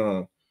to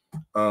come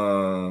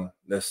on.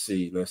 Let's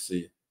see.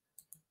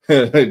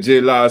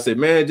 J. Lyle said,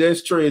 man,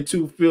 just trade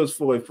 2 fields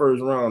for a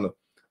first rounder.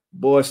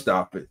 Boy,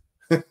 stop it.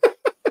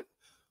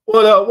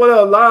 What up,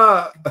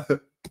 Lyle?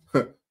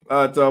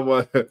 I talk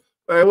about,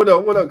 hey, what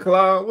up,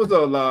 Cloud? What's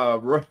up,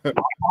 Live, bro?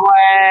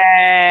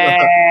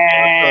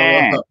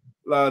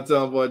 Lyle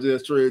talking about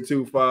just trade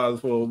 2 files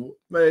for,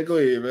 man. Go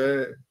ahead,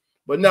 man.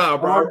 But nah,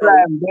 bro. What's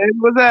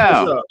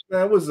up,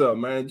 man? What's up,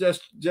 man?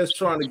 Just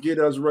trying to get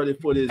us ready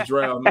for this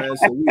draft, man,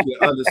 so we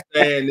can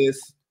understand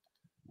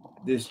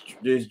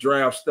this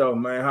draft stuff,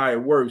 man, how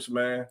it works,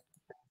 man.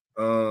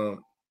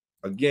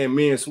 Again,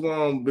 me and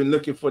Swan been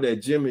looking for that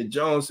Jimmy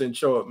Johnson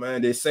chart,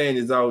 man. They're saying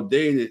it's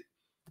outdated,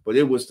 but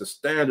it was the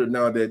standard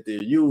now that they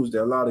use,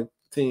 that a lot of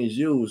teams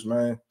use,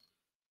 man.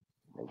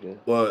 Okay.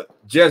 But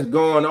just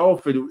going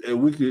off it,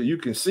 you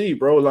can see,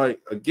 bro, like,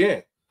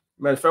 again,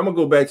 man, if I'm gonna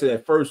go back to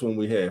that first one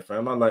we had,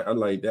 fam, I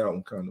like that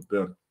one kind of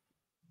better.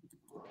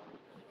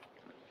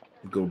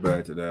 Go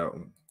back to that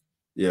one.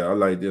 Yeah, I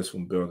like this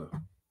one better.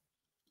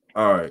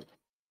 All right.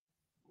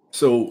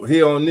 So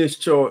here on this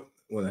chart,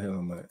 where the hell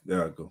am I?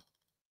 There I go.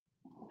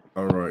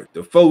 All right.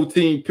 The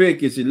 14th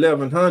pick is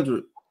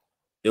 1,100.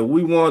 If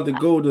we wanted to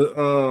go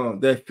to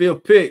that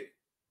 5th pick,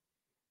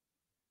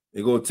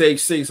 it's gonna take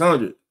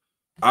 600.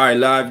 All right,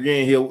 Live, you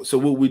in here. So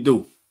what we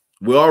do?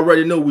 We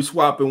already know we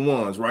swapping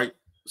 1s, right?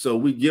 So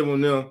we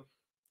giving them,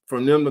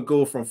 from them to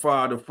go from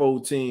 5 to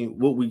 14,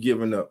 what we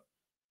giving up?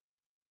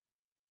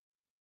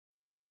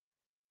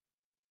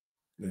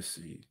 Let's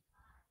see.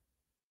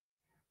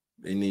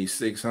 They need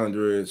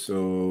 600,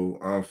 so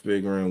I'm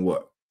figuring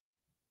what?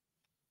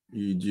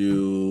 You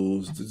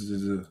use,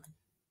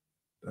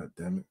 God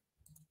damn it.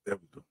 There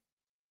we go.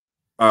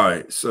 All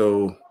right,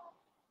 so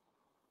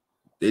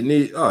they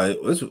need, all right,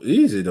 it's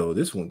easy though.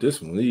 This one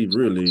is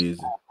really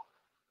easy.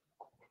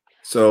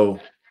 So,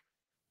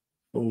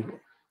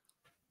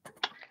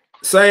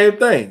 same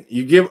thing.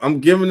 I'm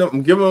giving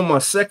them my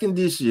second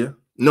this year.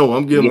 No,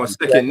 I'm giving my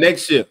second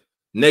next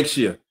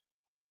year.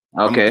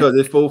 Okay. Because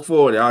it's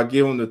 440. I'll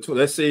give them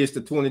let's say it's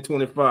the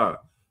 2025.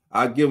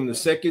 I'll give them the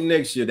second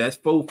next year. That's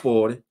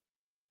 440.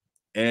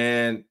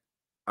 And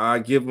I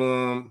give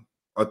them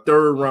a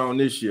 3rd round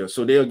this year.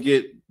 So they'll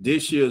get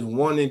this year's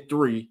 1 and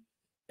 3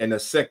 and a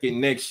second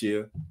next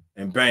year.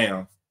 And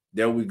bam,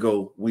 there we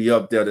go. We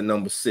up there to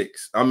number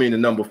 6. I mean the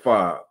number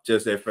 5,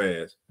 just that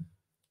fast.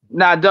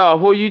 Now, dog,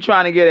 who are you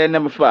trying to get at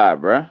number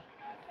 5, bro?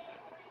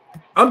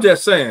 I'm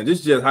just saying, this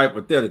is just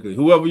hypothetically.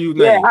 Whoever you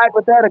name. Yeah,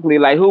 hypothetically.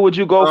 Like, who would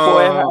you go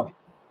for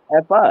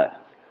at 5?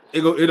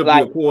 It'll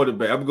like, be a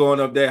quarterback. I'm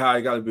going up that high.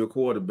 It got to be a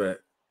quarterback.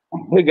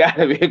 It got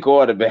to be a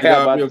quarterback. It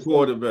got to be a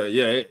quarterback.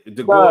 Yeah,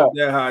 to go up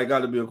that high, it got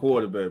to be a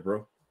quarterback,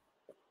 bro.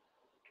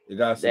 It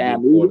got to be a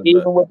quarterback.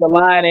 Even with the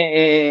line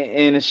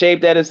and the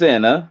shape that it's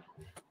in, huh?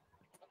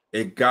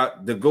 It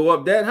got to go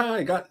up that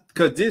high.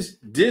 Because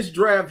this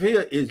draft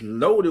here is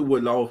loaded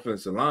with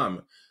offensive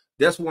linemen.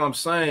 That's what I'm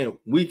saying.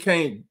 We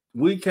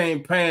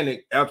can't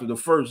panic after the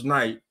first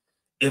night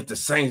if the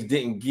Saints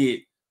didn't get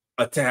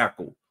a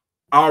tackle.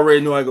 I already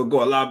know I gonna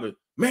go a lot, but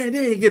man,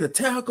 they didn't get a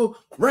tackle.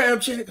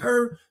 Ramczyk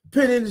hurt,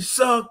 Penny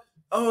sucked,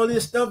 all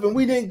this stuff, and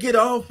we didn't get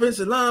an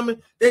offensive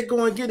lineman. They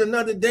go and get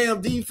another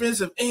damn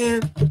defensive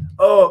end.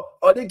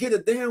 or they get a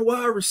damn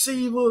wide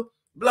receiver,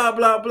 blah,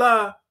 blah,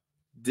 blah.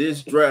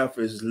 This draft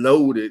is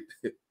loaded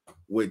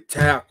with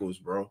tackles,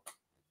 bro,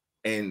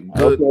 and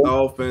good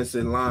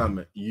offensive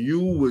linemen. You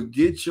would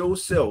get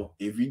yourself,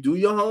 if you do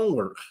your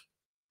homework,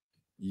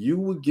 you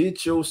would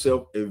get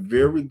yourself a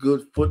very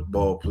good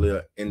football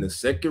player in the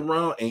second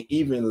round and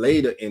even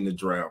later in the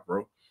draft,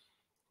 bro.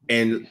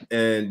 And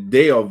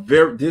they are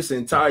this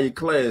entire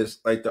class,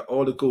 like the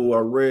article I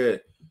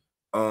read,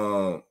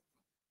 I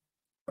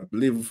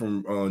believe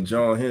from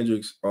John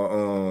Hendricks.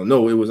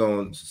 No, it was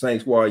on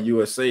Saint Squad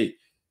USA.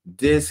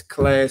 This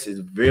class is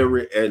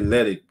very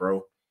athletic,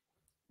 bro.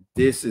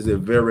 This is a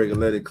very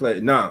athletic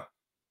class. Now,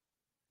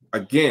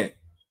 again,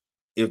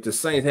 if the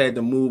Saints had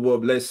to move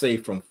up, let's say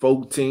from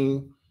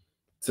 14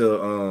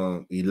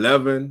 to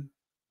 11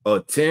 or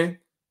 10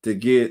 to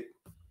get,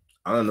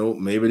 I don't know,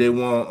 maybe they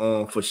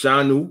want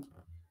Fashanu,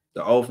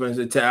 the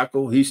offensive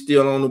tackle. He's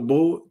still on the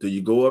board. Do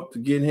you go up to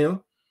get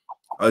him?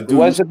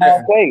 What's it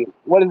gonna take?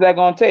 What is that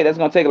gonna take? That's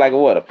gonna take like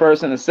a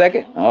first and a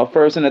second, or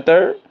first and a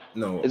third?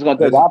 No, it's gonna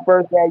take our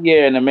first that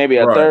year and then maybe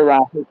a third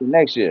round pick the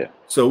next year.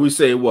 So we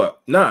say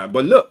what? Nah,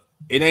 but look,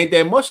 it ain't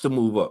that much to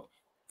move up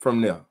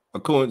from there,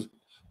 according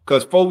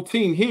because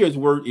 14 here is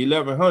worth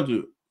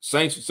 1,100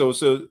 Saints. So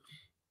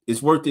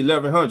it's worth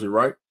 1,100,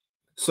 right?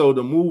 So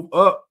to move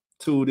up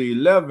to the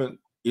 11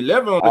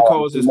 on the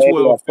cause is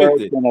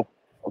 1,250.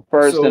 A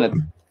first and a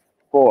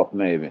fourth,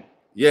 maybe.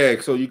 Yeah,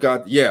 so you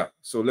got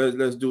So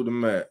let's do the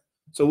math.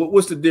 So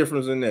what's the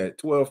difference in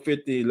that?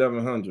 1,250,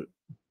 1,100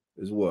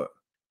 is what?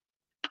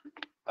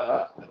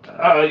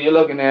 You're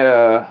looking at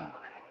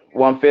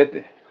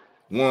 150.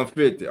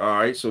 150. All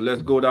right. So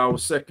let's go to our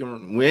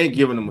second. We ain't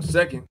giving them a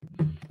second.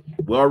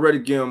 We already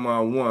give them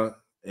our one,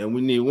 and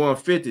we need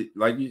 150.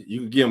 Like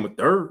you can give them a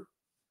third.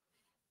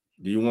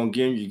 Do you want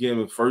to give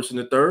them a first and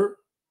a third?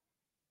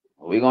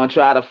 We're gonna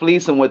try to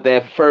fleece them with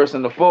that first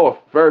and the fourth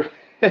first.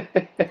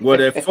 Well,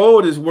 that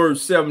fourth is worth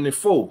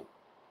 74.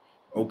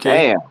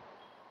 Okay. Damn.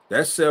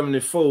 That's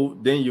 74.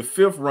 Then your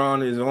fifth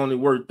round is only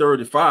worth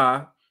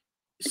 35.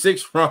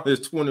 Sixth round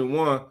is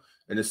 21,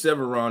 and the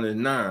seventh round is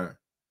 9.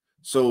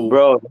 So,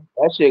 bro,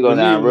 that shit go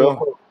down real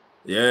quick.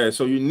 Yeah,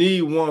 so you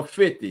need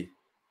 150. You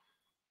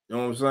know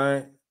what I'm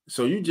saying?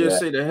 So you just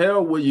say the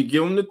hell will you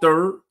give them the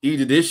third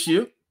either this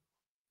year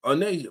or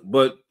next year.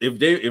 But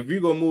if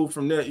you're gonna move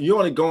from there, you're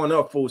only going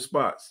up 4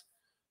 spots.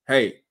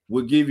 Hey,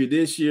 we'll give you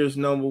this year's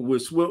number. We'll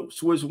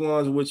switch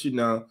ones with you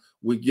now.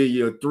 We'll give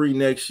you a 3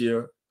 next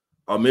year.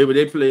 Or maybe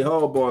they play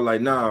hardball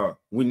like, nah,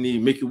 we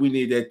need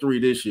that 3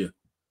 this year.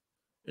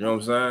 You know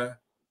what I'm saying?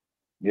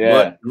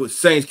 Yeah. But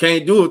Saints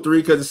can't do a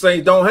 3 because the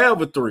Saints don't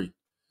have a 3.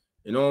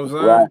 You know what I'm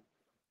saying? Right.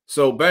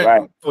 So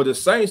for the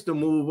Saints to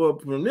move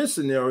up from this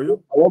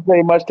scenario, they'll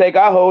pretty much take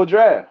our whole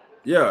draft.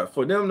 Yeah,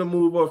 for them to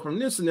move up from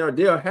this scenario,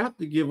 they'll have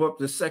to give up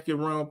the second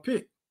round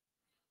pick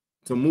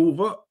to move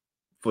up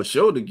for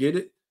sure to get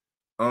it.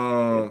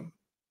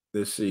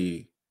 Let's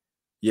see.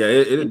 Yeah,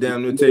 it'll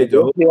damn near take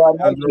the whole.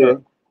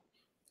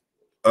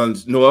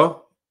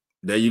 Noah,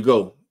 there you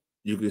go.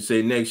 You can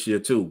say next year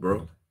too,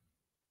 bro.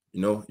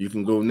 You know, you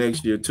can go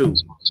next year too.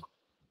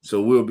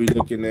 So we'll be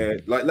looking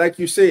at like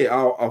you said,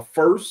 our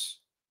first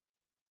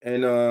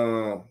and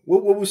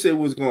what we said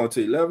was going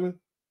to 11.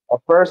 A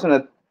first and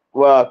a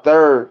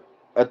third.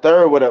 A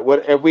third would have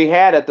if we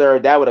had a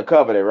third, that would have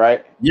covered it,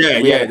 right?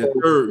 Yeah, the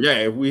third. Yeah,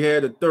 if we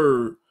had a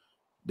third,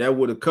 that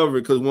would have covered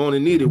it because we only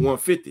needed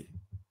 150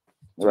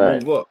 to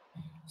move up.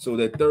 So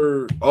that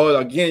third, or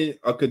again,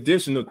 a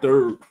conditional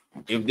third,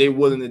 if they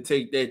willing to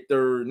take that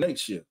third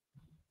next year.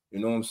 You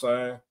know what I'm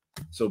saying?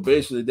 So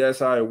basically, that's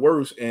how it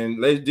works.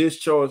 And this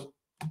chart,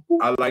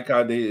 I like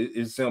how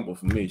it's simple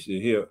for me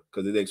here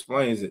because it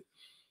explains it.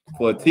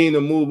 For a team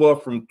to move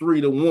up from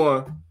 3 to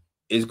 1,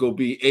 it's gonna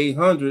be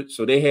 800.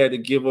 So they had to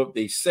give up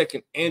their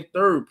second and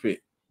third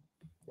pick.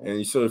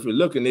 And so if you're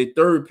looking, their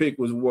third pick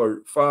was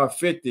worth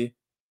 550.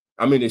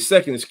 I mean, their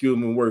second,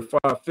 worth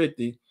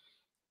 550,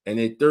 and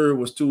their third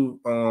was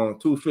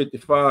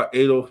 255,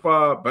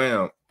 805.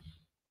 Bam.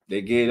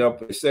 They gave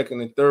up a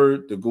second and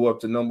third to go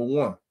up to number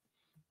 1.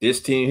 This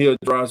team here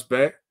drops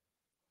back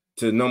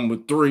to number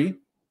 3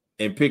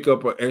 and pick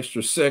up an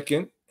extra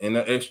second and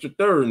an extra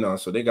third now.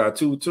 So they got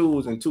 2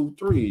 2s and 2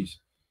 3s.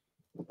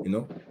 You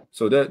know,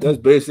 so that's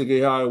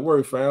basically how it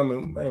works, fam.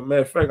 And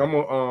matter of fact, I'm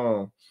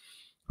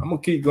gonna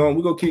keep going.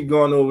 We're gonna keep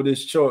going over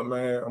this chart,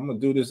 man. I'm gonna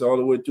do this all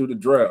the way through the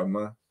draft,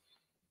 man.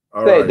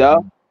 All right,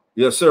 dog.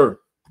 Yes, sir.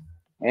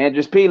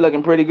 Andrews P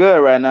looking pretty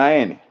good right now,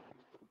 ain't he?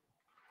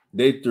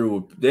 They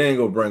ain't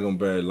gonna bring them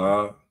back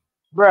live.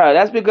 Bro,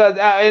 that's because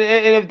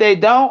and if they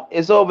don't,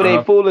 it's over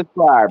their foolish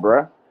pride,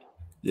 bro.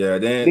 Yeah,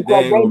 they need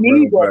that,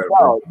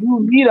 dog.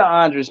 You need an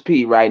Andrews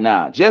P right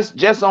now,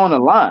 just on the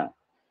line.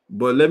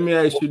 But let me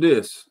ask you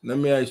this.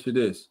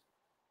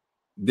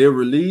 They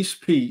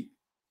released Pete.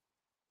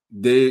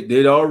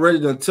 They'd already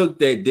done took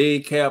that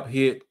dead cap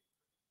hit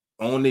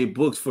on their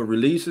books for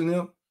releasing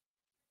him.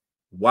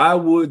 Why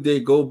would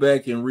they go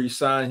back and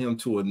re-sign him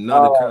to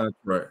another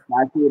contract?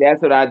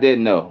 That's what I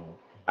didn't know.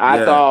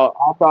 I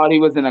thought he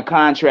was in a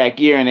contract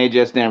year and they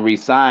just didn't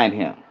re-sign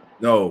him.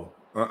 No,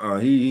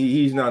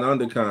 He's not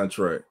under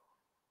contract.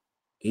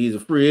 He's a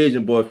free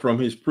agent, but from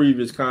his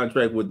previous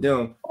contract with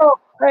them,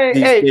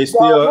 they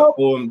still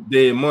owe him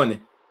their money.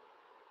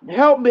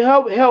 Help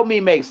me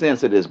make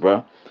sense of this,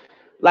 bro.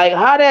 Like,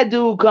 how that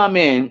dude come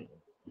in,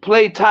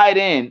 play tight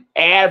end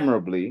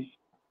admirably,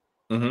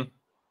 and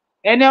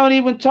they don't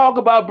even talk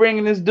about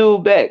bringing this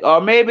dude back, or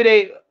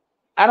maybe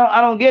I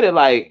don't get it.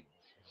 Like,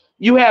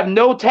 you have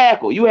no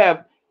tackle. You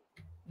have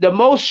the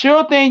most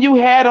sure thing you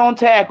had on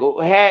tackle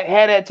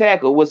had that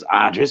tackle was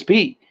Andres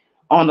Pete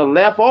on the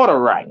left or the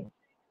right.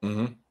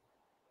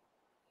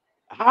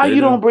 How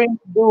you don't bring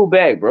the dude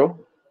back, bro?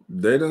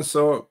 They done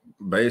saw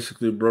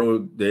basically,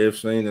 bro. They've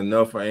seen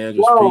enough of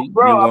Andres Pete.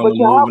 Bro, they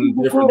want to move in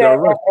a different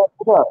direction.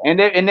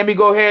 And then we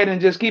go ahead and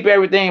just keep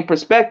everything in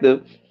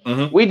perspective.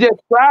 We just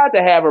tried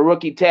to have a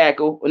rookie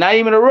tackle, not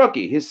even a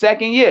rookie, his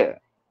second year,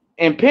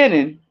 in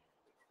Penning.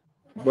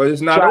 But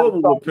it's not over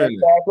with Penning,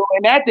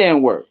 and that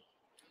didn't work.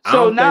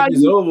 So now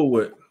it's over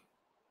with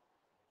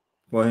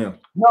for him.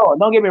 No,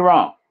 don't get me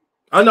wrong.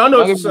 I know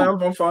what you're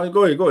saying. I'm fine.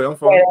 Go ahead. I'm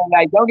fine.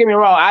 Like, don't get me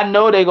wrong. I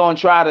know they're gonna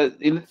try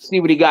to see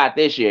what he got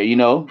this year. You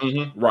know,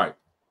 right?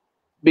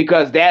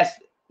 Because that's,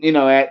 you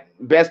know, at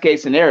best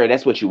case scenario,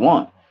 that's what you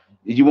want.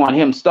 You want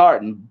him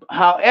starting.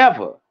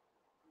 However,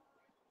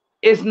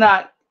 it's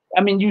not.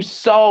 I mean, you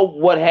saw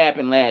what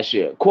happened last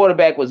year.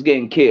 Quarterback was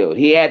getting killed.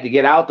 He had to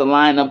get out the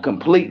lineup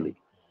completely.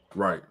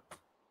 Right.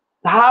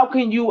 How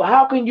can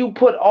you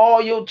put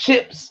all your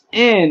chips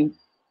in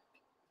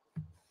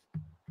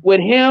with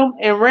him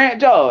and Rand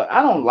Jaw?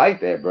 I don't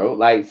like that, bro.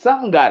 Like,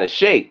 something got to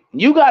shake.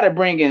 You got to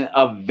bring in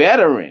a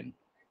veteran,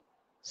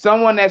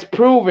 someone that's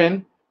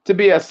proven to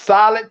be a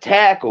solid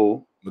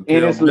tackle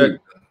in his league.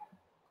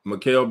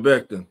 Mikael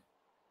Becton.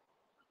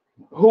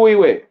 Who he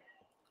with?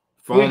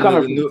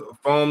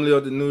 Formerly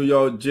of the New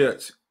York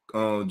Jets.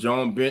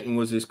 John Benton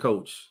was his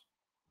coach.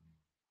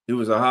 He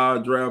was a high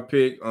draft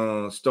pick.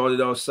 Started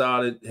off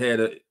solid. Had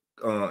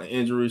a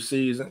injury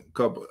season,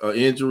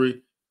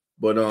 injury,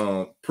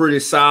 but pretty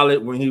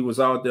solid when he was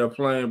out there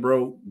playing,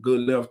 bro.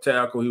 Good left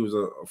tackle. He was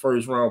a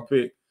first round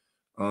pick.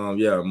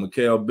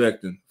 Mikael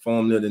Becton,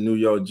 formerly of the New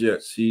York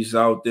Jets. He's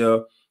out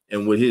there,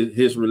 and with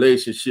his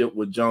relationship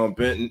with John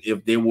Benton,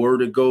 if they were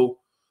to go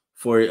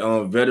for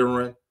a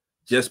veteran,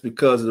 just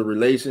because of the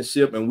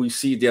relationship, and we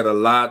see that a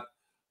lot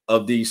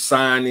of these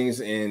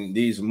signings and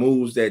these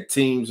moves that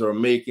teams are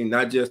making,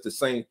 not just the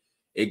same.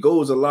 It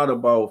goes a lot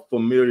about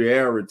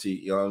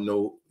familiarity.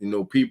 You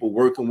know, people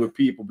working with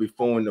people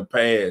before in the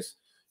past.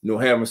 You know,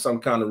 having some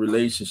kind of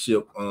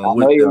relationship. I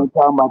know you're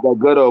talking about that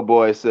good old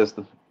boy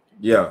system.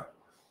 Yeah,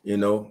 you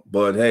know,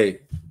 but hey,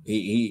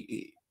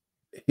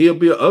 he'll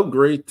be an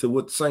upgrade to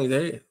what the Saints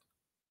had.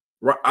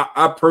 Right,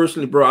 I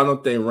personally, bro, I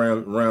don't think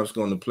Rams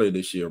going to play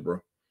this year, bro.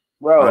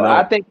 Bro,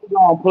 I think we're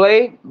going to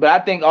play, but I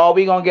think all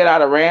we're going to get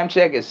out of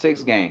Ramczyk is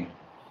 6 games.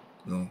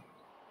 No.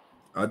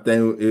 I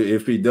think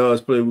if he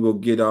does play, we're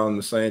going to get on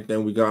the same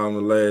thing we got on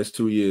the last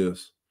 2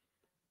 years.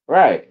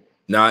 Right.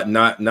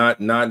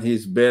 Not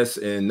his best,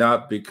 and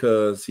not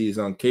because he's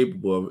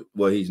incapable of it.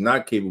 Well, he's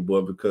not capable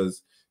of it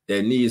because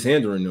that knee is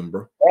hindering him,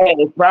 bro.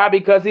 And it's probably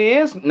because he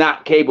is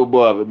not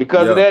capable of it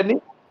because of that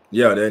knee.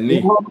 Yeah, that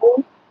knee.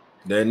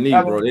 That knee,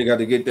 bro. They got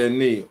to get that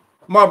knee.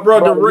 My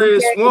brother,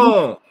 Red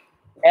Swan.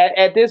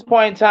 At this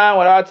point in time,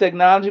 with our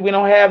technology, we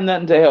don't have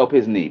nothing to help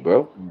his knee,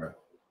 bro.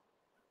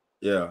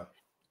 Yeah.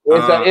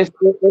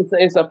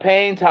 It's a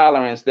pain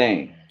tolerance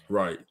thing.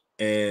 Right.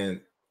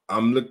 And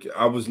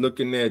I was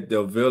looking at the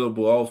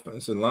available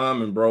offensive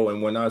lineman, bro,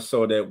 and when I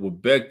saw that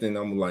with Becton,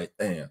 I'm like,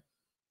 damn,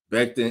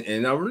 Becton.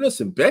 And now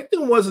listen,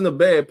 Becton wasn't a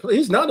bad player.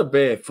 He's not a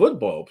bad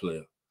football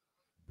player.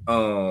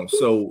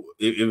 So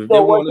if they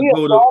want to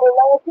go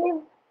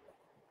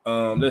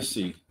to let's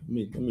see.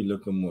 Let me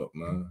look him up,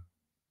 man.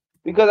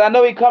 Because I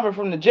know he coming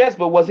from the Jets,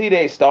 but was he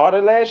their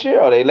starter last year,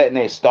 or they letting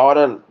their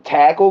starter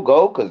tackle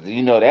go? Because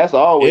you know that's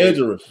always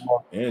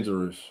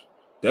injuries.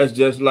 That's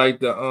just like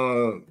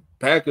the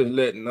Packers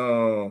letting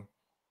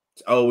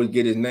always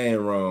get his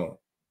name wrong.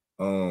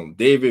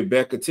 David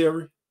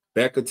Bakhtiari.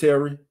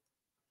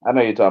 I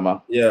know you're talking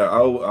about. Yeah, I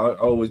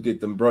always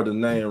get them brother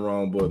name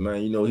wrong, but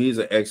man, you know he's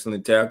an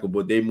excellent tackle.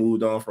 But they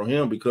moved on from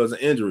him because of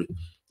injury.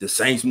 The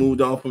Saints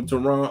moved on from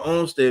Teron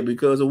Armstead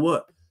because of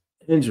what?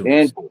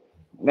 Injuries.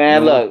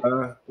 Man, look,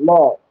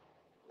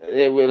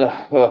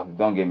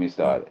 don't get me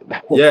started.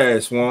 Yeah,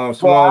 Swan.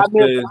 I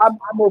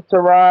miss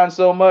Teron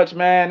so much,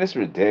 man. It's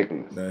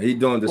ridiculous. Nah, he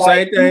doing the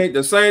same thing.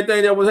 The same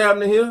thing that was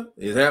happening here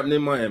is happening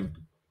in Miami.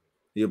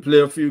 He'll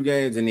play a few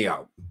games and he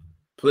out.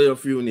 Play a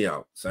few and he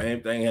out.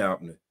 Same thing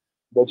happening.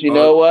 But you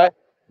know what?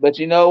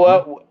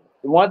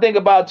 One thing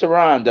about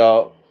Teron,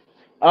 dog,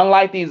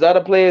 unlike these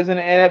other players in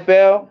the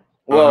NFL,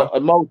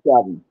 most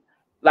of them,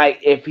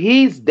 like if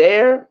he's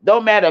there,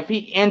 don't matter if he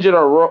injured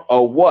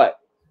or what,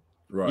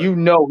 right. You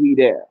know he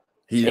there.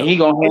 He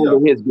gonna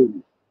handle his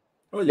business.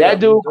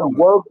 That dude can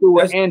work through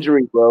an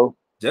injury, bro.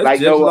 That's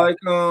just like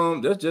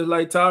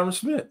Tyron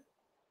Smith.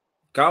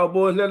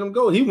 Cowboys let him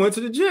go. He went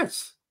to the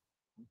Jets.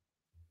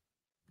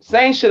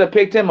 Saints should have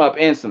picked him up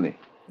instantly.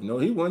 You know,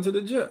 he went to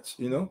the Jets,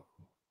 you know.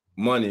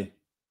 Money.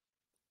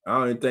 I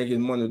don't even think it's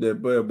money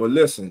that bad. But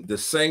listen, the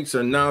Saints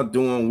are now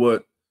doing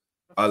what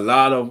a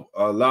lot of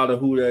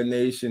Who That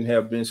Nation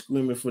have been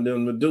screaming for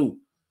them to do.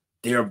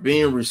 They're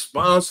being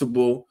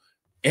responsible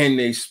and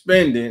they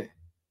spending.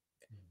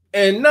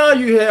 And now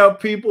you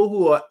have people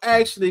who are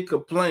actually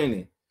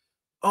complaining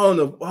on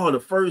the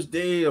first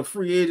day of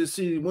free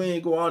agency. We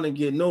ain't go out and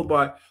get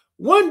nobody.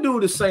 When do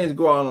the Saints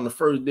go out on the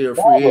first day of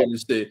free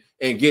agency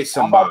and get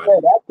somebody?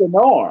 That's the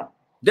norm.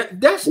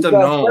 That's the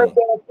norm. First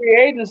day of free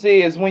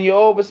agency is when you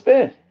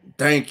overspend.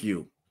 Thank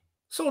you.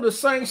 So the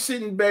Saints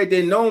sitting back,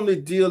 they normally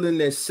deal in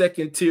that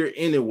second tier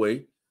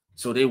anyway.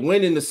 So they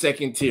went in the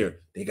second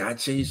tier. They got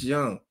Chase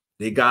Young.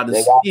 They got a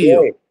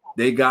steal.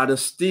 They got a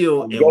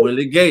steal and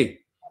Willie Gay.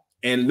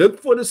 And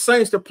look for the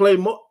Saints to play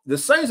more. The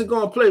Saints are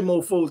going to play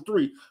more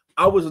 4-3.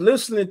 I was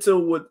listening to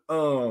what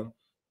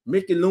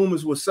Mickey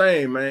Loomis was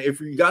saying, man. If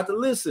you got to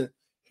listen,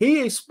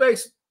 he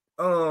expects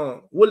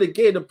Willie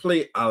Gay to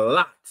play a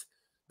lot.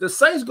 The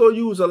Saints going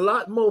to use a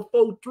lot more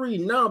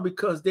 4-3 now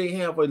because they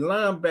have a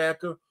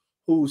linebacker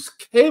who's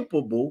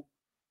capable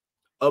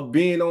of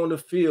being on the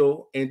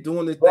field and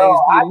doing the things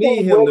they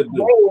need him to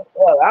do.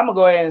 I'm gonna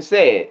go ahead and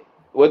say it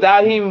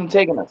without him even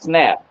taking a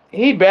snap.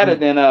 He better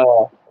than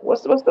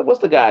what's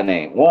the guy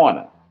name?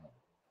 Warner.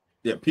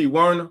 Yeah, P.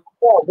 Warner.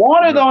 Yeah,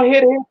 Warner don't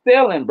hit his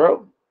ceiling,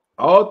 bro.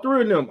 All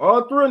three of them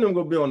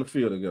gonna be on the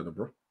field together,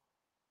 bro.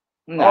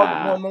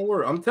 Nah. No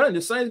word. I'm telling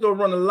you, the Saints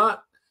gonna run a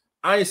lot.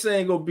 I ain't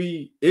saying gonna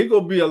be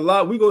a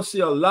lot. We're gonna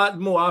see a lot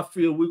more. I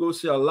feel we're gonna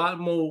see a lot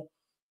more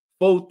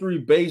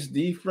 4-3 base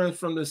defense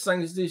from the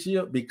Saints this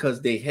year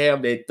because they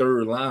have that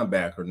third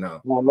linebacker now.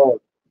 Well,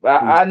 look,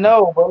 I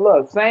know, but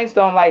look, Saints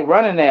don't like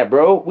running that,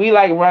 bro. We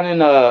like running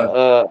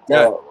the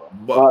nickel.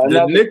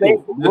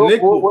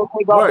 We'll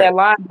take off that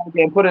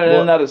linebacker and put it in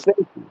another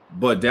safety.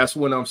 But that's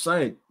what I'm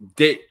saying.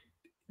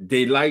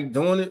 They like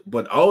doing it,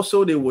 but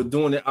also they were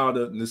doing it out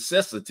of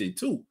necessity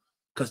too,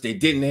 because they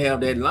didn't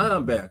have that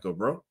linebacker,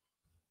 bro.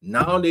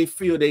 Now they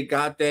feel they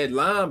got that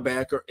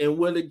linebacker and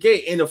Willie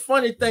Gay. And the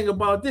funny thing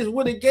about this,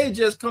 Willie Gay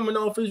just coming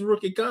off his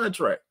rookie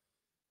contract.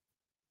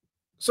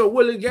 So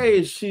Willie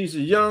Gay he's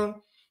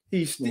young.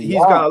 He's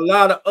got a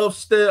lot of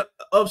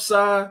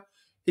upside.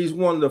 He's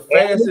one of the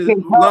fastest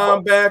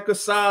linebacker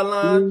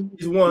sideline.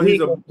 He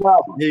can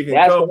cover.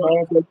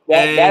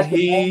 And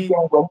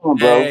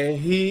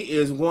he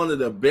is one of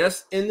the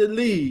best in the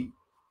league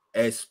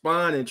at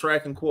spine and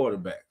tracking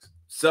quarterbacks.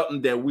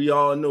 Something that we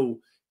all know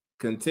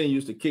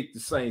continues to kick the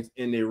Saints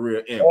in their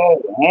rear end.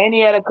 And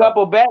he had a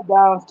couple back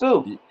downs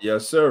too.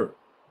 Yes, sir.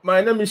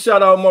 Man, let me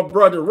shout out my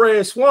brother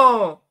Red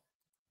Swan.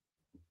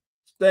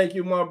 Thank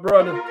you, my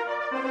brother.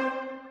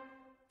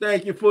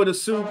 Thank you for the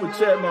super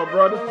chat, my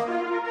brother.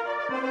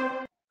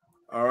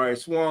 All right,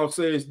 Swan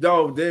says,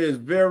 dog,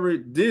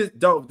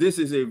 this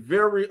is a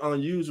very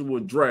unusual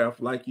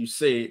draft. Like you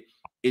said,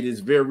 it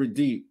is very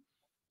deep.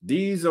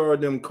 These are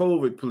them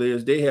COVID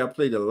players. They have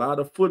played a lot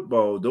of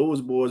football.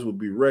 Those boys will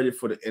be ready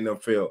for the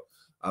NFL.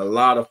 A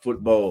lot of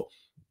football,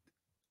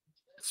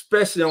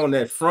 especially on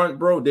that front,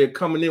 bro. They're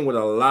coming in with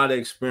a lot of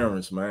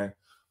experience, man.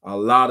 A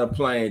lot of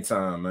playing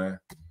time, man.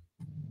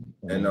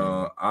 And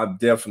I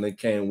definitely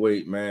can't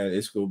wait, man.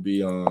 It's gonna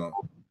be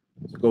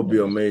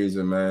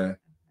amazing, man.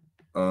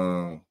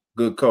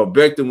 Good call.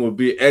 Becton will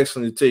be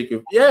excellent to take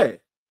it. Yeah,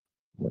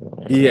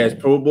 he has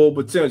Pro Bowl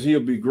potential. He'll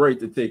be great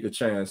to take a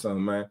chance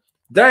on, man.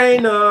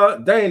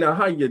 Dana,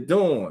 how you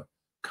doing?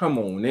 Come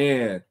on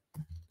in.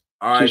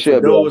 All right, for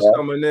those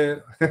coming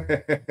in,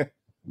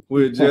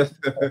 we're just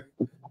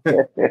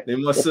they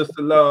my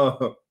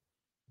sister-in-law.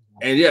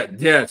 And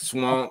yeah,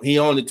 Swan. He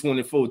only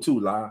 24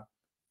 too, live.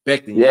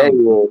 Becton,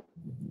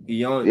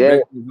 he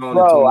only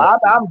bro,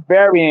 I'm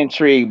very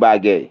intrigued by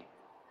Gay.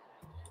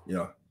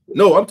 Yeah.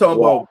 No, I'm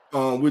talking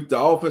about with the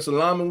offensive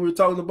lineman we were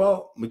talking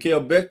about,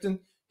 Mikael Becton.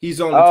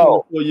 He's only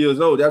 24 years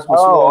old. That's what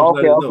Swan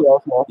let us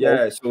know. Okay.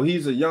 Yeah, so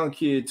he's a young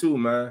kid too,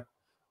 man.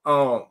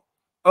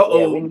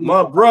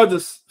 My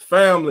brother's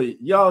family.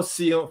 Y'all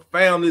see him.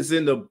 Families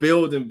in the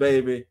building,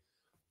 baby.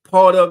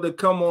 Part of the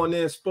Come On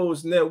In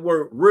Sports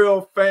Network.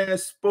 Real Fan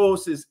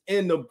Sports is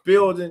in the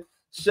building.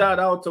 Shout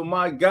out to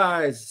my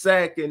guys,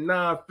 Zach and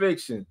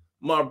Nonfiction.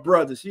 My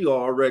brothers, you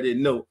already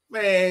know.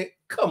 Man,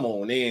 come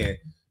on in.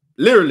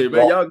 Literally,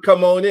 man, y'all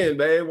come on in,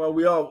 man, while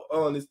we all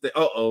on this thing.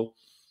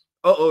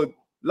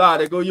 Lah,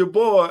 there go your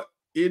boy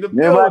in the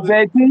building.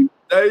 JT?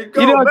 There you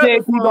go. You know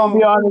JT gonna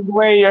be on his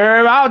way, you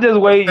heard? I'll just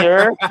wait, you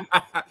heard?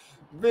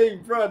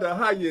 Big brother,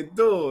 how you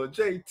doing?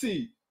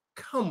 JT,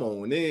 come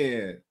on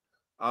in.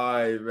 All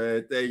right,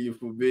 man. Thank you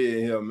for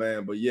being here,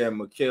 man. But yeah,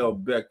 Mikael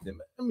Becton.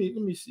 Let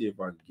me see if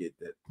I can get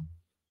that.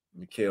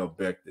 Mikael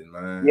Becton,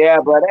 man. Yeah,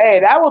 but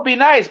hey, that would be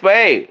nice. But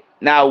hey,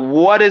 now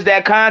what is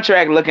that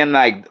contract looking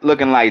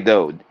like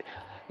though?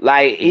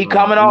 Like he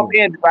coming off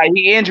in, right?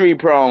 He injury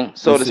prone,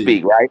 so to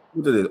speak, right?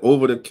 What is it?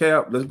 Over the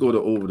cap. Let's go to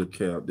over the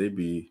cap. They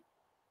be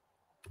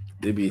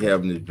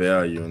having his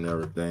value and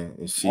everything,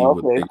 and see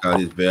what they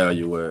got his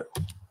value at.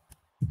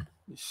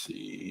 Let's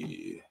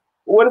see.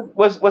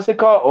 What's it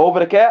called? Over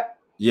the cap?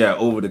 Yeah,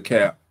 over the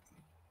cap.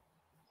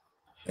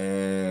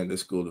 And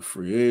let's go to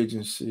free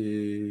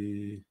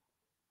agency.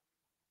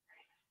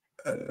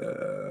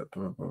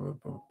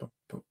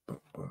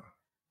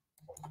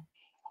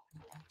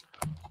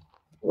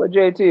 Where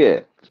JT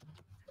at?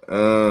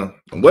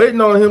 I'm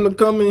waiting on him to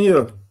come in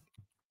here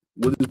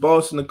with his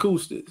Boston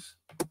Acoustics.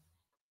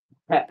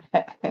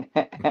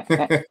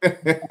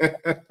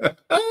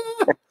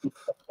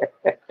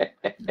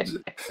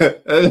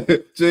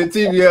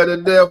 JT had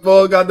that damn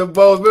ball, got the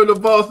balls. Remember the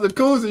Boston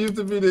Acoustics used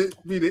to be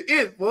the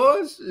it,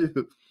 boy.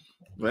 Shit.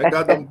 Man,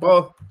 got them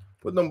balls,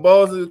 put them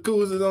Boston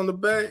Acoustics on the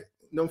back,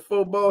 them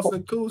 4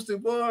 Boston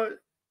Acoustics, boy.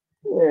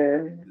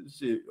 Yeah.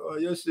 Shit, oh,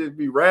 your shit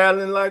be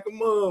rattling like a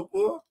mug,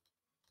 boy.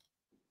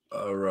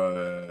 All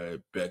right,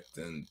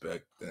 Becton,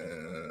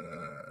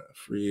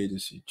 free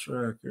agency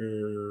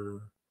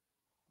tracker,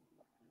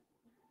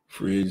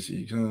 free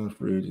agency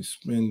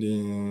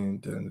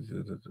spending.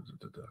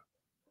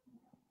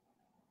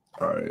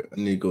 All right, I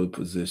need to go to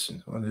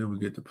positions. Well, here we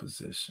get the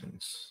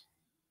positions.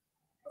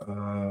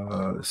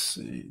 Let's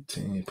see,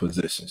 team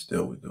positions.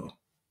 There we go.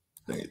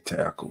 Then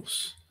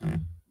tackles,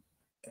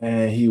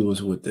 and he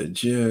was with the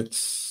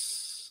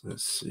Jets.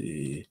 Let's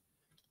see.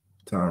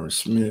 Tyron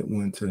Smith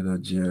went to the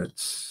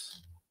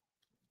Jets.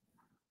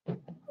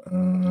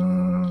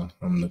 I'm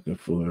looking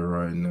for it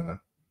right now.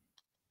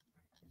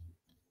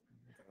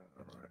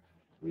 All right.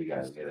 We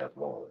gotta get up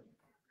forward.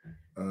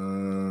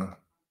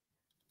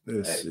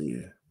 Let's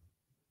see.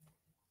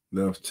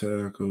 Left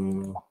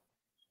tackle.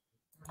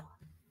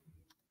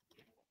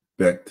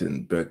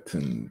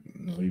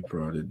 Becton. We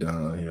brought it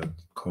down here.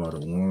 Carter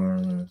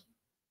Warren.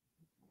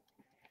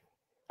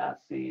 I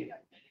see it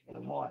in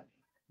the morning.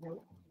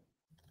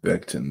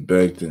 Becton.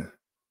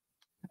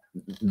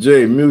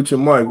 Jay, mute your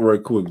mic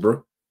right quick,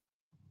 bro.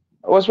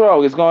 What's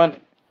wrong? It's going.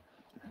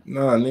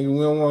 Nah, nigga, we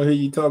don't want to hear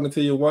you talking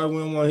to your wife. We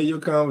don't want to hear your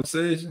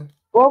conversation.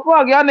 Well,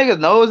 fuck, y'all niggas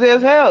nosy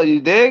as hell,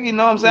 you dig? You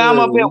know what I'm saying? I'm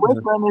up here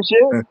whispering and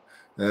shit.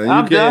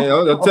 I'm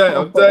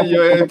telling you,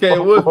 your ass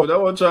can't whisper. That's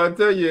what I'm trying to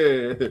tell you.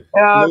 You know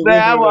what I'm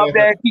saying? I'm up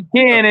there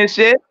kicking and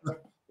shit.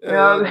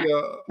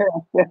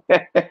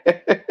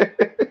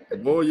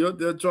 Boy, you're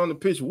there trying to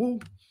pitch woo.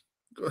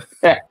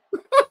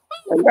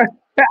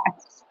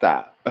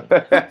 Stop.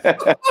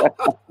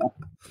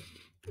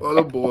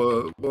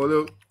 Boy,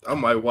 I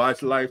might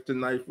watch Life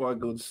tonight before I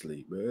go to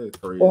sleep, man. It's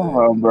crazy.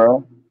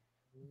 Bro.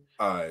 All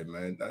right,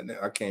 man.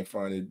 I can't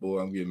find it, boy.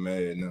 I'm getting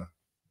mad now.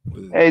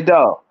 Hey,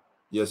 dog.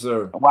 Yes,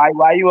 sir.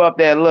 Why you up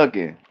there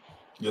looking?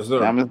 Yes,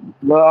 sir. I'm a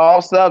little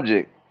off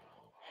subject.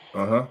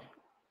 Uh-huh.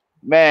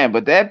 Man,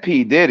 but that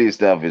P. Diddy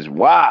stuff is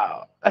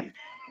wild. I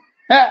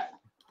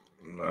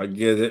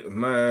get it,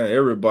 man.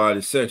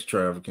 Everybody's sex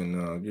trafficking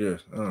now.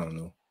 Yes, I don't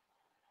know.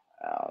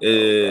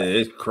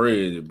 It's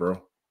crazy,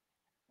 bro.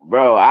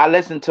 Bro, I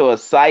listened to a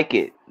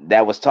psychic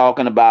that was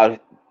talking about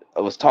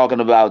that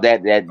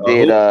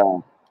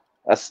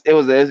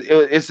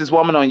it's this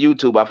woman on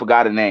YouTube. I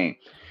forgot her name,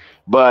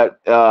 but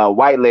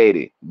white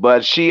lady.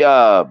 But she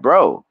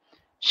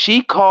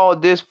she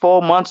called this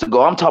 4 months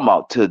ago. I'm talking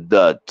about to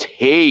the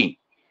T.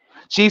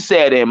 She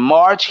said in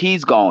March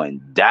he's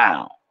going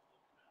down.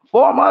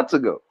 4 months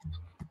ago.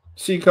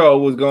 She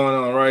called what's going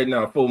on right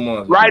now. 4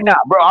 months. Right now,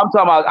 bro. I'm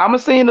talking about. I'm gonna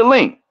send the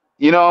link.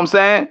 You know what I'm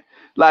saying?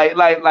 Like,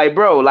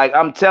 bro. Like,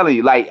 I'm telling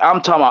you. Like,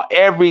 I'm talking about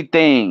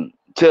everything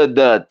to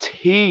the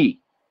T.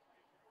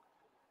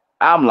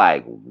 I'm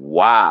like,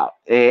 wow.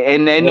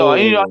 And they know,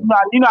 you know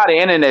how the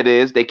internet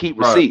is. They keep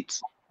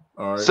receipts.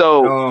 All right.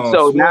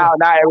 So now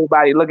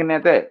everybody looking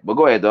at that. But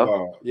go ahead,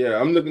 though.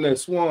 Yeah, I'm looking at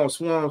Swam.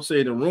 Swam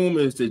say the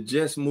rumor is to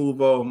just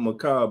move off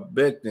Mekhi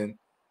Becton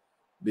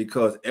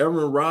because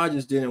Aaron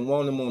Rodgers didn't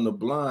want him on the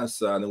blind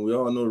side, and we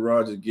all know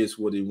Rodgers gets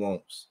what he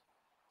wants.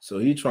 So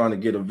he's trying to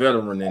get a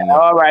veteran in there.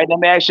 All right, let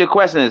me ask you a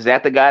question. Is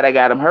that the guy that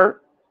got him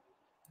hurt?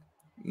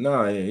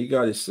 Nah, yeah, he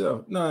got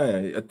himself. Nah,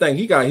 I think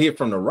he got hit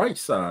from the right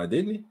side,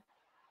 didn't he?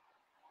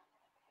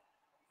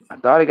 I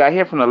thought he got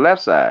hit from the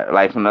left side,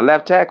 like from the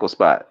left tackle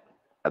spot.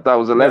 I thought it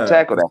was a left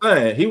tackle.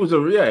 He was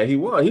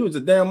a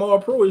damn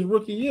all-pro his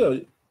rookie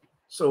year.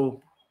 So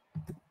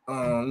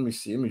let me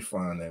see. Let me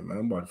find that, man.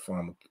 I'm about to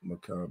find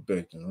Mekhi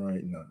Becton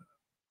right now.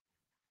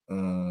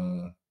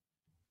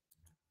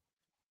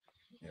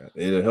 Yeah,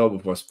 it'll help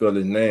if I spell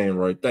his name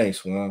right.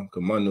 Thanks, Juan,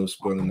 because my new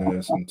spelling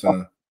there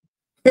sometimes.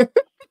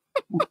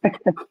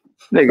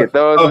 Nigga,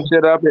 throw some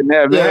shit up in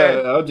there,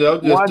 man. Yeah, I'll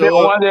just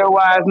wonder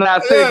why it's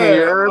not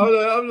sticking.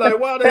 I'm like,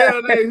 why the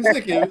hell they ain't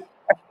sticking?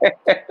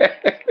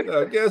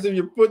 I guess if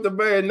you put the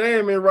bad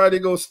name in right, it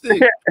go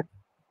stick.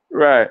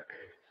 Right.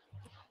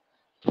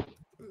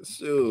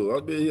 Sure.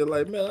 I'll be here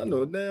like, man, I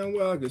know damn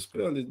well I can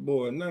spell this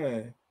boy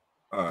name.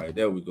 All right,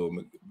 there we go.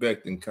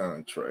 Becton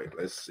contract.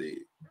 Let's see.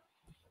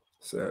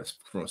 So that's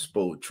from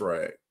Sport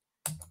Track.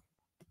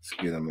 Let's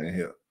get him in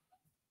here.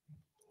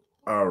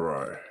 All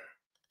right.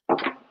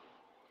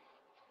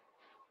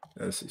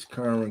 That's his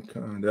current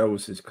contract. That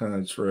was his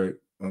contract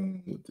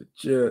with the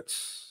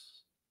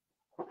Jets.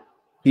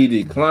 He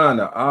declined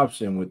the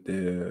option with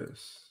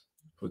theirs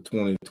for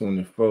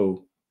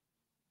 2024.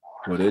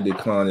 Well, they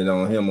declined it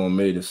on him on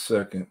May the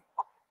 2nd.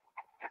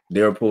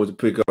 They're supposed to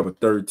pick up a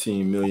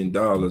 $13 million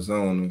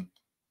on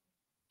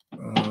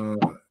him.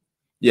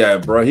 Yeah,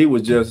 bro. He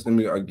was just.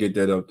 I'll get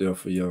that up there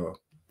for y'all.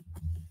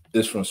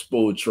 This from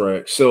Sport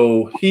Track.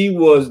 So he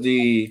was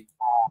the.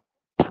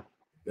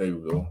 There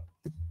you go.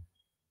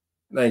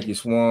 Thank you,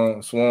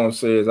 Swan. Swan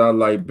says I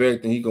like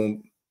Becton.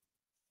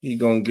 He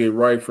gonna get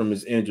right from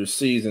his injured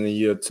season in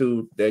year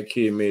 2. That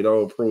kid made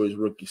all pro his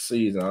rookie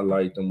season. I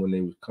liked them when they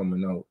was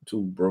coming out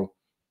too, bro.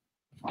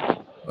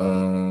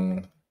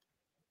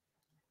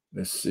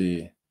 Let's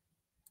see.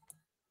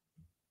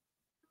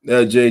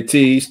 That JT,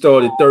 he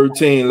started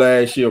 13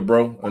 last year,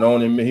 bro,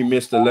 and he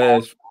missed 4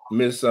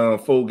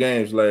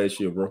 games last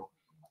year, bro.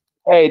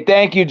 Hey,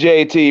 thank you,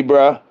 JT,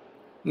 bro.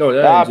 No,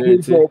 that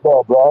ain't JT.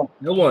 That, bro.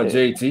 That wasn't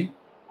JT.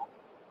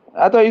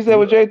 I thought you said it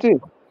was JT.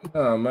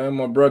 Nah, man,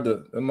 my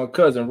brother and my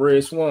cousin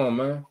Red Swan,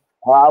 man.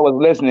 Oh, I was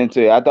listening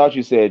to it. I thought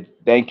you said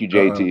thank you,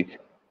 JT.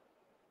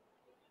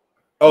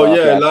 Oh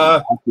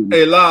yeah,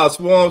 Hey,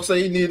 Swan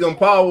say he need them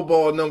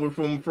Powerball numbers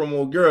from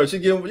old girl. She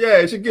give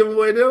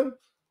away them.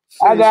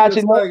 I got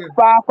you.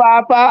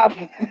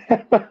 555.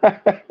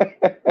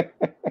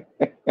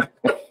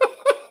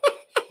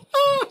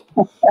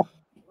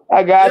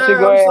 I got you.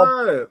 Go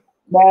ahead,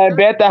 man.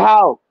 Bet the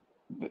house.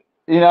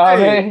 You know what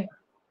I mean?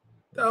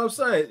 I'm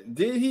saying,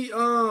 did he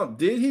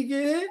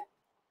get it?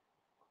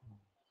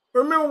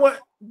 Remember what?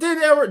 Did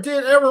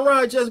Aaron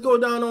Rodgers just go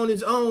down on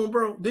his own,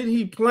 bro? Did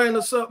he plan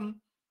or something?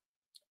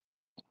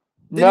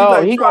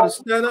 Did he try to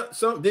stand up?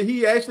 Something? Did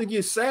he actually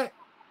get sacked?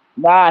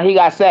 Nah, he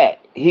got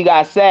sacked.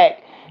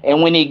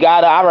 And when he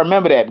got up, I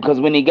remember that because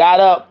when he got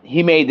up,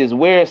 he made this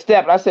weird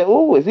step. I said,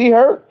 "Ooh, is he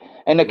hurt?"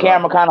 And the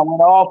camera kind of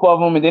went off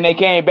of him, and then they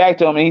came back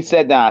to him, and he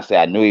sat down. I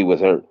said, "I knew he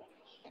was hurt."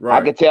 Right.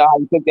 I could tell how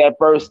he took that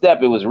first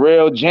step. It was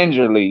real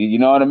gingerly. You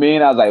know what I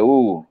mean? I was like,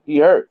 "Ooh, he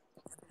hurt."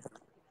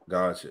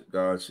 Gotcha.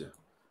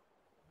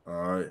 All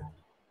right,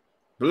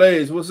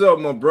 Blaze, what's up,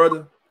 my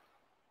brother?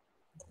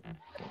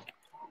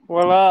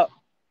 What up?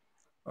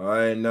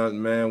 Ain't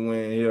nothing, man.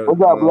 We in here. What's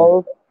up,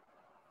 Blaze?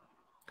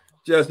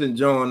 Just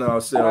enjoying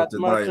ourselves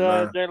tonight,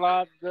 man.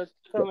 J-Lob, just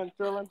chilling.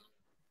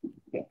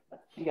 You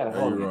gotta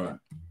hold me. Right.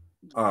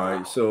 All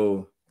right,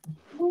 so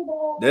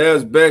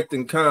there's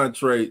Becton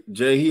contract.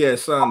 Jay, he had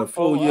signed a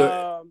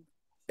 4-year,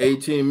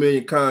 $18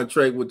 million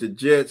contract with the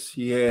Jets.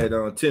 He had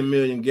 $10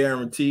 million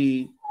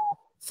guaranteed.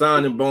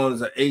 Signing bonus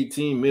of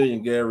 $18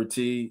 million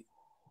guaranteed.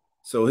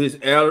 So his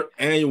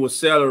annual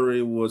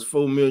salary was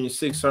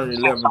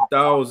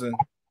 $4,611,000.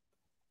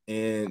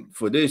 And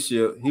for this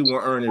year, he will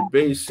earn a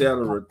base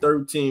salary of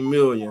 $13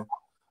 million,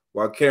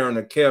 while carrying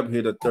a cap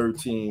hit of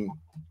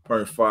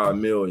 $13.5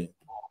 million.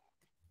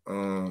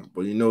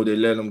 But they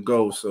let him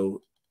go.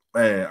 So,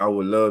 man, I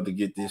would love to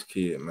get this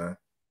kid, man.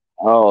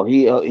 Oh,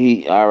 he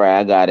all right,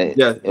 I got it.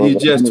 Yeah,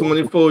 he's just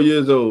 24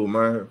 years old,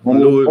 man. From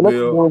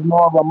Louisville. It was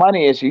more of a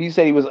money issue. He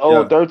said he was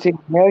owed $13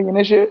 million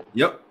this year.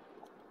 Yep,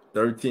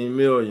 $13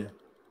 million.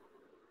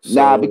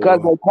 So, because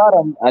they cut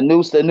him, a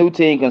new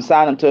team can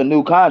sign him to a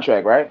new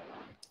contract, right?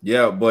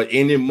 Yeah, but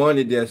any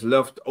money that's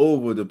left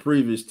over, the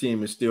previous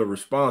team is still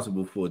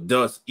responsible for.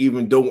 Thus,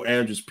 even though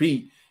Andrus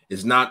Peat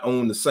is not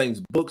on the Saints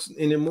books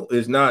anymore,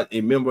 is not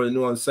a member of the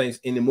New Orleans Saints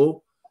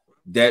anymore,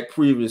 that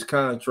previous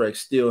contract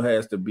still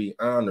has to be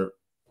honored.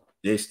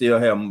 They still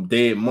have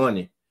dead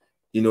money.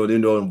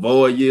 In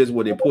void years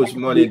where they push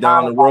money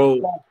down the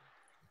road.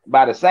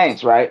 By the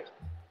Saints, right?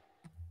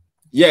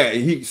 Yeah,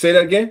 he say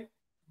that again?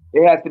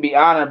 It has to be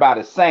honored by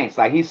the Saints.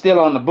 Like he's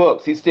still on the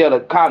books. He's still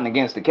counting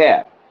against the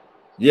cap.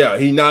 Yeah,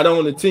 he's not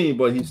on the team,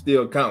 but he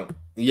still counting.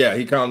 Yeah,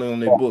 he counting on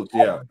their books.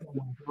 Yeah.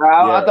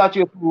 I thought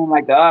you were saying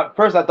like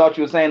first. I thought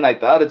you were saying like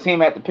the other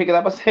team had to pick it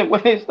up. I said,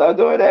 when they start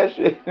doing that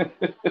shit.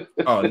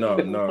 Oh no.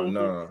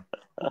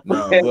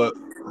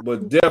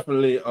 But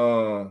definitely.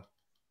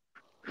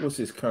 What's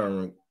his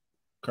current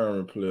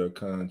player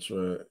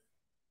contract?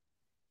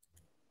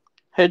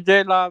 Hey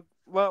J-Lob,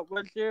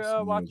 what's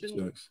your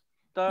watching?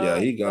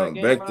 He gone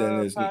back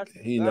then.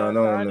 He not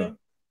on there.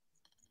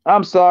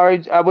 I'm sorry.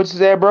 What you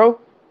said, bro?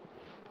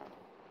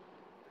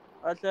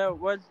 I said,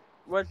 was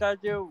that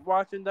you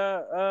watching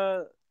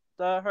the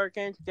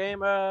Hurricanes game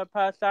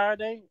past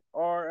Saturday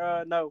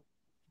or no?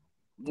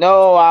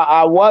 No,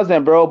 I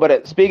wasn't, bro.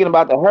 But speaking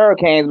about the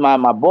Hurricanes, my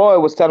boy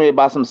was telling me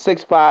about some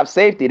 6'5"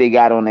 safety they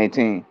got on their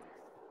team.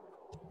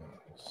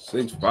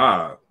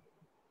 6'5".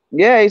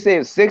 Yeah, he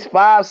said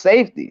 6'5"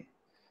 safety.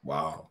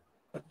 Wow.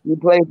 He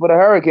played for the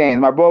Hurricanes.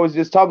 My boy was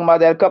just talking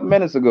about that a couple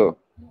minutes ago.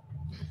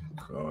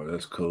 Oh,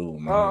 that's cool,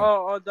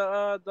 man.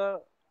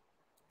 The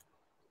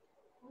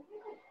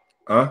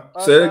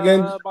say it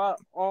again.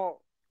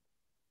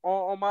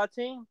 On my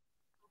team.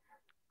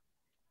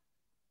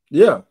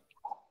 Yeah.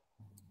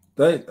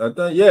 I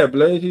think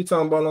Blaze, he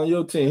talking about on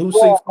your team. Who's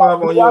 6'5"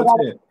 on your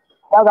team?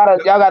 Y'all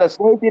got a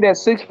safety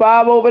that's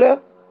 6'5" over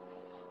there?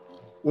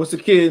 What's the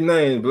kid's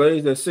name,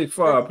 Blaze? That's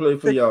 6'5", play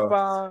for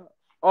y'all.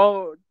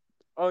 6'5".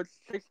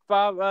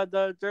 6'5",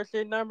 the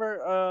jersey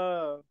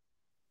number.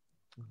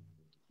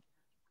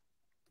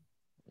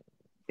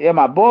 Yeah,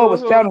 my boy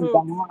was telling me.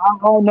 I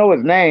don't know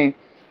his name,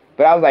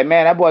 but I was like,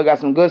 man, that boy got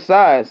some good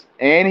size,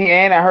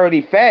 and I heard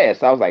he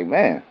fast. I was like,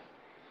 man,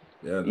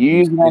 yeah, you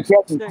usually don't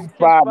catch him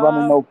 6'5"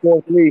 running no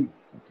 4.3.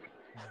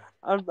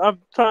 I'm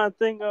trying to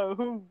think of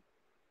who's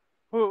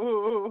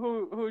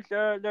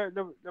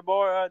the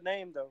boy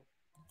name though.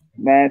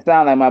 Man, it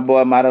sound like my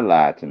boy might have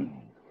lied to me.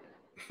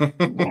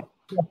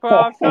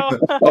 Well, so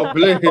Oh,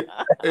 Blade.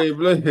 Hey,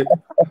 Blade.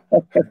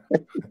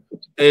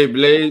 Hey,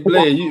 Blade,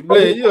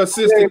 you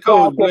assistant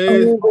coach,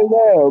 Blade.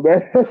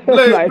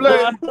 Blade, Like,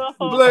 Blade,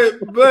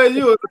 Blade,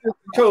 you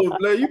assistant coach,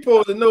 Blade. You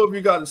supposed to know if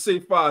you got a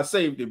 6'5"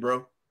 safety,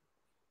 bro.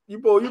 You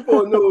supposed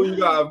to know you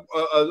got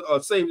a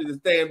safety to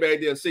stand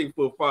back there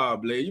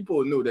 6'5", Blade. You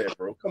supposed to know that,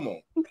 bro. Come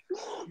on. You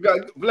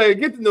got Blade,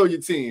 get to know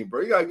your team,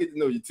 bro. You gotta get to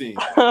know your team.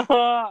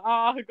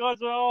 Because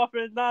the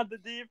offense, not the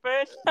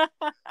defense.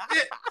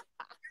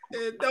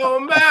 It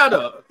don't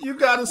matter. You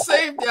got a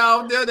safety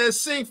out there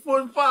that's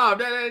 6'5".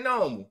 That ain't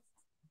normal.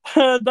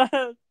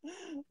 That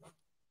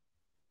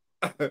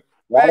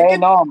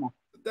ain't normal.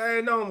 That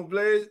ain't normal,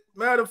 Blaze.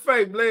 Matter of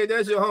fact, Blaze,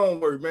 that's your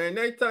homework, man.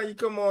 Next time you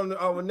come on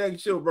our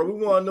next show, bro,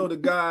 we want to know the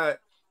guy,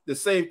 the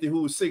safety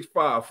who's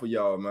 6'5" for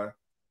y'all, man.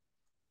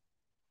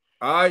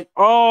 All right.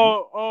 The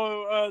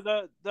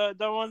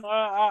one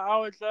I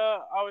was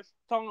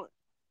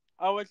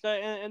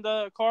in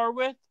the car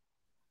with.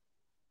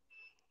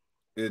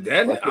 Is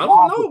that it? I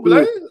don't know,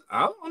 Blaze.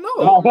 I don't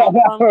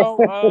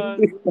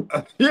know.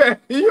 Yeah,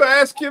 you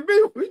asking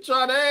me? We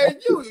trying to ask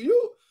you.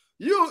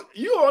 You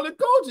on the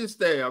coaching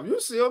staff.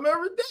 You see them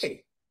every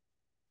day.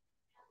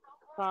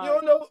 You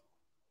don't know.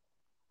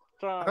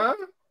 Huh?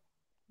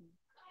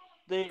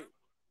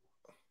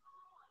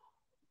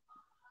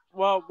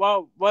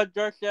 What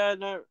jersey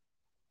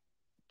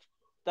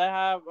they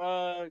have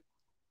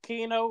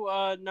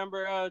Keno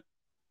number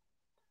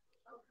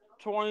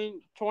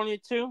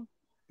 22.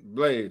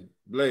 Blade,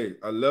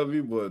 I love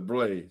you, but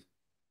Blade,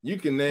 you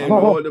can name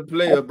all the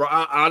players, bro.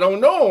 I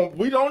don't know them.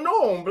 We don't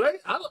know them,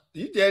 Blade.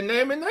 You just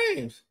naming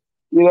names.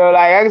 You know,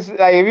 like if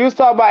you was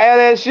talking about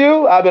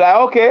LSU, I'd be like,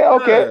 okay.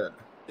 Yeah.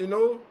 You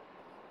know,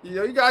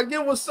 you gotta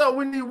give us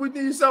something. We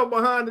need something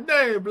behind the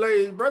name,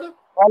 Blaze, brother.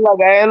 Look,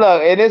 and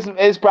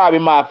it's probably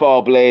my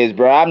fault, Blaze,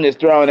 bro. I'm just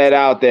throwing that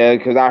out there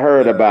because I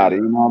heard about it.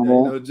 You know what I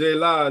mean? You know, J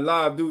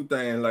Live do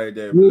things like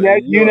that.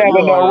 You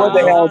never know what the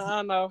hell.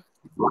 I know.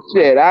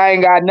 Shit, I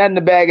ain't got nothing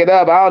to back it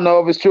up. I don't know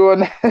if it's true or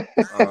not. All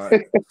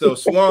right. So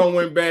Swan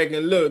went back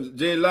and looked.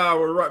 J Live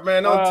was right.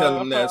 Man, don't tell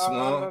him that,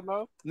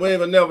 Swan. We ain't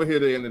gonna never hear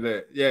the end of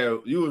that. Yeah,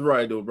 you was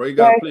right though, bro. You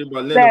got to play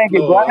by Leonard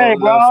Floyd. Hey,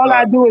 bro. All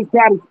I do is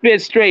try to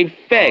spit straight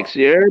facts.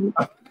 You heard me?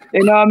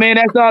 You know what I mean?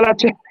 That's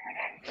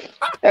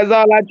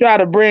all I try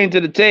to bring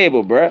to the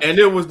table, bro. And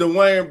it was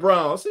Dwayne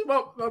Brown. See,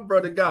 my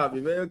brother got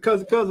me, man.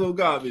 Cousin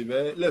got me,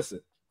 man.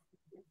 Listen.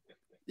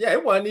 Yeah,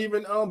 it wasn't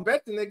even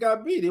Becton that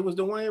got beat. It was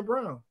Dwayne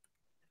Brown.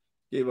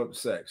 Gave up the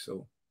sack.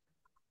 So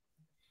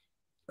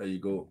there you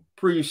go.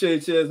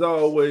 Appreciate you as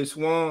always,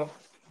 Swan.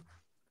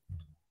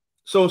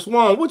 So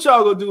Swan, what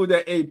y'all gonna do with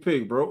that 8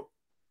 pick, bro?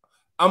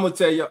 I'm gonna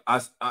tell you, I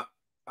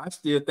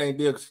still think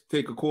they'll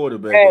take a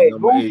quarterback. Hey,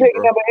 who's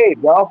picking number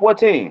 8, bro? What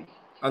team?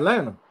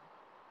 Atlanta.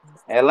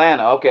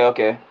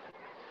 Okay.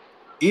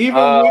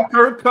 Even with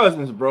Kirk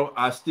Cousins, bro,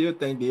 I still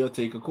think they'll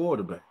take a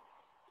quarterback.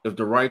 If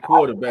the right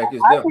quarterback is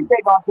there. I think they're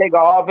gonna take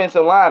an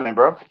offensive lineman,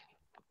 bro.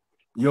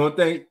 You don't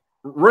think,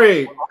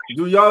 Ray,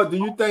 do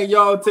you think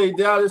y'all take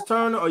Dallas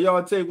Turner or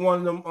y'all take one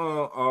of them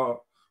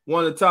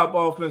one of the top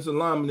offensive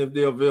linemen if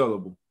they're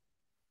available?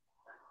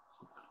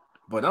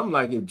 But I'm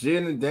like, if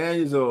Jalen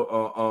Daniels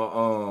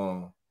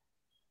or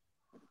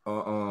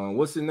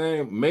what's his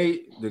name?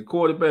 Mate, the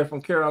quarterback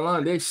from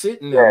Carolina, they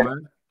sitting there,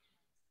 man.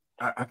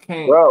 I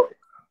can't. Bro,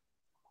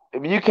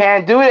 you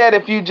can't do that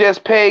if you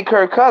just pay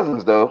Kirk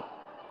Cousins, though.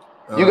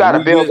 You got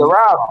to build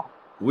around him.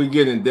 We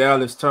getting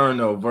Dallas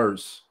Turner or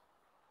Verse.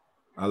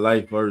 I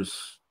like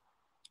Verse.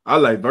 I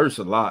like Verse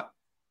a lot.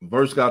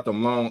 Verse got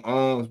them long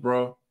arms,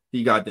 bro.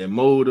 He got that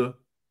motor.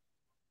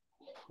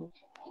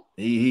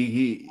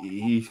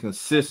 He's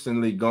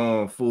consistently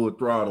gone full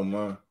throttle,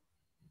 man.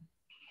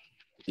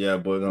 Yeah,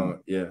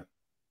 but yeah.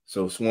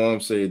 So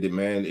Swarm said that,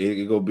 man,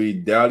 it gonna be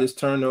Dallas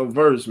Turner or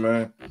Verse,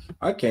 man.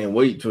 I can't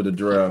wait till the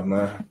draft,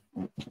 man.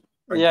 Me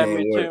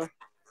too.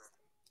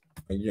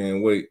 I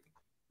can't wait.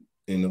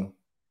 You know,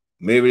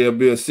 maybe there'll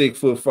be a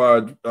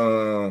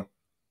 6'5"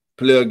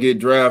 player get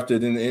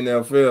drafted in the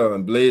NFL,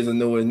 and Blaze will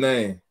know his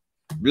name.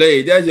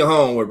 Blaze, that's your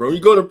homework, bro. You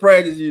go to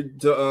practice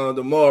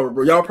tomorrow,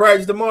 bro. Y'all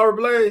practice tomorrow,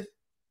 Blaze?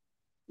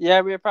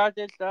 Yeah, we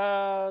practice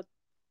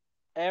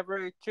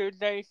every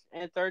Tuesdays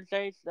and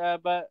Thursdays,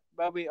 but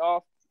we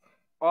off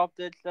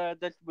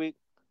this week.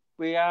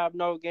 We have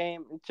no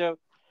game until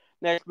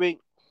next week.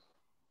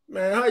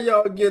 Man, how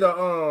y'all get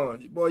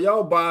boy?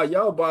 Y'all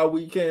buy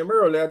weekend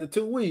early after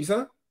 2 weeks,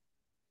 huh?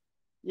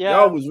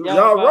 Yeah,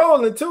 y'all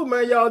rolling too,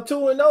 man. Y'all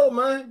 2-0,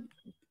 man.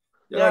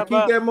 Y'all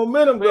keep that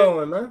momentum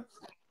going, man.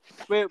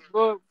 We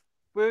was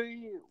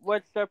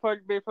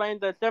supposed to be playing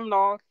the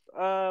Seminoles,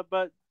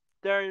 but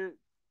their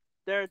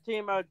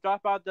team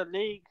dropped out the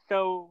league.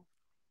 So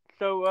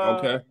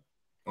okay.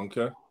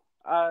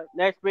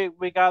 Next week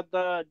we got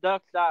the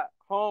Ducks at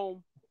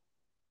home.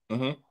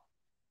 Mm-hmm.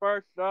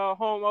 First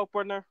home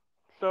opener.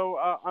 So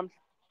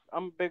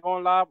I'm be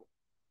going live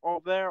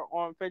over there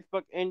on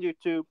Facebook and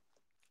YouTube.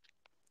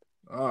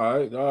 All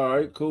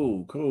right,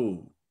 cool.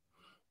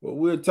 Well,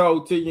 we'll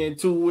talk to you in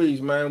 2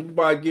 weeks, man. We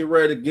about to get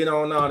ready to get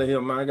on out of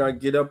here, man. I gotta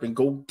get up and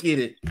go get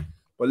it.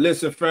 But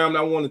listen, family,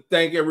 I want to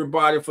thank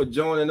everybody for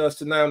joining us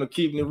tonight on the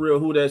Keeping It Real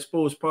Who That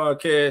Sports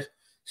podcast.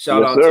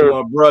 Shout out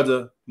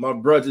to my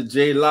brother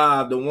J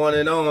Live, the one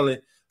and only.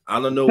 I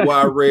don't know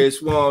why Red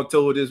Swan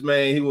told this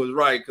man he was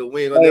right, because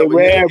we ain't gonna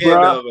never hear the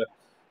end of it.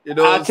 You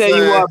know I'll tell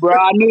you what, bro.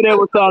 I knew there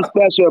was something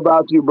special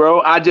about you,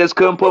 bro. I just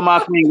couldn't put my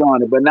finger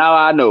on it, but now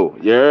I know.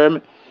 You heard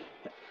me?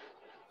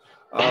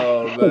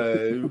 Oh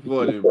man, you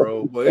funny,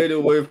 bro. But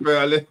anyway,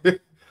 family,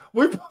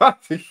 we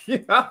about to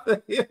get out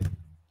of here.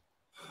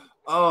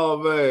 Oh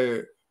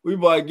man, we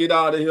about to get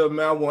out of here,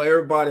 man. I want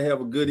everybody to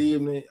have a good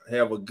evening,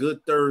 have a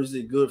good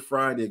Thursday, good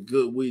Friday,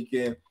 good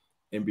weekend.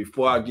 And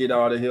before I get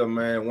out of here,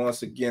 man,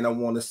 once again, I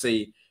want to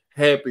say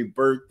happy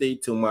birthday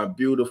to my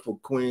beautiful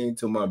queen,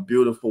 to my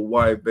beautiful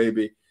wife,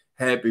 baby.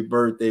 Happy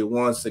birthday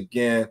once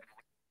again.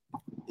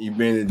 You've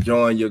been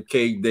enjoying your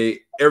cake day.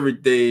 Every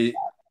day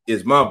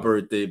is my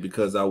birthday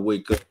because I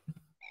wake up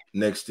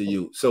next to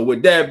you. So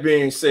with that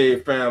being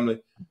said,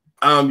 family,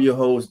 I'm your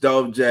host,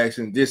 Dolph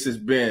Jackson. This has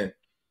been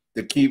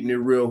the Keeping It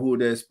Real Who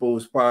That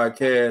Sports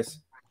podcast.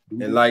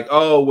 And like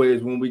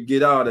always, when we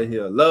get out of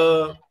here,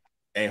 love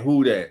and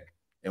who that.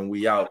 And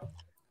we out.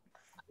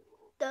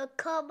 The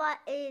Comma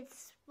in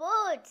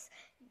Sports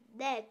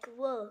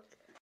Network.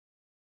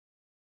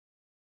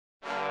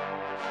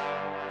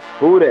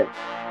 Who that?